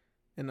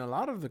in a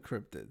lot of the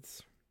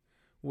cryptids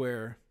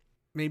where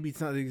maybe it's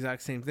not the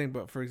exact same thing,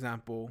 but for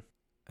example,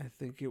 I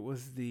think it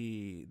was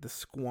the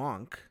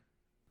squonk.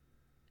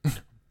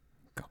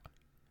 God.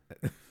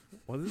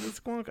 Was it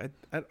the squonk?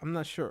 I'm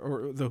not sure.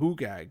 Or the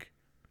hoogag.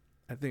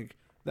 I think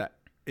that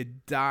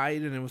it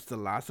died and it was the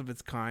last of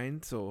its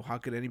kind. So how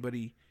could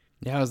anybody...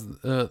 Yeah, it was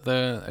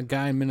a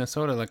guy in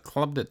Minnesota that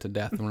clubbed it to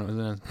death when it was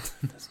in a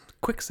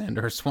quicksand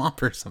or a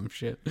swamp or some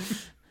shit.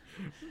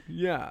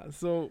 Yeah,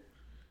 so...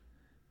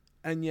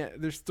 And yet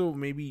there's still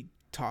maybe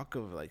talk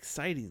of like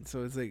sightings.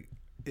 So it's like,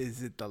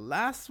 is it the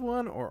last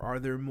one or are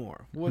there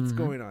more? What's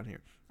going on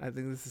here? I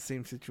think this is the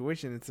same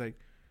situation. It's like,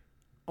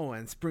 oh,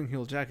 and Spring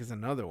Hill Jack is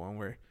another one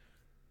where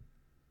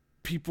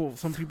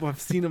some people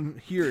have seen him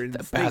here in the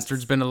That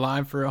bastard's been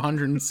alive for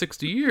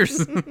 160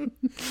 years.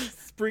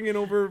 springing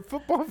over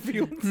football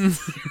fields.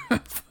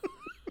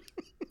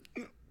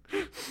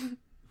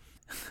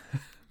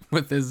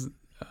 with his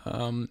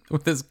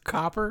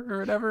copper or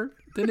whatever.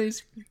 Didn't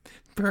he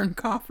burn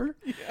copper?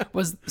 Yeah.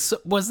 Was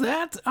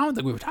that? I don't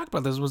think we've talked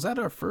about this. Was that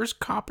our first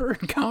copper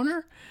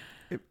encounter?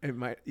 It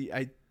might.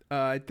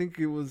 I think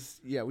it was.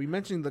 Yeah, we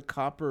mentioned the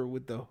copper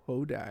with the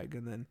hodag,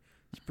 and then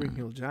Spring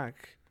Hill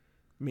Jack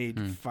made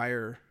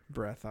fire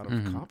breath out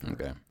of copper.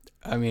 Okay.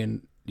 I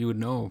mean, you would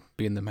know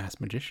being the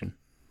masked magician.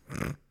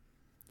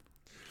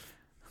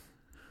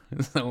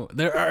 So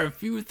there are a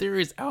few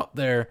theories out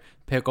there,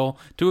 Pickle,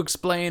 to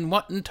explain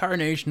what in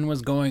tarnation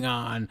was going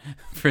on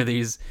for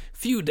these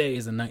few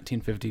days in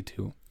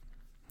 1952.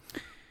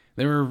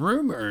 There were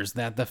rumors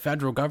that the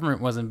federal government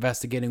was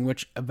investigating,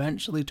 which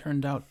eventually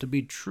turned out to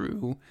be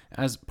true.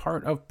 As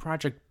part of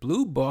Project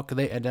Blue Book,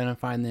 they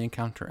identified the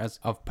encounter as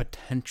of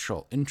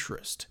potential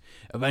interest.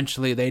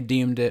 Eventually, they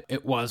deemed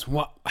it was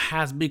what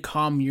has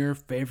become your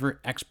favorite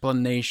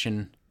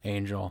explanation,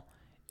 Angel.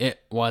 It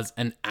was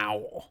an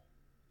owl.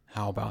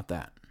 How about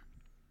that?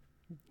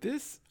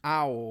 This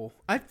owl,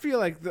 I feel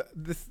like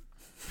this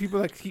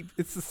people that keep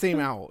it's the same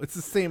owl. It's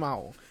the same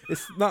owl.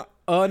 It's not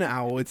an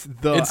owl. It's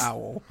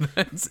owl.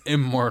 It's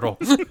immortal.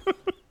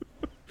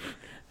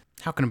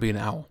 How can it be an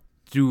owl?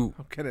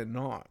 How can it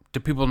not? Do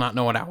people not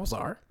know what owls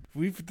are?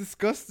 We've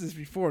discussed this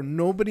before.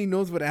 Nobody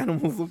knows what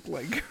animals look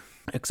like.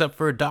 Except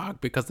for a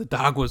dog, because the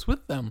dog was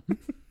with them.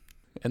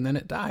 And then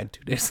it died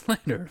 2 days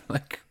later.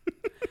 Like,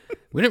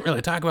 we didn't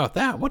really talk about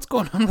that. What's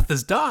going on with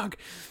this dog?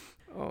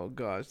 Oh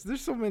gosh, there's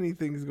so many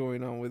things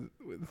going on with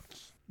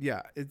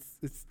yeah, it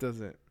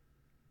doesn't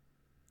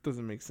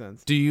make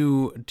sense. Do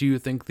you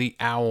think the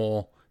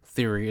owl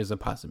theory is a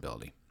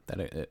possibility?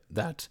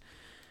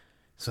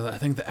 So I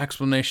think the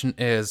explanation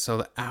is, so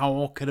the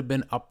owl could have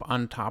been up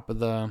on top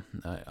of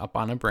up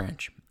on a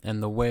branch,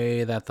 and the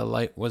way that the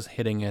light was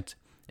hitting it,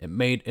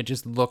 it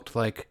just looked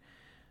like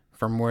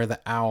from where the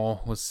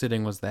owl was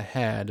sitting was the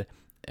head,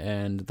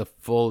 and the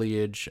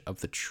foliage of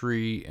the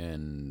tree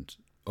and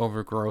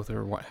overgrowth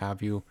or what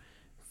have you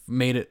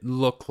made it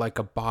look like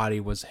a body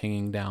was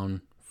hanging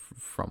down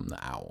from the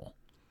owl.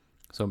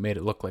 So it made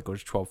it look like it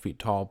was 12 feet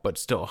tall, but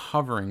still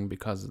hovering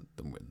because of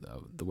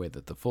the way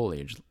that the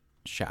foliage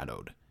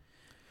shadowed.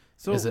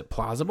 So is it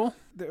plausible?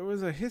 There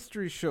was a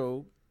history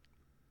show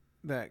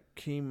that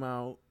came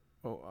out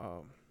a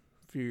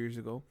few years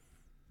ago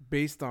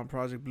based on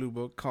Project Blue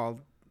Book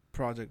called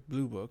Project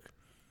Blue Book.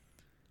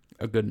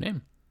 A good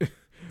name.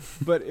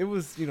 But it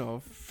was,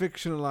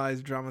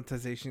 fictionalized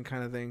dramatization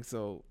kind of thing.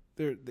 So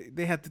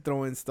they had to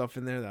throw in stuff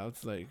in there that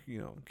was like,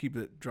 keep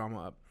the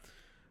drama up.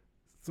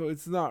 So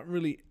it's not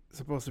really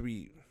supposed to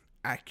be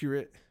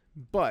accurate,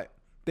 but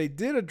they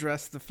did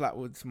address the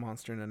Flatwoods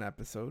monster in an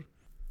episode.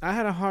 I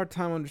had a hard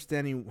time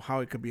understanding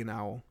how it could be an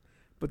owl,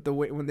 but the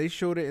way when they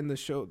showed it in the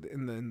show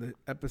in the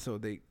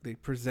episode, they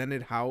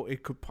presented how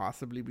it could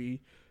possibly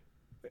be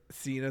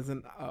seen as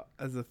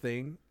a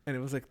thing, and it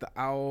was like the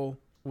owl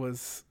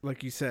was,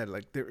 like you said,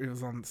 like it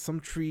was on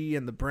some tree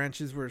and the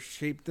branches were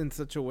shaped in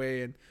such a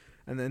way, and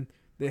then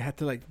they had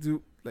to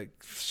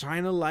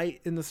shine a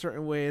light in a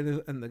certain way,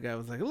 and the guy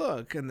was like,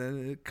 look, and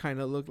then it kind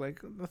of looked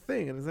like the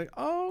thing, and it's like,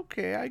 oh,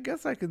 okay, I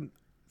guess I can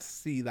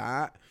see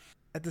that.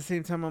 At the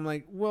same time, I'm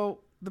like, well,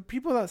 the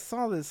people that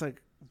saw this,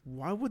 like,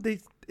 why would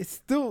they? It's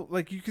still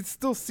like you could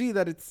still see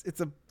that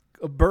it's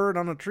a bird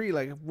on a tree.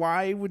 Like,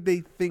 why would they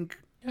think?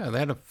 Yeah, they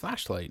had a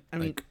flashlight. I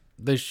mean,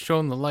 they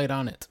shone the light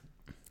on it.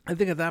 I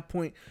think at that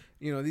point,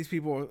 these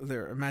people,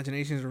 their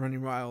imaginations are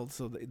running wild.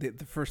 So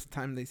the first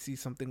time they see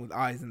something with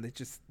eyes, and they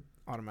just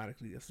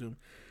automatically assume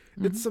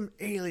it's some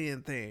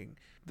alien thing.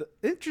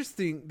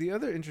 The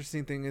other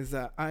interesting thing is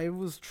that I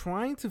was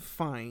trying to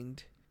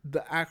find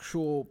the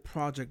actual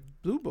Project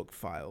Blue Book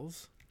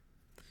files,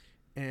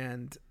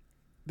 and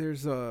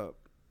there's I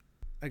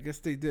guess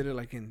they did it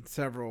like in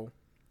several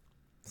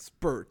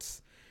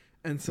spurts,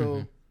 and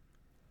so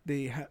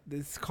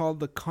it's called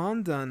the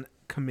Condon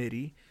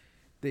Committee.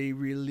 They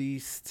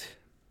released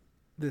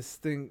this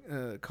thing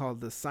called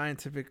the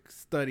Scientific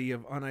Study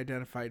of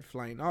Unidentified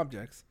Flying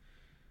Objects,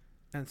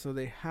 and so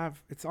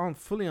it's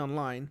fully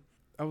online.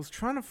 I was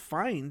trying to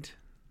find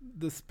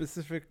the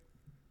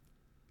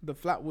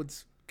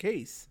Flatwoods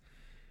case,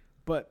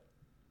 but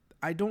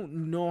I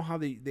don't know how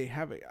they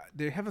have it.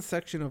 They have a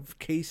section of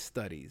case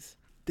studies.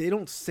 They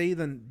don't say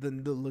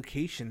the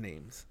location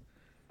names.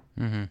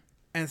 Mm-hmm.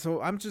 And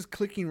so I'm just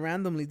clicking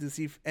randomly to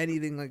see if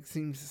anything like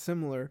seems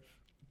similar.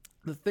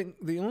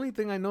 The only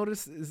thing I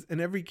noticed is in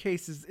every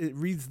case is it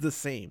reads the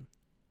same,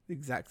 the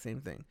exact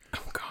same thing.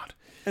 Oh God.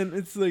 And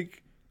it's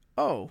like,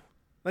 oh,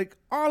 like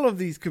all of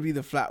these could be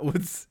the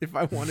Flatwoods if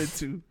I wanted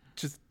to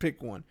just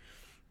pick one.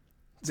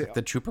 It's like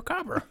the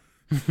Chupacabra.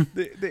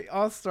 They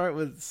all start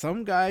with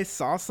some guy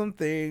saw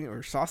something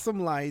or saw some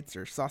lights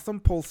or saw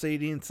some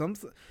pulsating.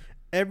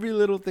 Every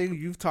little thing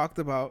you've talked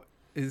about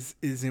is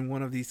in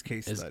one of these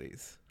case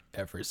studies.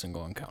 Every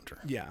single encounter.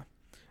 Yeah.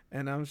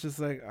 And I was just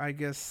like, I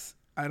guess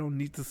I don't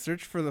need to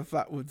search for the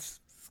Flatwoods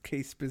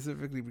case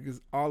specifically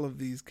because all of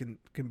these can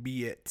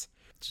be it.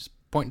 Just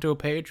point to a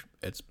page,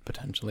 it's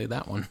potentially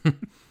that one.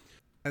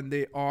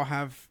 And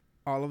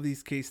all of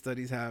these case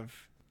studies have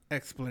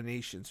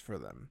explanations for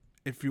them.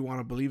 If you want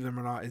to believe them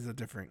or not is a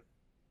different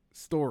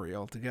story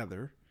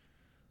altogether.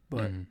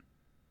 But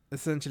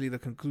essentially the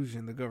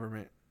conclusion the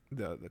government,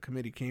 the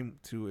committee came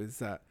to is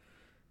that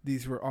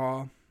these were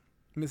all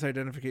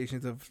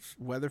misidentifications of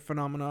weather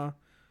phenomena,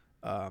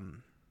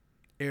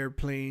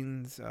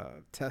 airplanes,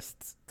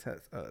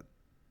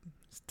 testing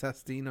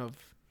of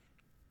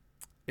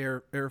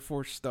Air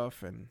Force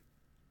stuff and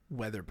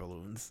weather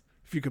balloons,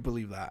 if you could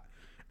believe that.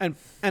 And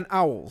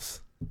owls.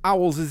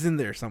 Owls is in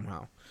there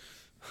somehow.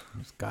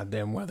 Those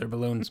goddamn weather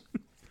balloons.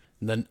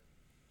 The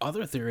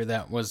other theory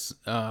that was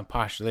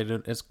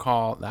postulated is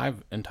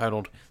I've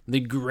entitled The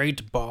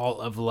Great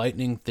Ball of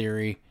Lightning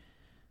Theory.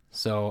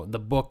 So the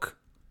book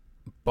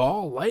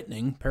Ball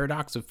Lightning,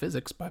 Paradox of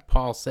Physics by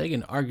Paul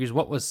Sagan argues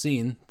what was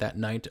seen that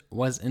night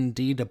was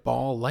indeed a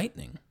ball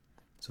lightning.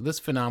 So this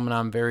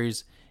phenomenon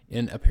varies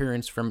in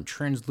appearance from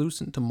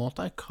translucent to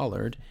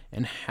multicolored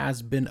and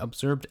has been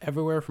observed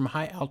everywhere from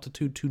high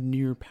altitude to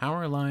near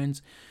power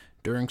lines,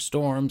 during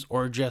storms,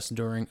 or just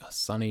during a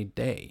sunny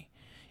day.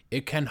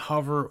 It can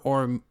hover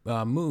or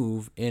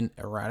move in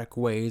erratic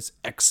ways,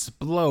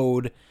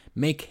 explode,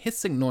 make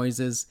hissing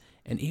noises,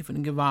 and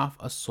even give off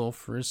a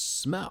sulfurous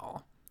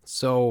smell.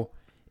 So,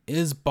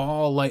 is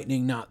ball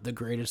lightning not the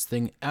greatest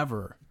thing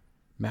ever,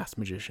 Masked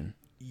Magician?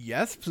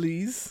 Yes,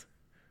 please.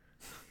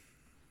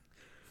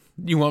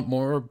 You want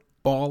more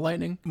ball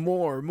lightning?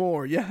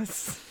 More,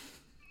 yes.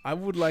 I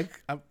would like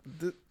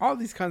all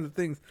these kinds of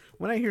things.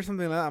 When I hear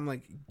something like that, I'm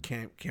like,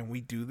 can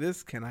we do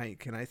this? Can I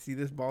see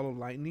this ball of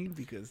lightning?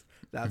 Because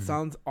that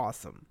sounds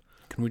awesome.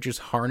 Can we just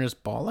harness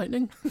ball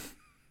lightning?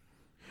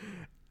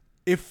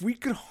 If we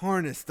could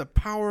harness the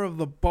power of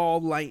the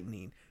ball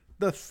lightning,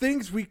 the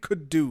things we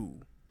could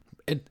do.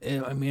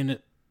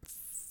 It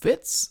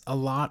fits a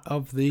lot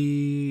of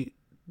the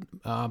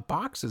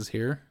boxes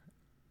here.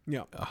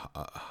 Yeah.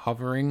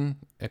 Hovering,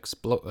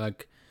 explode,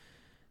 like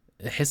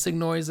hissing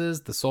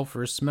noises, the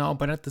sulfurous smell,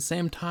 but at the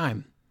same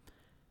time,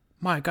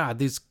 my God,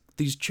 these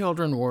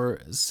children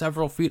were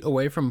several feet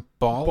away from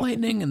ball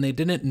lightning and they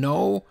didn't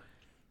know.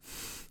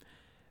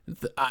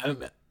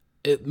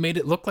 It made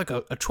it look like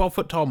a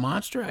 12-foot tall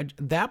monster.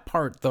 That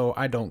part, though,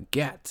 I don't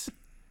get.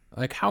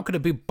 Like, how could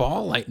it be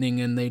ball lightning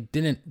and they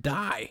didn't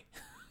die?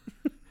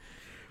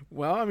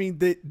 Well, I mean,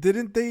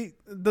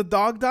 the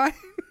dog die?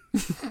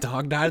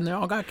 Dog died and they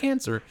all got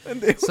cancer.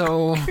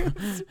 So,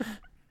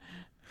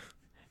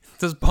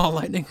 does ball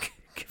lightning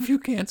give you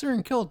cancer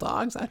and kill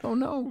dogs? I don't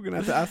know. We're going to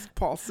have to ask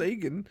Paul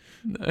Sagan.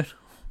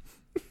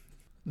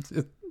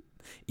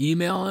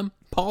 Email him.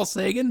 Paul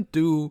Sagan,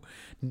 do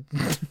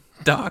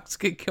dogs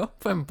get killed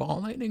by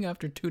ball lightning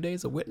after 2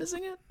 days of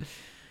witnessing it?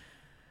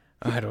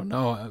 I don't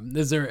know.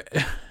 Is there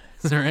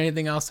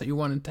anything else that you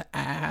wanted to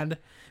add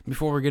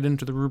before we get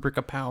into the rubric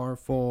of power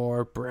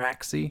for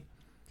Braxy?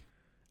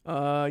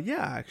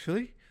 Yeah,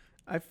 actually.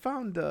 I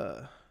found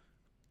a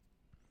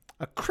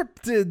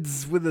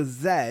cryptids with a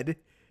Z,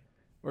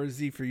 or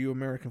Z for you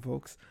American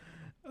folks,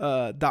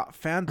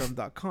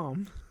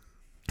 .fandom.com.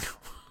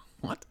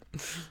 What?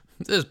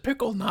 Is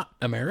Pickle not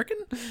American?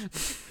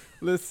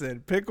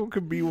 Listen, Pickle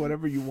could be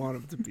whatever you want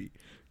him to be.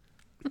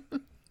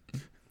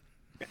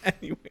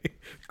 Anyway,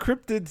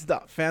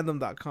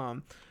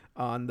 cryptids.fandom.com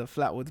on the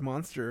Flatwoods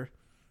Monster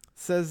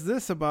says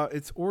this about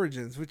its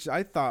origins, which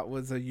I thought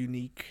was a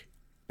unique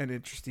and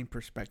interesting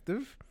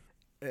perspective.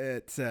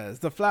 It says,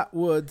 the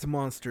Flatwoods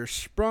Monster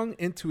sprung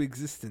into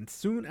existence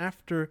soon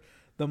after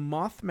the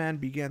Mothman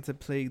began to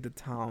plague the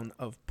town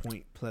of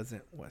Point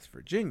Pleasant, West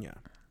Virginia.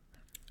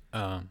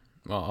 Well,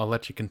 I'll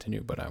let you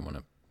continue, but I want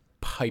to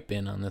pipe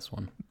in on this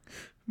one.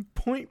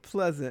 Point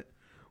Pleasant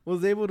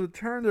was able to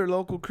turn their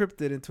local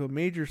cryptid into a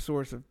major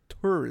source of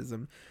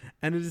tourism,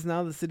 and it is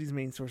now the city's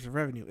main source of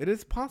revenue. It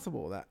is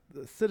possible that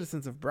the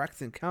citizens of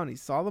Braxton County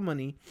saw the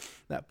money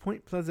that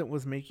Point Pleasant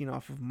was making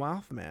off of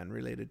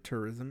Mothman-related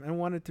tourism and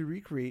wanted to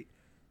recreate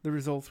the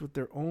results with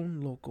their own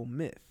local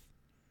myth.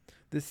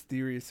 This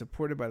theory is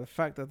supported by the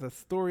fact that the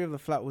story of the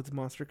Flatwoods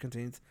Monster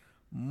contains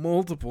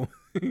multiple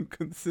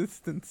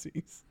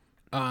inconsistencies.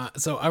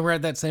 So I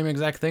read that same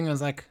exact thing. I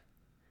was like,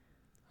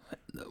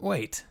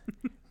 wait,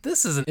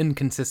 this is an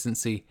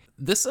inconsistency.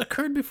 This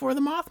occurred before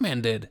the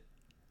Mothman did.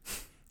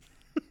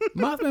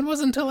 Mothman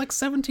wasn't until like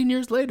 17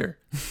 years later.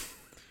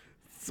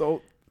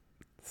 So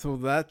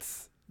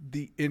that's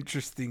the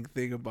interesting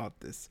thing about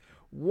this.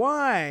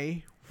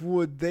 Why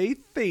would they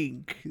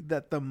think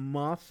that the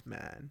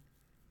Mothman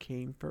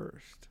came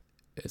first?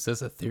 Is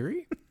this a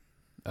theory?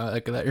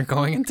 Like that you're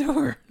going into,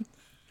 or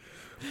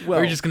Well,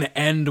 are you just going to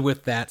end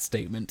with that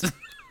statement?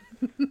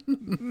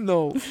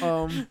 no.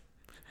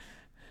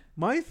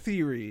 My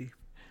theory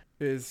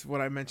is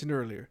what I mentioned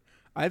earlier.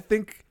 I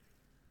think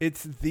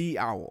it's the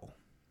owl.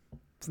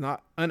 It's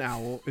not an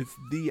owl. It's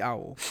the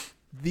owl.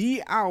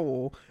 The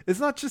owl. It's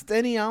not just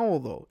any owl,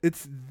 though.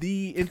 It's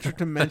the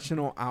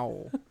interdimensional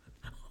owl.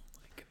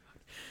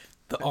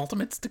 The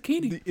ultimate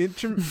Stakini. The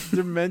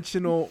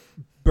interdimensional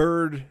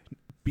bird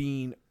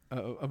being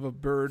of a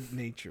bird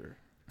nature.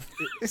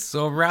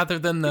 So rather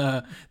than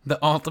the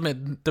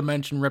ultimate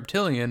dimension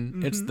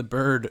reptilian, it's the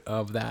bird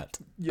of that.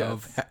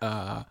 Yes.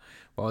 Of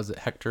what was it,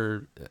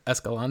 Hector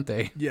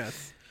Escalante?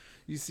 Yes.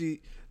 You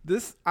see,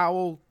 this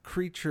owl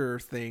creature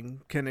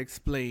thing can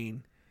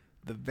explain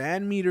the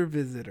Van Meter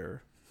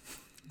visitor,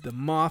 the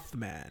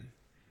Mothman,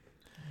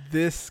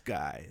 this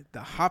guy,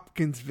 the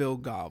Hopkinsville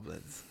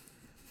goblins,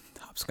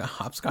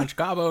 Hopscotch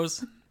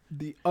Gobos.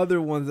 the other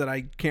ones that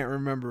I can't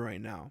remember right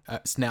now.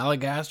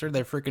 Snallygaster,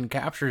 they freaking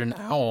captured an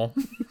owl,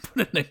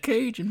 put it in a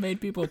cage, and made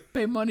people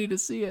pay money to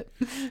see it.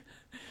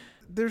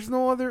 There's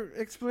no other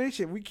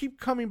explanation. We keep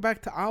coming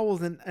back to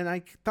owls, and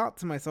I thought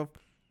to myself,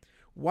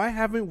 why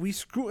haven't we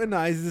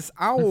scrutinized this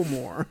owl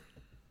more?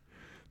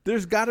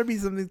 There's got to be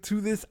something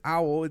to this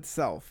owl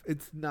itself.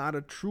 It's not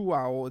a true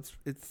owl.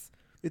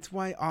 It's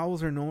why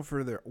owls are known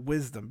for their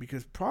wisdom,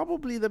 because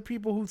probably the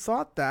people who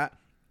thought that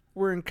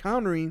were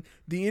encountering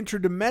the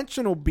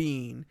interdimensional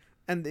being,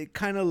 and they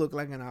kind of look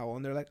like an owl,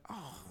 and they're like,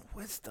 oh,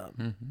 wisdom.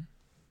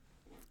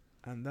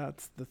 Mm-hmm. And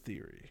that's the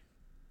theory.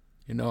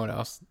 You know what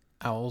else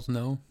owls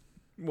know?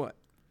 What?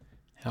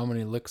 How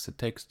many licks it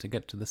takes to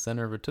get to the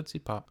center of a Tootsie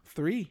Pop.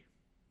 3.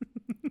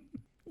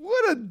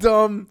 What a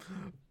dumb...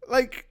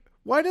 Like,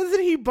 why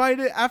doesn't he bite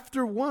it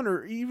after 1,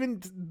 or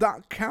even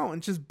not count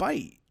and just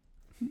bite?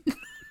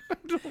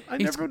 I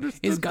never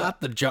understood. He's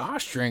got the jaw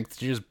strength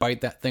to just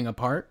bite that thing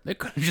apart. It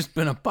could have just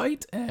been a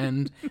bite,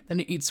 and then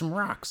he eats some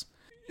rocks.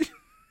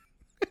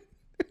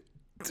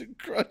 To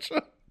crush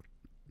up.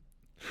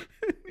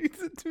 It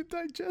needs it to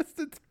digest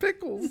its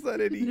pickles that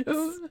it eats.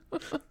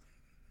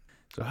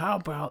 So how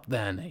about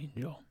then,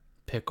 Angel?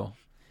 Pickle.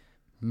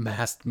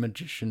 Masked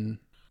magician.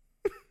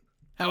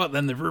 How about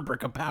then the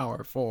rubric of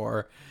power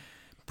for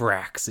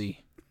Braxy?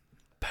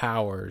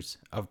 Powers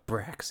of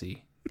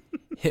Braxy.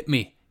 Hit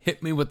me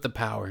with the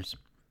powers.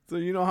 So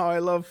you know how I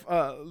love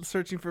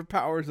searching for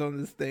powers on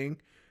this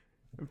thing,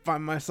 and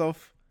find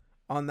myself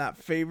on that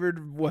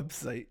favored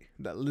website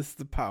that lists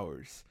the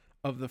powers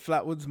of the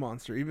Flatwoods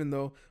Monster, even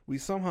though we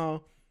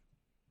somehow,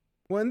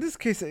 well, in this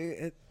case,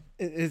 it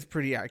is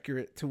pretty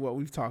accurate to what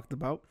we've talked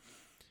about,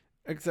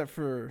 except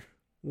for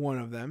one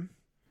of them,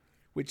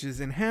 which is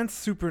enhanced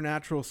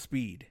supernatural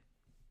speed.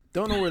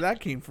 Don't know where that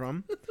came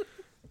from.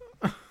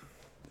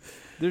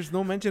 There's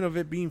no mention of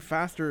it being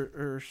faster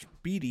or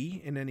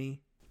speedy in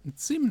any. It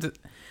seemed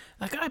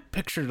like I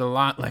pictured a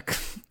lot like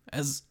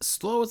as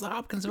slow as the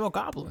Hopkinsville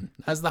Goblin,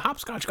 as the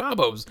Hopscotch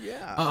Gobos.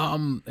 Yeah.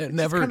 It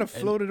never kind of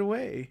floated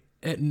away.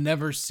 It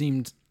never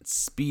seemed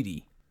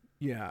speedy.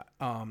 Yeah.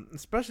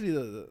 Especially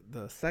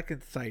the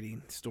second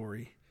sighting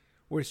story,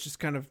 where it's just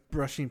kind of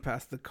brushing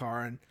past the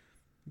car and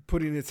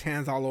putting its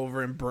hands all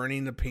over and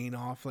burning the paint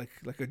off like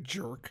a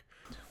jerk.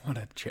 What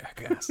a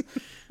jackass.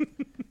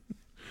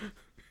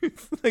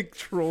 It's like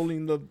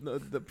trolling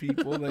the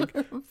people, like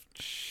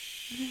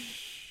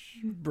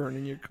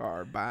burning your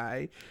car.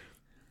 Bye.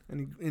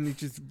 And it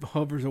just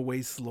hovers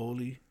away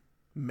slowly,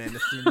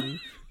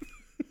 menacingly.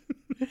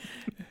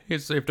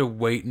 So you have to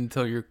wait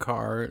until your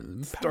car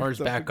powers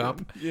back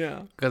up.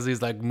 Yeah. Because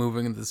he's like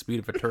moving at the speed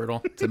of a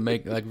turtle to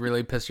make like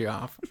really piss you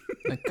off.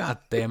 Like, God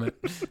damn it.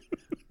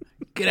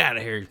 Get out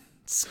of here.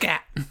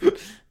 Scat.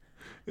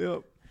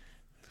 Yep.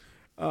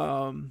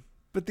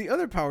 But the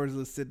other powers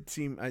listed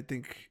seem, I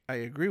think I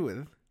agree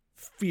with.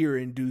 Fear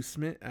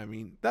inducement. I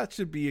mean, that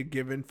should be a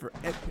given for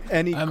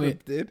any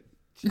cryptid.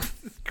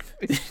 Jesus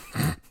Christ.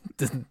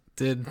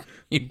 Did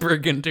he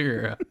break into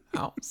your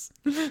house?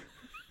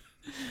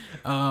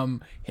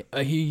 Some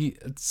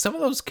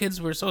of those kids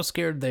were so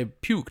scared they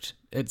puked,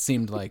 it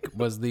seemed like,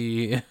 was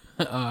the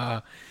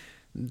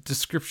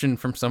description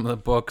from some of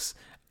the books.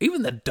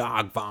 Even the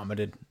dog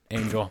vomited,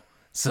 Angel.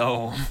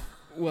 So,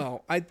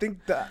 well, I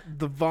think that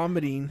the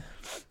vomiting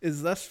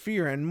is less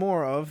fear and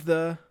more of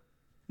the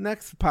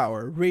next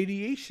power,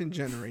 radiation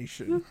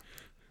generation.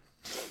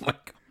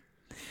 Like,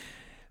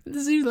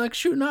 is he like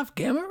shooting off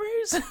gamma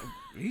rays?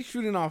 He's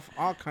shooting off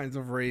all kinds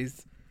of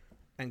rays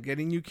and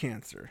getting you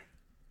cancer.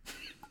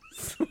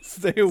 So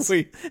stay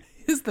away.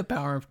 He's the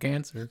power of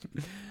cancer.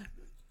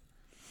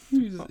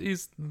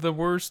 He's the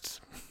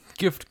worst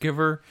gift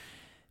giver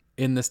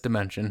in this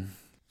dimension.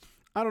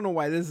 I don't know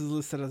why this is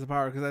listed as a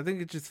power, because I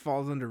think it just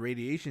falls under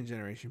radiation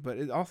generation, but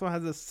it also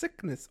has a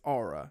sickness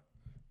aura.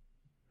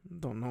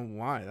 Don't know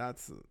why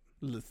that's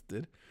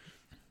listed.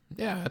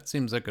 Yeah, it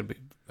seems like it'd be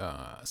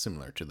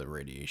similar to the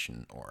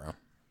radiation aura.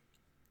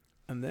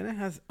 And then it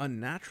has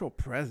unnatural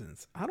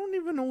presence. I don't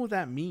even know what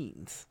that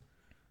means.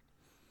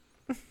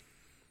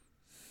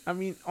 I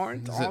mean,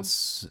 aren't all...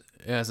 Is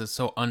it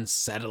so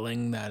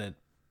unsettling that it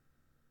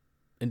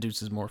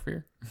induces more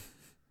fear?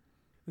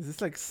 Is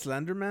this like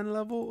Slenderman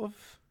level of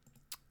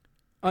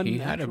He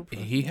unnatural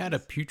he had a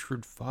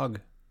putrid fug,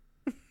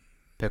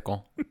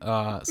 Pickle.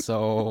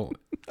 So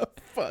a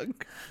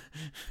fug.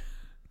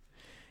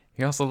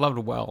 He also loved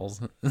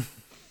wells.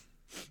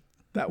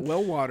 That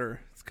well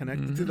water is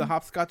connected to the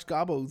hopscotch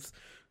gobbles,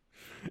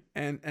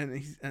 and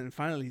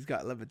finally he's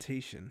got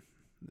levitation.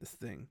 This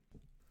thing.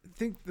 I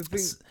think the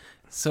thing.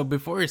 So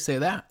before you say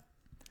that,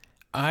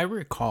 I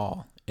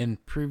recall in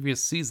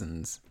previous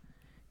seasons,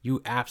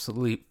 you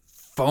absolutely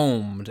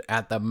foamed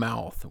at the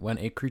mouth when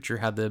a creature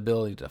had the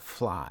ability to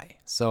fly.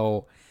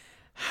 So,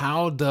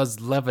 how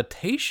does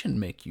levitation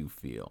make you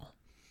feel?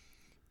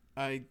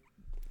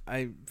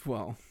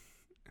 Well,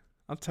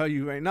 I'll tell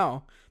you right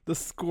now, the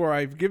score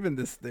I've given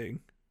this thing,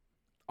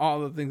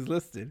 all the things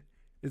listed,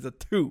 is a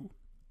 2.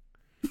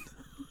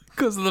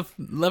 Because of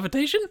the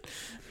levitation?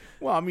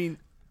 Well, I mean,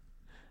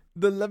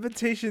 the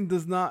levitation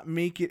does not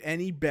make it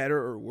any better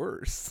or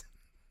worse.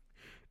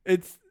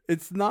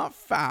 It's not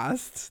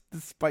fast,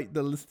 despite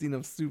the listing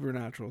of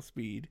supernatural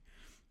speed.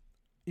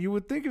 You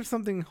would think if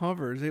something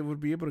hovers, it would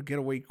be able to get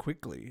away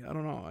quickly. I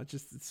don't know. I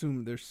just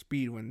assume there's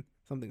speed when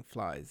something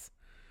flies.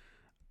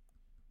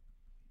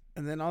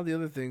 And then all the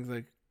other things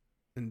like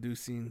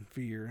inducing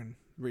fear and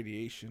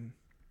radiation.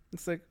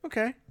 It's like,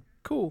 okay,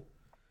 cool.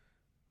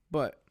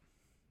 But,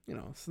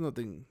 it's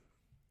nothing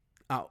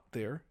out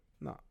there,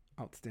 not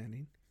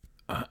outstanding.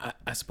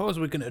 I suppose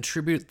we can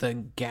attribute the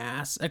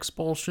gas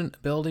expulsion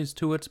abilities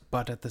to it,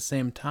 but at the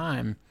same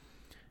time,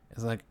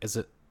 is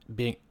it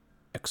being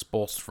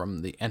expulsed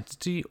from the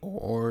entity,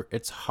 or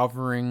it's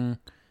hovering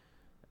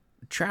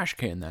trash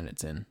can that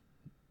it's in?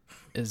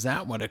 Is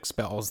that what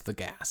expels the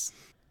gas?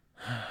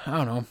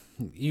 I don't know.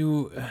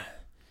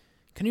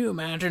 Can you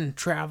imagine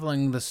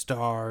traveling the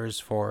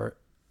stars for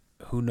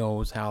who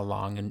knows how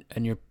long,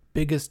 and your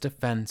biggest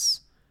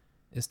defense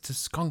is to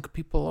skunk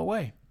people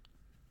away?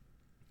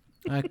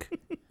 Like,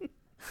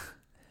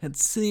 it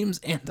seems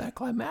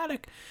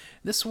anticlimactic.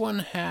 This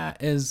one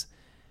is,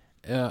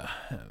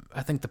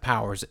 I think the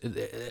powers,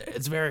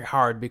 it's very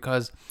hard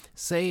because,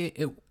 say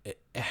it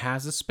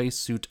has a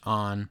spacesuit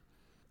on,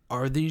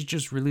 are these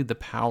just really the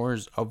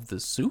powers of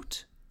the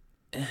suit?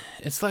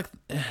 It's like,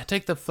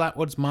 take the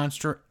Flatwoods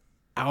monster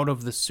out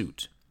of the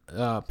suit.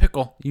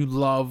 Pickle, you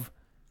love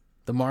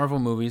the Marvel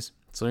movies,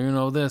 so you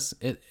know this.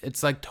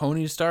 It's like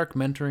Tony Stark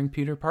mentoring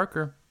Peter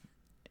Parker,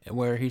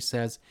 where he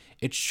says,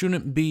 it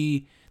shouldn't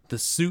be the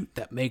suit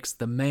that makes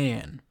the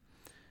man.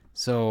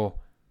 So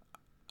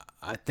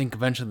I think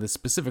eventually the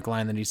specific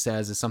line that he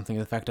says is something to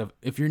the effect of,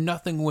 if you're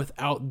nothing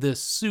without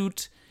this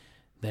suit,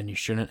 then you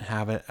shouldn't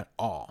have it at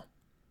all.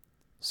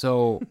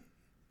 So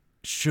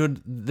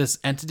should this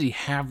entity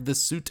have the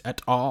suit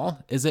at all?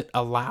 Is it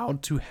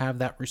allowed to have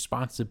that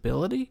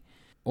responsibility,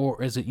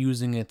 or is it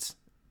using it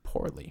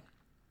poorly?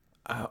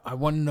 I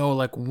want to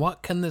know,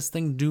 what can this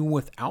thing do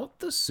without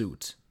the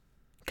suit?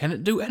 Can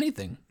it do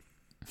anything?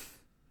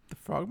 The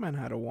frogman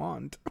had a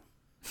wand.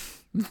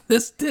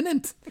 This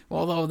didn't.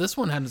 Although this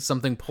one had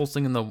something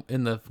pulsing in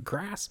the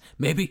grass.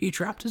 Maybe he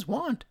dropped his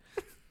wand.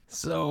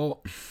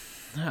 So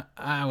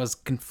I was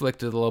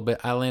conflicted a little bit.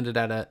 I landed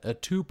at a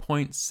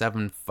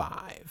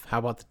 2.75. How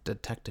about the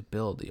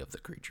detectability of the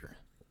creature?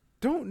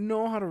 Don't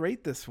know how to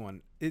rate this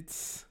one.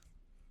 It's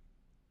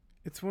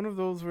one of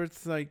those where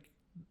it's like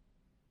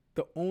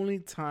the only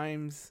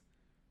times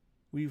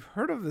we've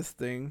heard of this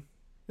thing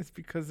is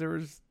because there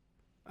was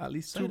at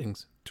least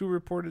two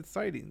reported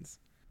sightings.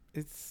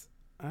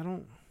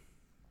 I'm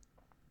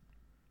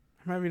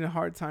having a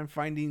hard time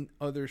finding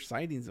other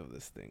sightings of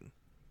this thing.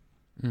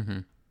 Mm-hmm.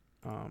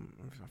 I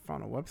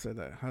found a website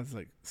that has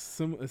it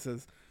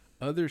says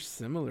other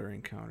similar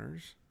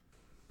encounters,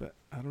 but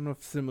I don't know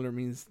if similar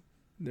means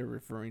they're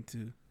referring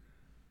to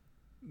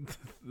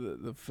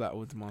the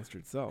Flatwoods monster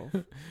itself.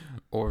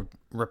 Or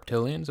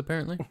reptilians,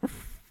 apparently.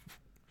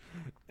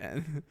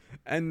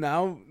 And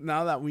now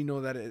that we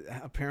know that it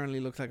apparently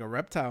looks like a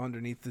reptile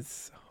underneath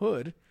this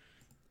hood,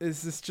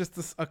 is this just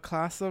a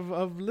class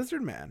of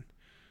lizard man?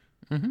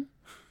 Mm-hmm.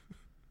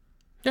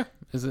 Yeah.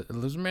 Is it a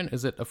lizard man?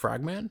 Is it a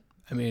frogman?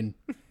 I mean,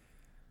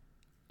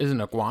 is it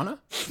an iguana?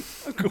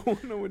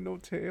 Iguana with no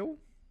tail?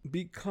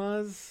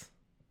 Because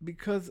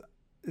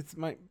it's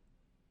the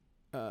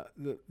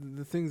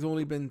thing's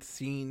only been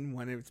seen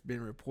when it's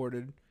been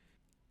reported,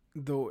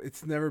 though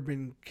it's never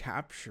been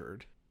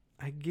captured.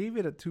 I gave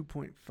it a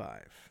 2.5.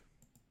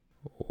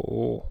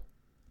 Oh.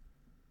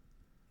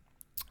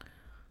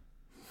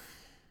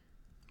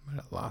 I'm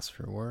at a loss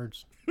for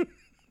words.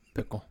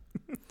 Pickle.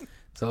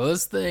 So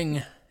this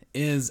thing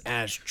is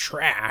as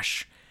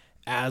trash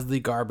as the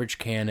garbage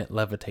can it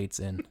levitates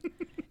in.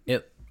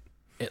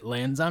 It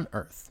lands on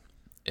Earth,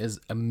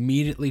 is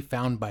immediately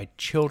found by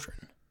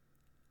children,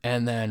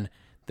 and then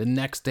the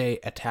next day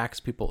attacks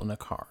people in a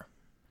car.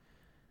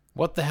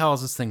 What the hell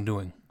is this thing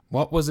doing?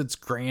 What was its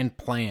grand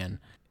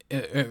plan?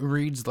 It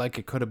reads like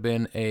it could have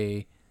been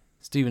a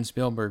Steven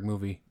Spielberg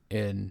movie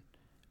in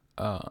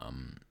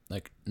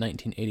like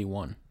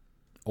 1981,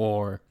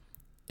 or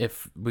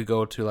if we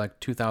go to like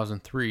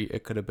 2003,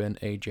 it could have been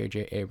a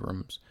J.J.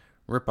 Abrams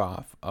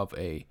ripoff of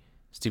a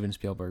Steven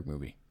Spielberg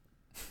movie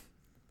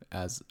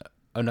as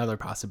another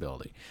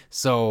possibility.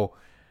 So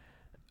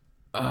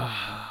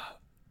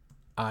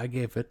I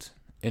gave it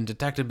in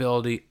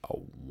detectability a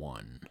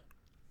 1.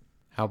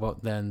 How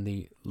about then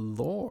the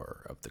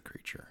lore of the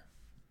creature?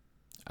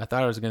 I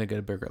thought I was going to get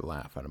a bigger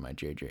laugh out of my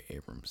J.J.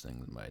 Abrams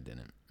thing, but I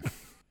didn't.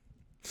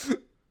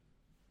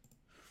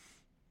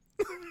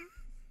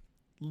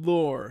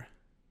 Lore.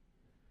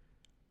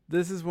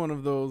 This is one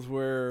of those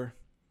where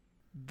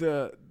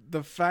the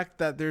fact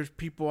that there's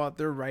people out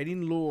there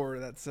writing lore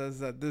that says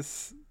that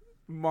this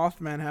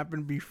Mothman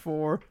happened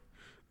before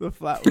the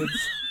Flatwoods.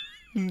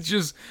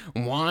 Just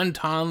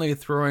wantonly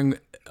throwing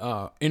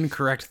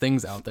incorrect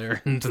things out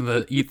there into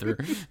the ether.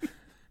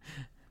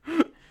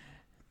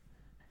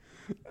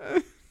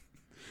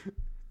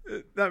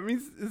 That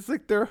means it's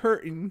like they're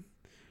hurting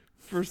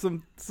for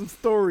some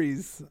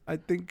stories. I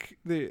think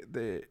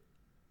they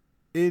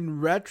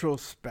in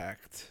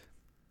retrospect,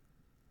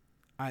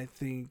 I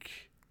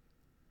think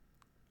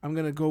I'm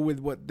gonna go with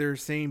what they're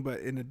saying, but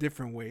in a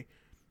different way.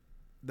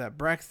 That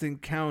Braxton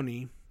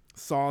County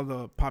saw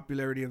the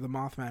popularity of the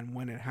Mothman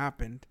when it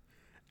happened,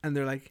 and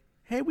they're like,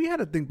 "Hey, we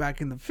had a thing back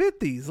in the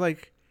 50s.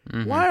 Like,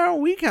 why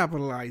aren't we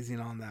capitalizing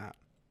on that?"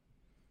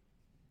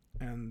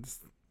 And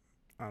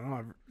I don't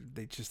know.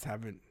 They just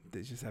haven't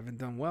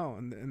done well,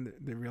 and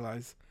they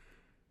realize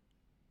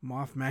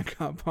Mothman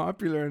got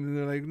popular, and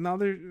they're like, now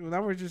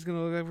we're just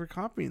gonna look like we're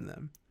copying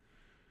them.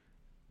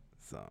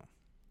 So,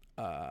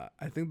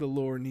 I think the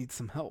lore needs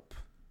some help.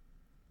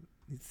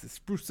 Needs to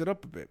spruce it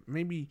up a bit.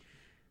 Maybe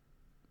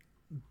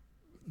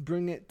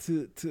bring it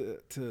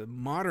to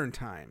modern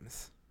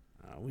times.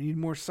 We need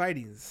more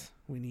sightings.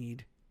 We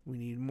need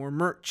more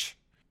merch,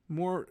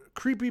 more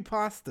creepy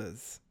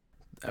pastas.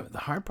 The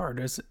hard part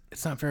is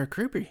it's not very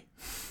creepy.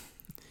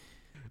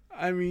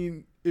 I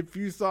mean, if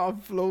you saw a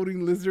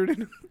floating lizard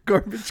in a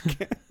garbage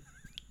can,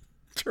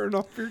 turn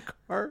off your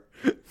car,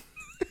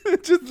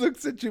 it just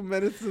looks at you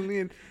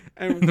menacingly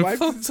and wipes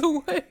floats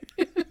away.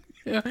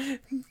 Yeah.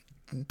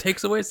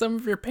 Takes away some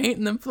of your paint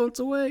and then floats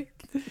away.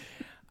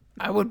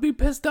 I would be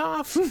pissed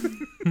off.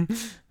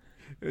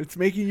 It's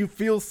making you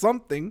feel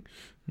something.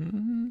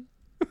 Mm-hmm.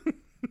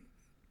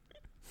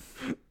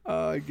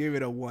 I gave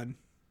it a 1.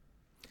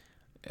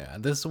 Yeah,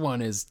 this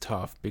one is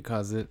tough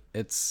because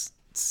it's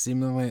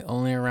seemingly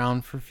only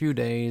around for a few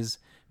days,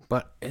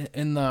 but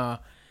in the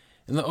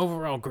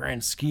overall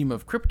grand scheme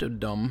of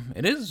cryptodom,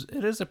 it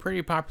is a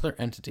pretty popular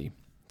entity.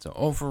 So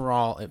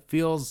overall, it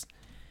feels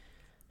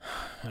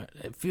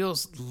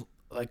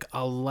like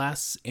a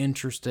less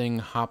interesting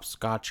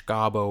hopscotch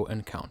gobbo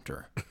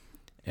encounter,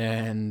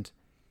 and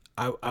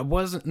I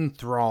wasn't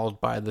enthralled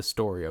by the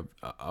story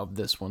of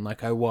this one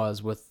like I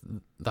was with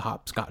the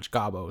hopscotch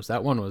gobbos.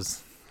 That one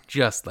was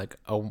just like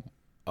a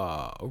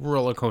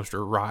roller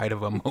coaster ride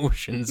of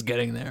emotions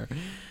getting there.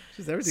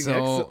 Just everything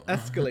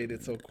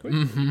escalated so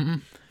quickly. Mm-hmm.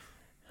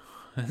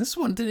 This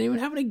one didn't even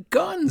have any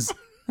guns.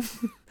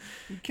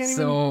 You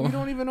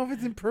don't even know if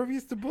it's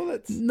impervious to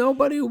bullets.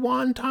 Nobody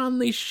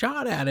wantonly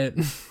shot at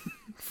it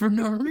for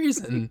no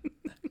reason.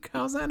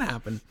 How's that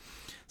happen?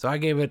 So I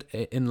gave it,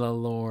 in the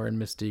lore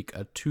and mystique,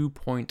 a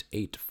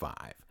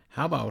 2.85.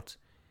 How about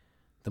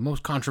the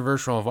most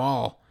controversial of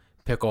all,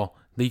 Pickle,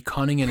 the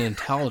cunning and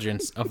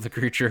intelligence of the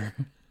creature?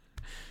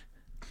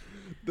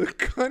 The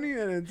cunning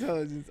and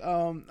intelligence.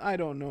 I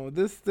don't know.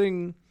 This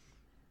thing,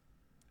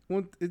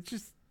 it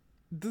just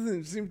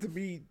doesn't seem to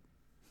be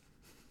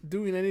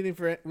doing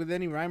anything with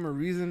any rhyme or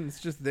reason. It's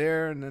just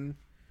there, and then,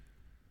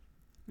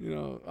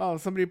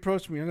 somebody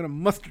approached me. I'm gonna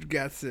mustard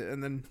gas it,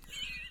 and then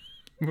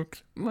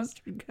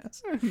mustard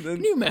gas.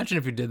 Can you imagine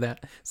if you did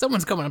that?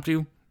 Someone's coming up to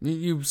you.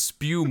 You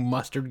spew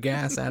mustard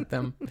gas at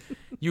them.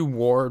 You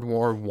World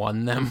War I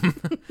them.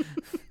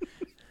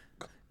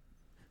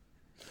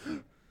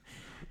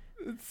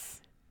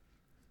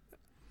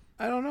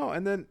 I don't know.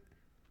 And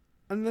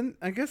then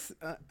I guess,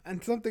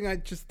 and something I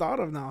just thought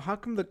of now. How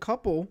come the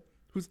couple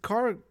whose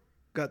car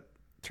got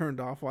turned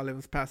off while it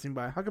was passing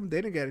by, how come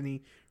they didn't get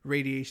any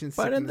radiation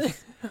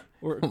sickness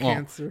or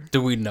cancer?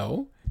 Do we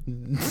know?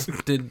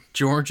 Did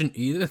George and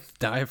Edith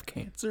die of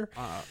cancer?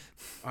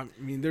 I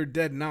mean, they're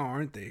dead now,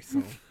 aren't they?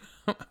 So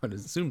I would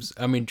assume so.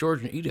 I mean,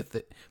 George and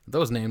Edith,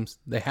 those names,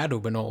 they had to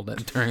have been old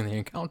during the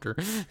encounter.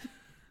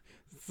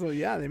 So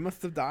yeah, they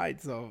must have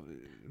died. So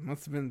it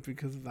must have been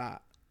because of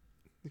that.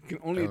 You can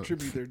only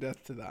attribute their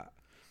death to that.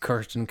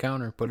 Cursed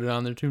encounter. Put it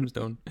on their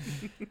tombstone.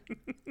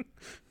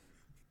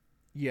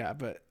 Yeah,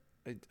 but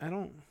I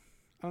don't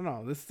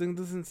know. This thing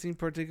doesn't seem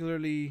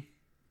particularly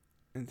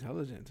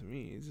intelligent to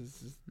me. It's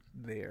just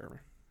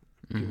there.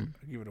 I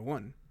give it a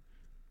 1.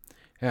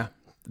 Yeah,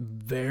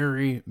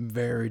 very,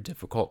 very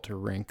difficult to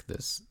rank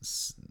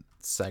this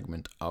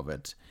segment of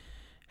it.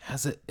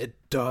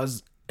 It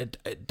does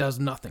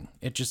nothing.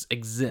 It just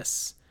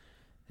exists.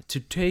 to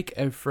take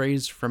a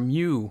phrase from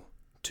you,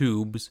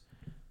 Tubes,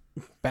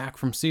 back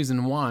from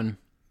season 1,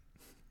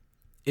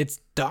 it's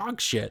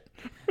dog shit.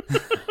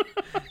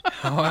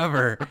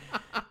 However,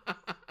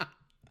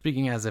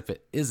 speaking as if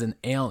it is an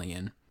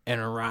alien and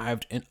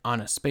arrived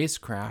on a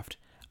spacecraft,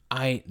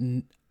 I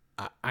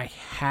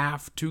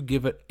have to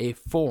give it a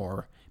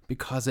 4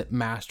 because it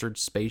mastered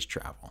space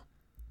travel,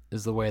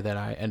 is the way that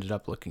I ended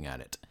up looking at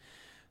it.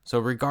 So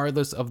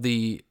regardless of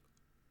the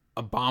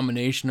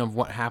abomination of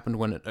what happened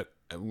when it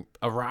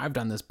arrived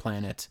on this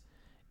planet,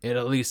 it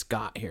at least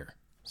got here.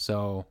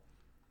 So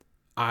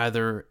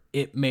either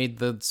it made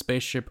the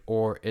spaceship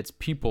or its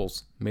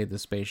peoples made the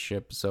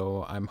spaceship.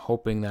 So I'm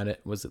hoping that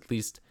it was at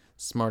least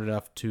smart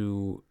enough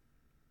to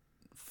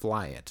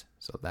fly it.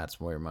 So that's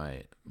where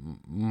my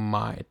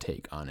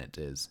take on it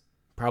is.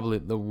 Probably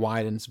the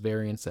widest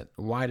variance that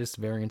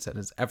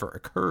has ever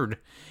occurred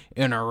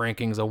in our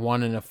rankings, a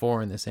 1 and a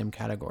 4 in the same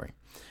category.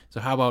 So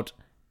how about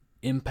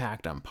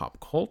impact on pop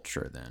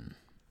culture then?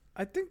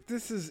 I think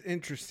this is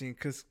interesting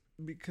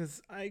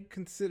because I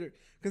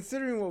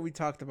considering what we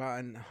talked about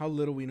and how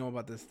little we know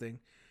about this thing,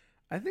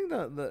 I think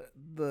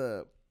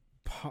the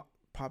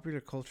popular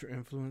culture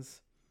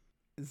influence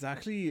is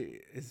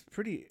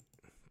pretty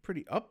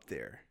up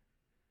there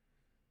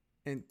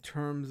in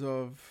terms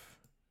of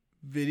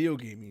video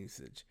game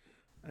usage.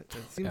 It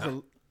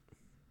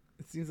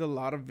seems a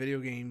lot of video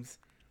games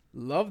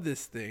love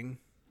this thing,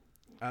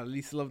 at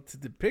least love to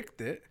depict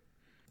it.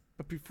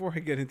 But before I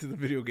get into the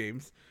video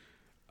games,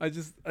 I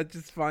just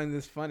find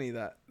this funny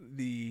that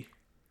the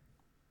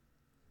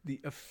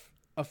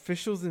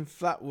officials in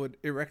Flatwood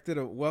erected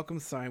a welcome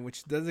sign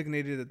which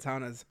designated the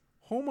town as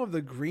home of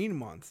the Green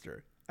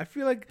Monster. I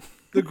feel like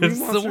the Green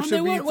Monster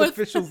should be its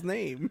official's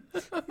name.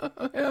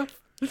 Yeah.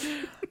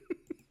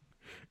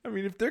 I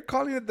mean, if they're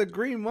calling it the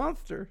Green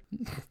Monster.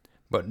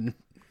 But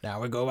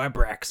now we go by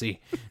Braxy.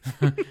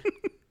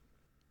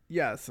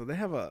 Yeah, so they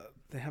have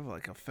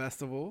like a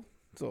festival.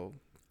 So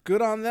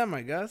good on them,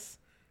 I guess.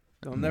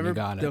 They'll never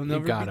beat the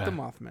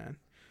Mothman.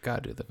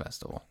 Gotta do the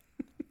festival.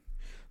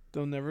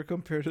 They'll never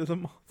compare to the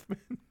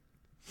Mothman.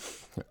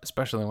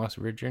 Especially in West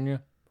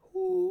Virginia.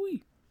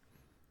 Ooh-wee.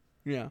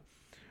 Yeah.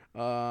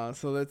 So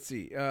let's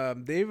see.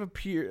 They've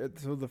appeared.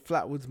 So the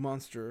Flatwoods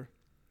Monster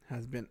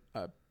has been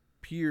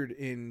appeared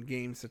in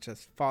games such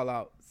as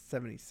Fallout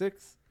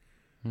 76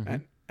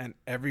 and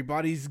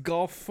Everybody's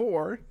Golf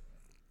 4.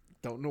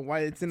 Don't know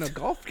why it's in a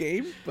golf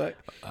game, but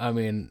I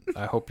mean,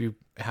 I hope you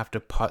have to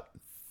putt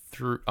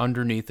through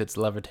underneath its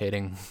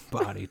levitating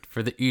body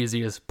for the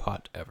easiest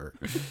putt ever.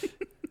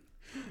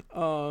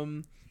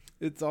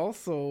 It's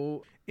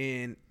also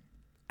in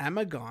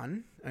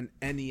Amagon, an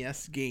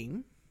NES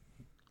game.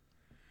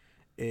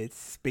 It's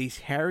Space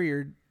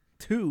Harrier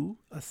 2,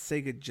 a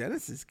Sega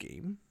Genesis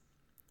game.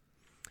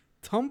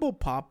 Tumble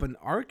Pop, an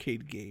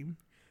arcade game.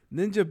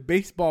 Ninja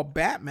Baseball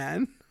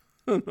Batman,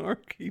 an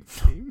arcade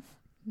game.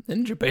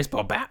 Ninja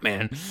Baseball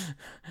Batman.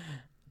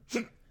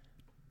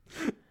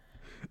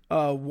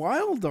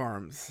 Wild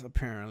Arms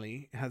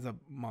apparently has a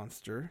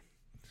monster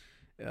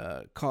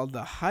called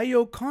the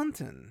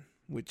Hyoconton,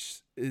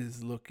 which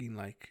is looking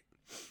like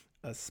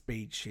a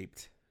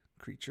spade-shaped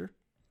creature.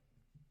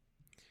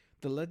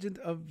 The Legend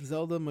of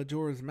Zelda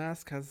Majora's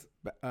Mask has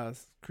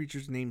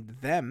creatures named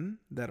Them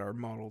that are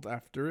modeled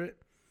after it.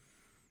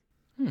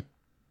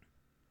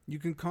 You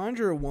can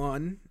conjure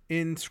one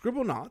in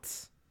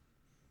Scribblenauts.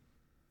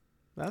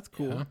 That's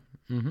cool.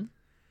 Yeah.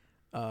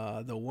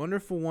 Mm-hmm. The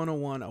Wonderful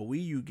 101, a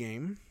Wii U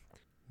game.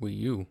 Wii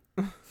U.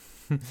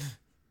 Wii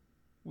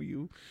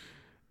U.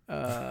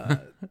 Thought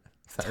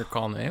you were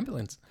calling the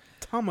ambulance.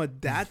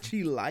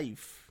 Tomodachi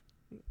Life.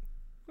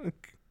 I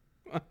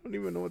don't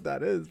even know what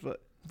that is,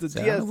 but it's a Is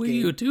DS that a Wii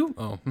game. U too?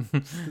 Oh.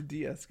 It's a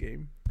DS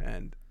game.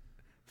 And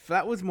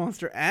Flatwoods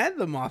Monster and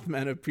the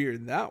Mothman appear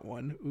in that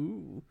one.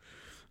 Ooh.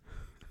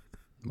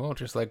 Well,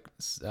 just like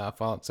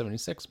Fallout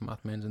 76,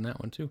 Mothman's in that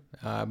one too.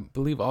 I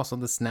believe also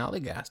the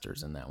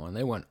Snallygaster's in that one.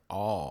 They went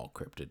all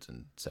cryptids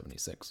in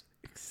 76.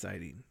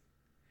 Exciting.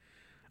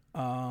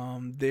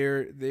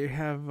 They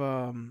have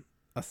the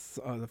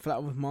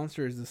Flatwoods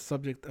Monster is the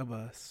subject of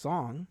a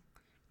song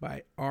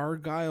by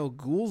Argyle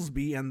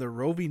Goolsby and the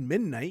Roving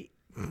Midnight.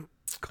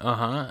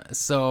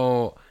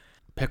 So,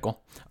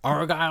 Pickle.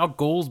 Argyle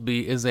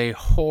Goolsby is a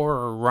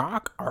horror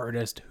rock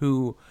artist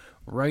who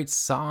writes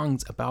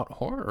songs about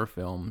horror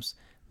films,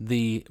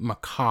 the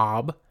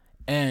macabre,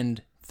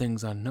 and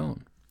things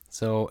unknown.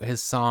 So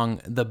his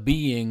song, The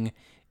Being,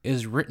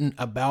 is written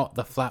about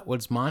the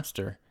Flatwoods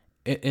Monster.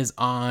 It is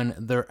on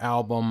their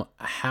album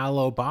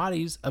Hallow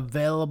Bodies,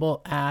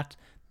 available at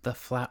the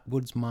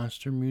Flatwoods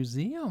Monster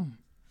Museum.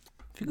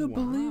 If you could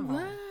believe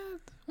that.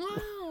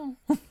 Wow.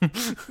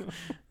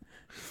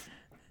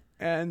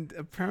 And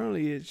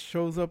apparently it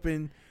shows up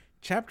in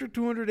chapter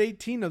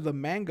 218 of the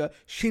manga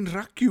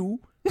Shinraku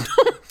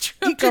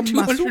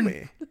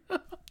Ikamusume.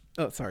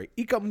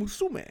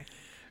 Ikamusume.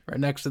 Right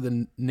next to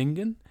the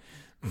Ningen.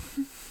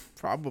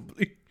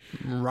 Probably.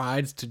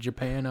 Rides to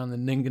Japan on the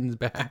Ningen's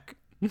back.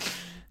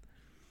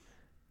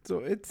 So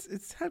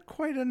it's had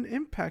quite an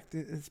impact,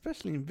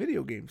 especially in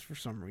video games for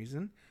some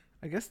reason.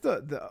 I guess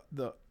the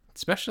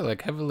Especially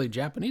like heavily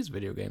Japanese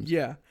video games.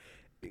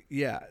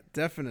 yeah,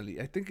 definitely.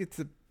 I think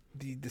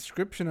the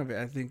description of it,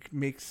 I think,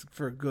 makes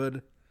for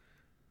good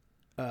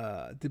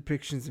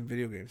depictions in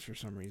video games for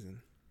some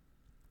reason.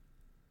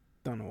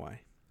 Don't know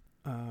why.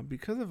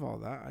 Because of all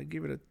that, I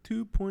give it a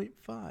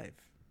 2.5.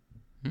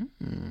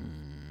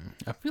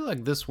 I feel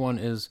like this one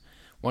is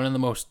one of the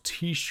most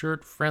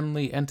t-shirt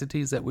friendly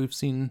entities that we've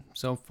seen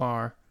so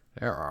far.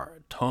 There are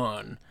a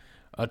ton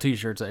of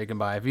t-shirts that you can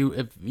buy. If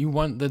you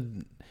want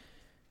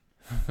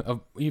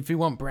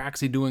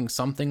Braxy doing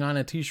something on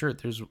a t-shirt,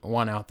 there's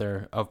one out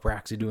there of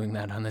Braxy doing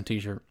that on the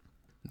t-shirt.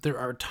 There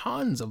are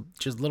tons of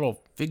just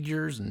little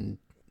figures and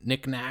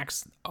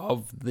knickknacks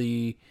of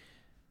the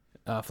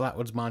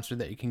Flatwoods monster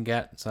that you can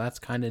get, so that's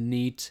kind of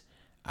neat.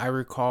 I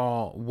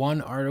recall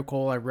one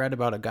article I read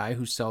about a guy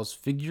who sells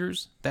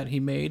figures that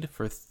he made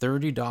for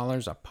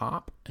 $30 a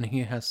pop, and he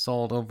has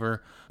sold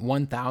over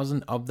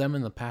 1,000 of them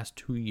in the past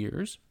 2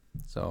 years.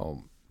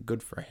 So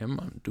good for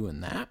him on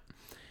doing that.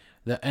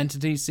 The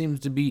entity seems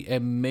to be a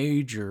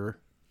major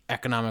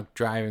economic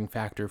driving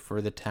factor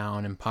for the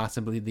town, and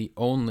possibly the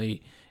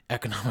only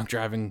economic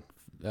driving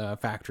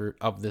factor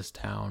of this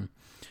town,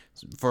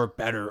 for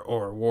better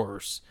or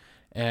worse.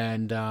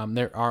 And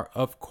there are,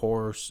 of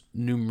course,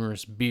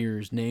 numerous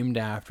beers named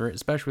after it,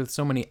 especially with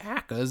so many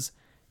ACCAs.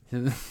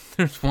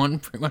 There's one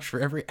pretty much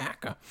for every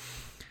ACCA.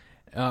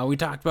 We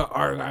talked about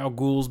Argyle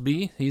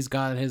Goolsby. He's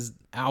got his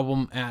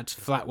album at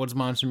Flatwoods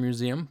Monster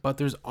Museum. But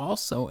there's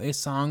also a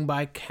song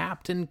by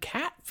Captain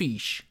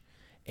Catfish,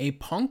 a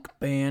punk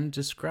band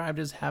described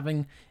as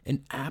having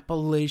an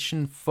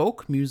Appalachian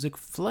folk music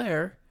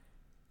flair.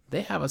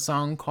 They have a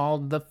song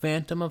called The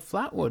Phantom of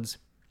Flatwoods.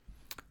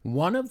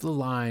 One of the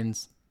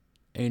lines,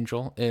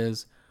 Angel,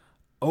 is,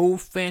 "Oh,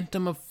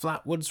 phantom of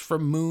Flatwoods,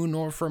 from moon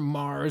or from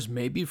Mars,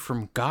 maybe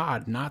from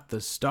God, not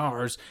the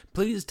stars,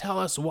 please tell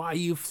us why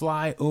you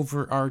fly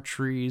over our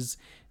trees,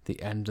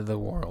 the end of the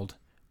world,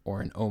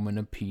 or an omen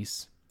of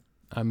peace."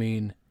 I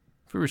mean,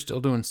 if we were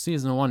still doing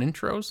season 1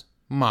 intros,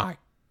 my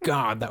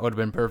God, that would have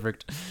been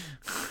perfect.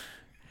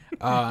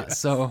 Yes.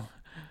 So,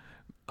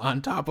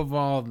 on top of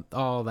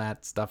all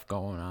that stuff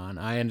going on,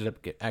 I ended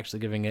up actually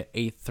giving it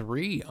a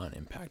 3 on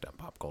Impact on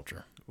Pop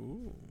Culture.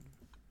 Ooh.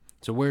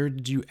 So where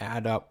did you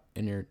add up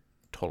in your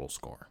total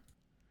score?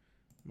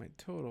 My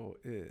total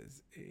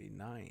is a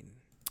 9.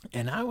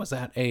 And I was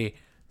at a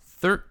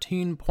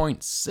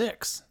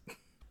 13.6.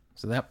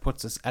 So that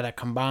puts us at a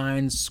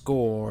combined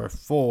score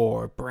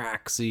for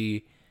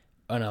Braxy,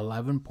 an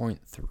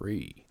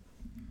 11.3.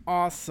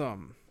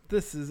 Awesome.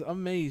 This is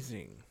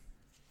amazing.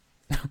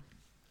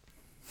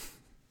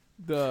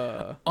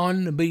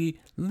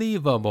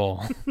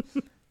 Unbelievable.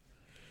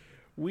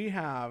 We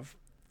have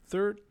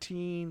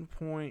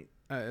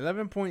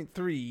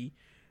 11.3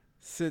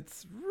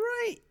 sits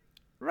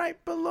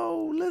right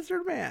below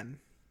Lizard Man.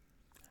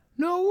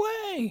 No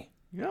way.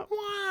 Yep.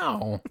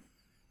 Wow.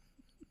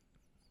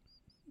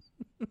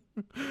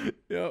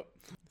 Yep.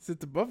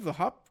 Sits above the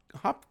hops.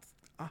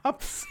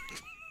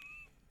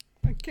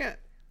 I can't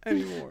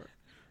anymore.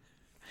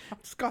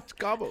 Hopscotch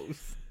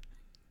Gobbos.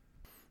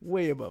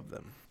 Way above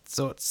them.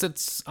 So it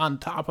sits on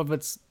top of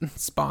its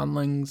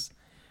spawnlings,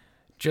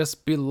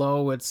 just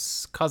below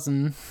its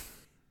cousin.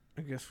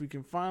 I guess we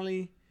can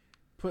finally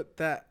put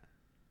that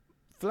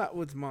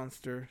Flatwoods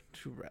monster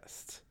to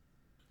rest.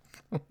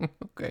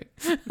 Okay.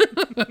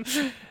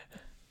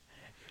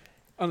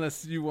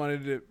 Unless you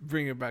wanted to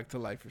bring it back to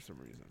life for some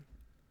reason.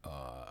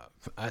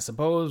 I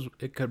suppose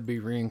it could be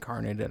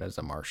reincarnated as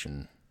a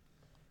Martian.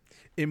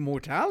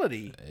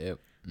 Immortality? Yep.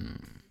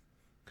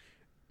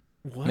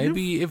 What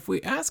Maybe if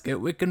we ask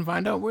it, we can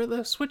find out where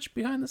the switch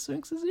behind the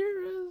Sphinx's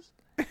ear is.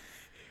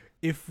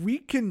 If we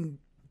can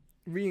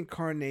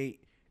reincarnate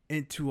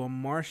into a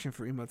Martian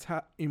for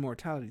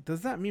immortality,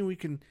 does that mean we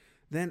can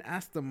then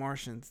ask the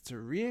Martians to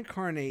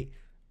reincarnate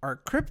our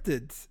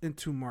cryptids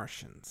into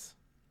Martians?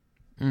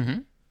 Mm-hmm.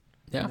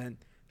 Yeah. And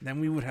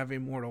then we would have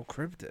immortal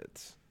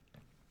cryptids.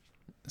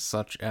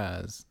 Such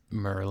as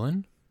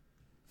Merlin.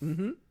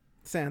 Mm-hmm.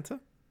 Santa.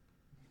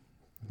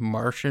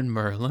 Martian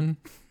Merlin.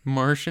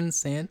 Martian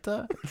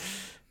Santa.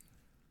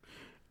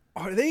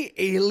 Are they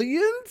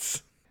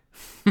aliens?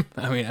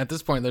 I mean, at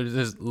this point, there's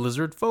just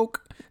lizard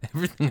folk.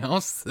 Everything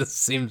else this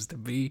seems to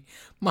be.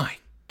 My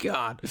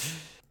God.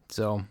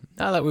 So,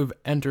 now that we've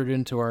entered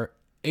into our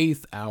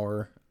 8th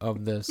hour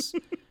of this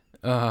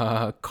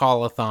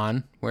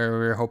call-a-thon, where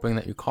we're hoping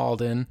that you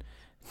called in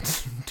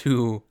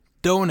to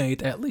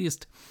donate at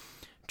least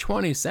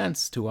 20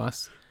 cents to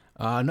us,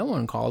 no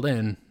one called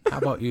in. How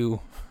about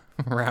you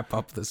wrap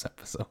up this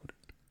episode?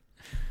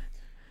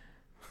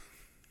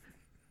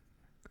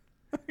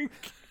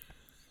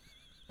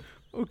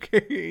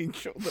 Okay,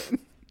 Angel, then.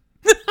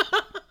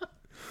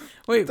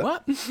 Wait,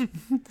 what?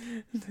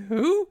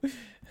 Who?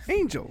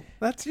 Angel,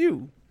 that's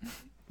you.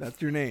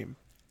 That's your name.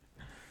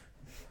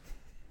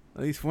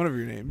 At least one of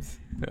your names.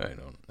 I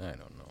don't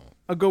know.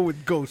 I'll go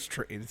with Ghost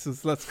Train. It's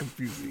just less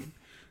confusing.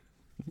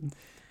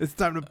 It's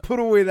time to put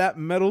away that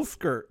metal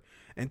skirt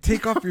and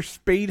take off your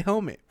spade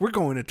helmet. We're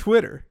going to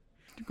Twitter.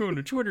 You're going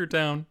to Twitter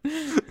Town.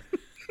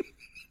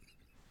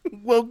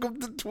 Welcome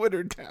to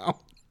Twitter Town.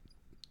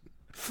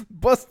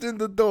 Bust in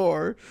the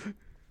door.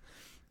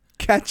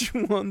 Catch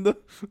you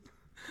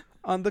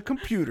on the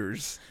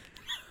computers.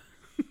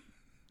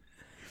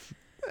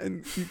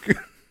 And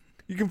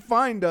you can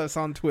find us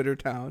on Twitter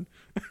Town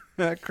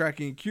at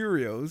Cracking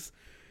Curios.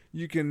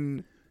 You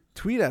can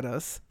tweet at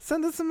us,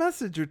 send us a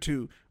message or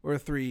two or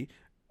three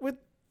with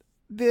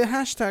the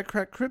hashtag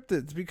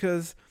 #CrackCryptids,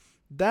 because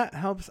that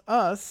helps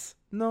us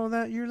know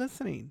that you're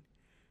listening.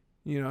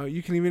 You know,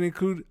 you can even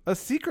include a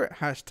secret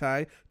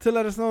hashtag to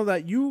let us know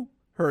that you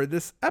heard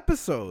this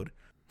episode.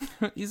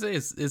 You say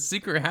it's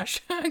secret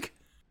hashtag?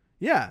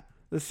 Yeah,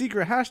 the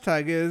secret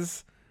hashtag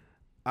is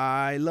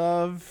I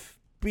love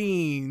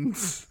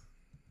beans.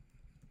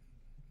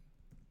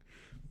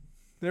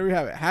 There we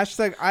have it.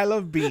 Hashtag I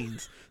love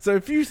beans. So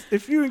if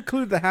you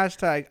include the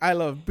hashtag I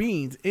love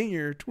beans in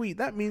your tweet,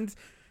 that means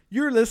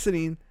you're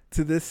listening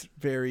to these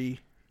very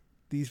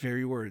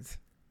words.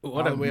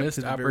 What a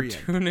missed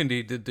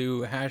opportunity to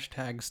do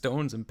hashtag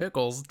Stones and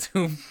Pickles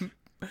to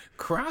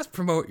cross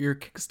promote your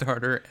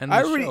Kickstarter and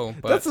the show.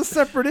 But that's a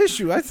separate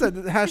issue. I said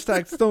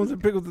hashtag Stones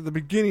and Pickles at the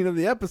beginning of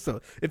the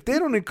episode. If they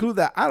don't include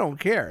that, I don't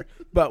care.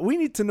 But we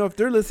need to know if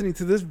they're listening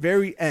to this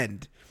very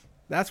end.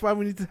 That's why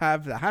we need to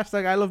have the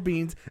hashtag I love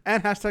beans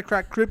and hashtag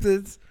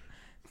 #CrackCryptids.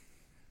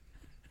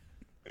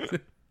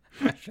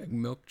 Hashtag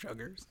milk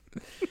chuggers.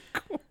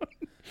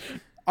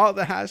 All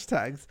the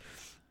hashtags.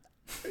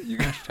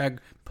 Hashtag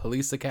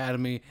police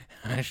academy.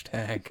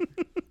 Hashtag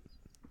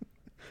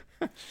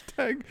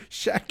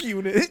Shack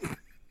unit.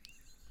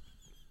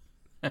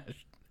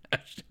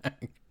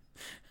 Hashtag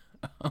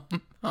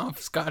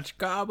Scotch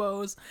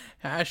Gobos.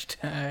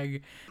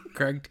 Hashtag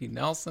Craig T.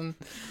 Nelson.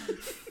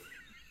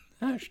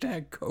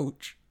 Hashtag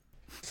coach.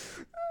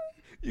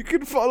 You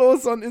can follow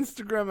us on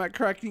Instagram at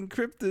Cracking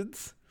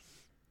Cryptids.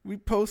 We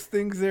post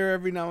things there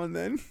every now and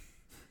then.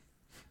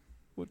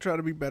 We'll try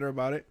to be better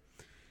about it.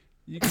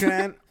 You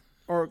can,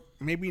 or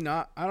maybe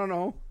not. I don't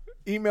know.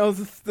 Emails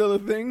is still a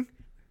thing,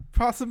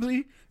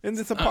 possibly in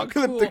this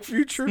apocalyptic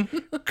future.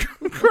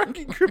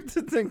 Cracking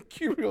Cryptids and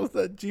Curios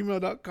at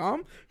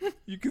gmail.com.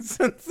 You can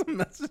send some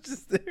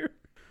messages there.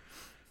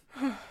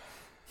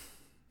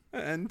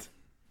 And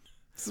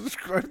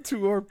subscribe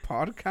to our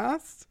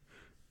podcast.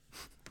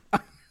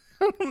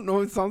 I don't know.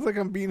 It sounds like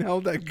I'm being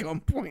held at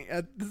gunpoint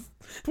at this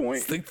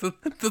point. It's like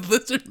the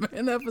Lizard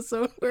Man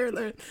episode where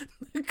the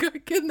guy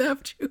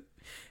kidnapped you,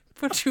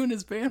 put you in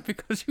his van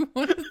because you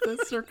wanted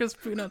the circus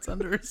peanuts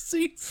under his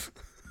seats.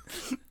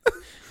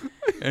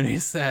 And he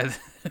said,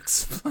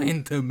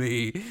 "Explain to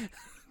me,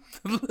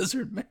 the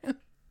Lizard Man.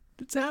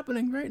 It's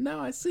happening right now.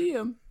 I see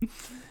him."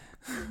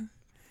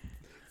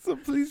 So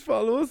please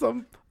follow us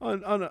on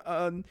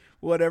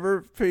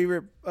whatever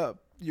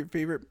your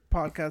favorite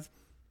podcast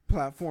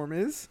platform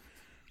is.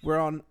 We're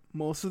on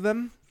most of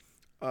them.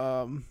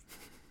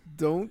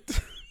 Don't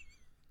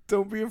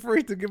be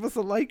afraid to give us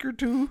a like or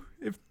two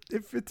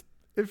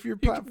if your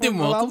platform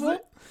allows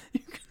it.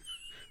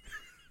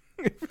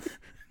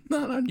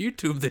 Not on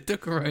YouTube. They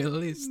took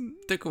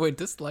away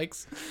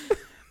dislikes.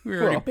 We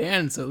were already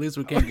banned, so at least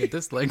we can't get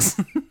dislikes.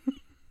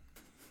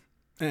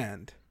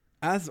 And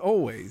as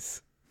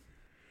always,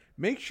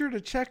 make sure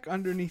to check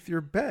underneath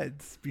your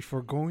beds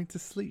before going to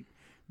sleep,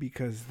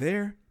 because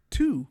there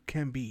too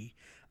can be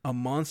a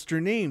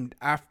monster named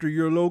after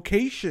your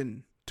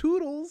location.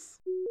 Toodles.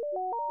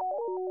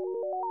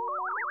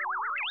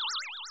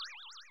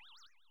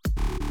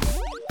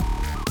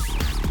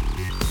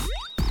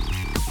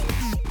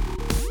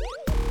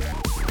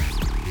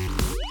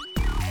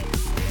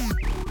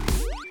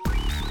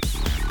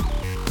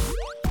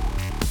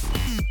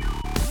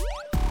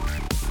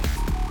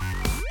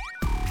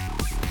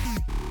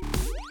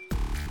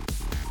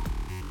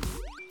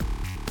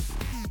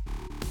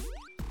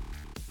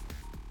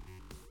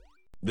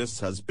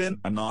 This has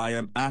been an I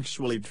Am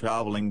Actually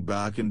Traveling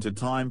Back into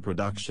Time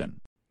production.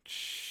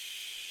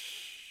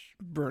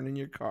 Burning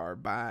your car.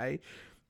 Bye.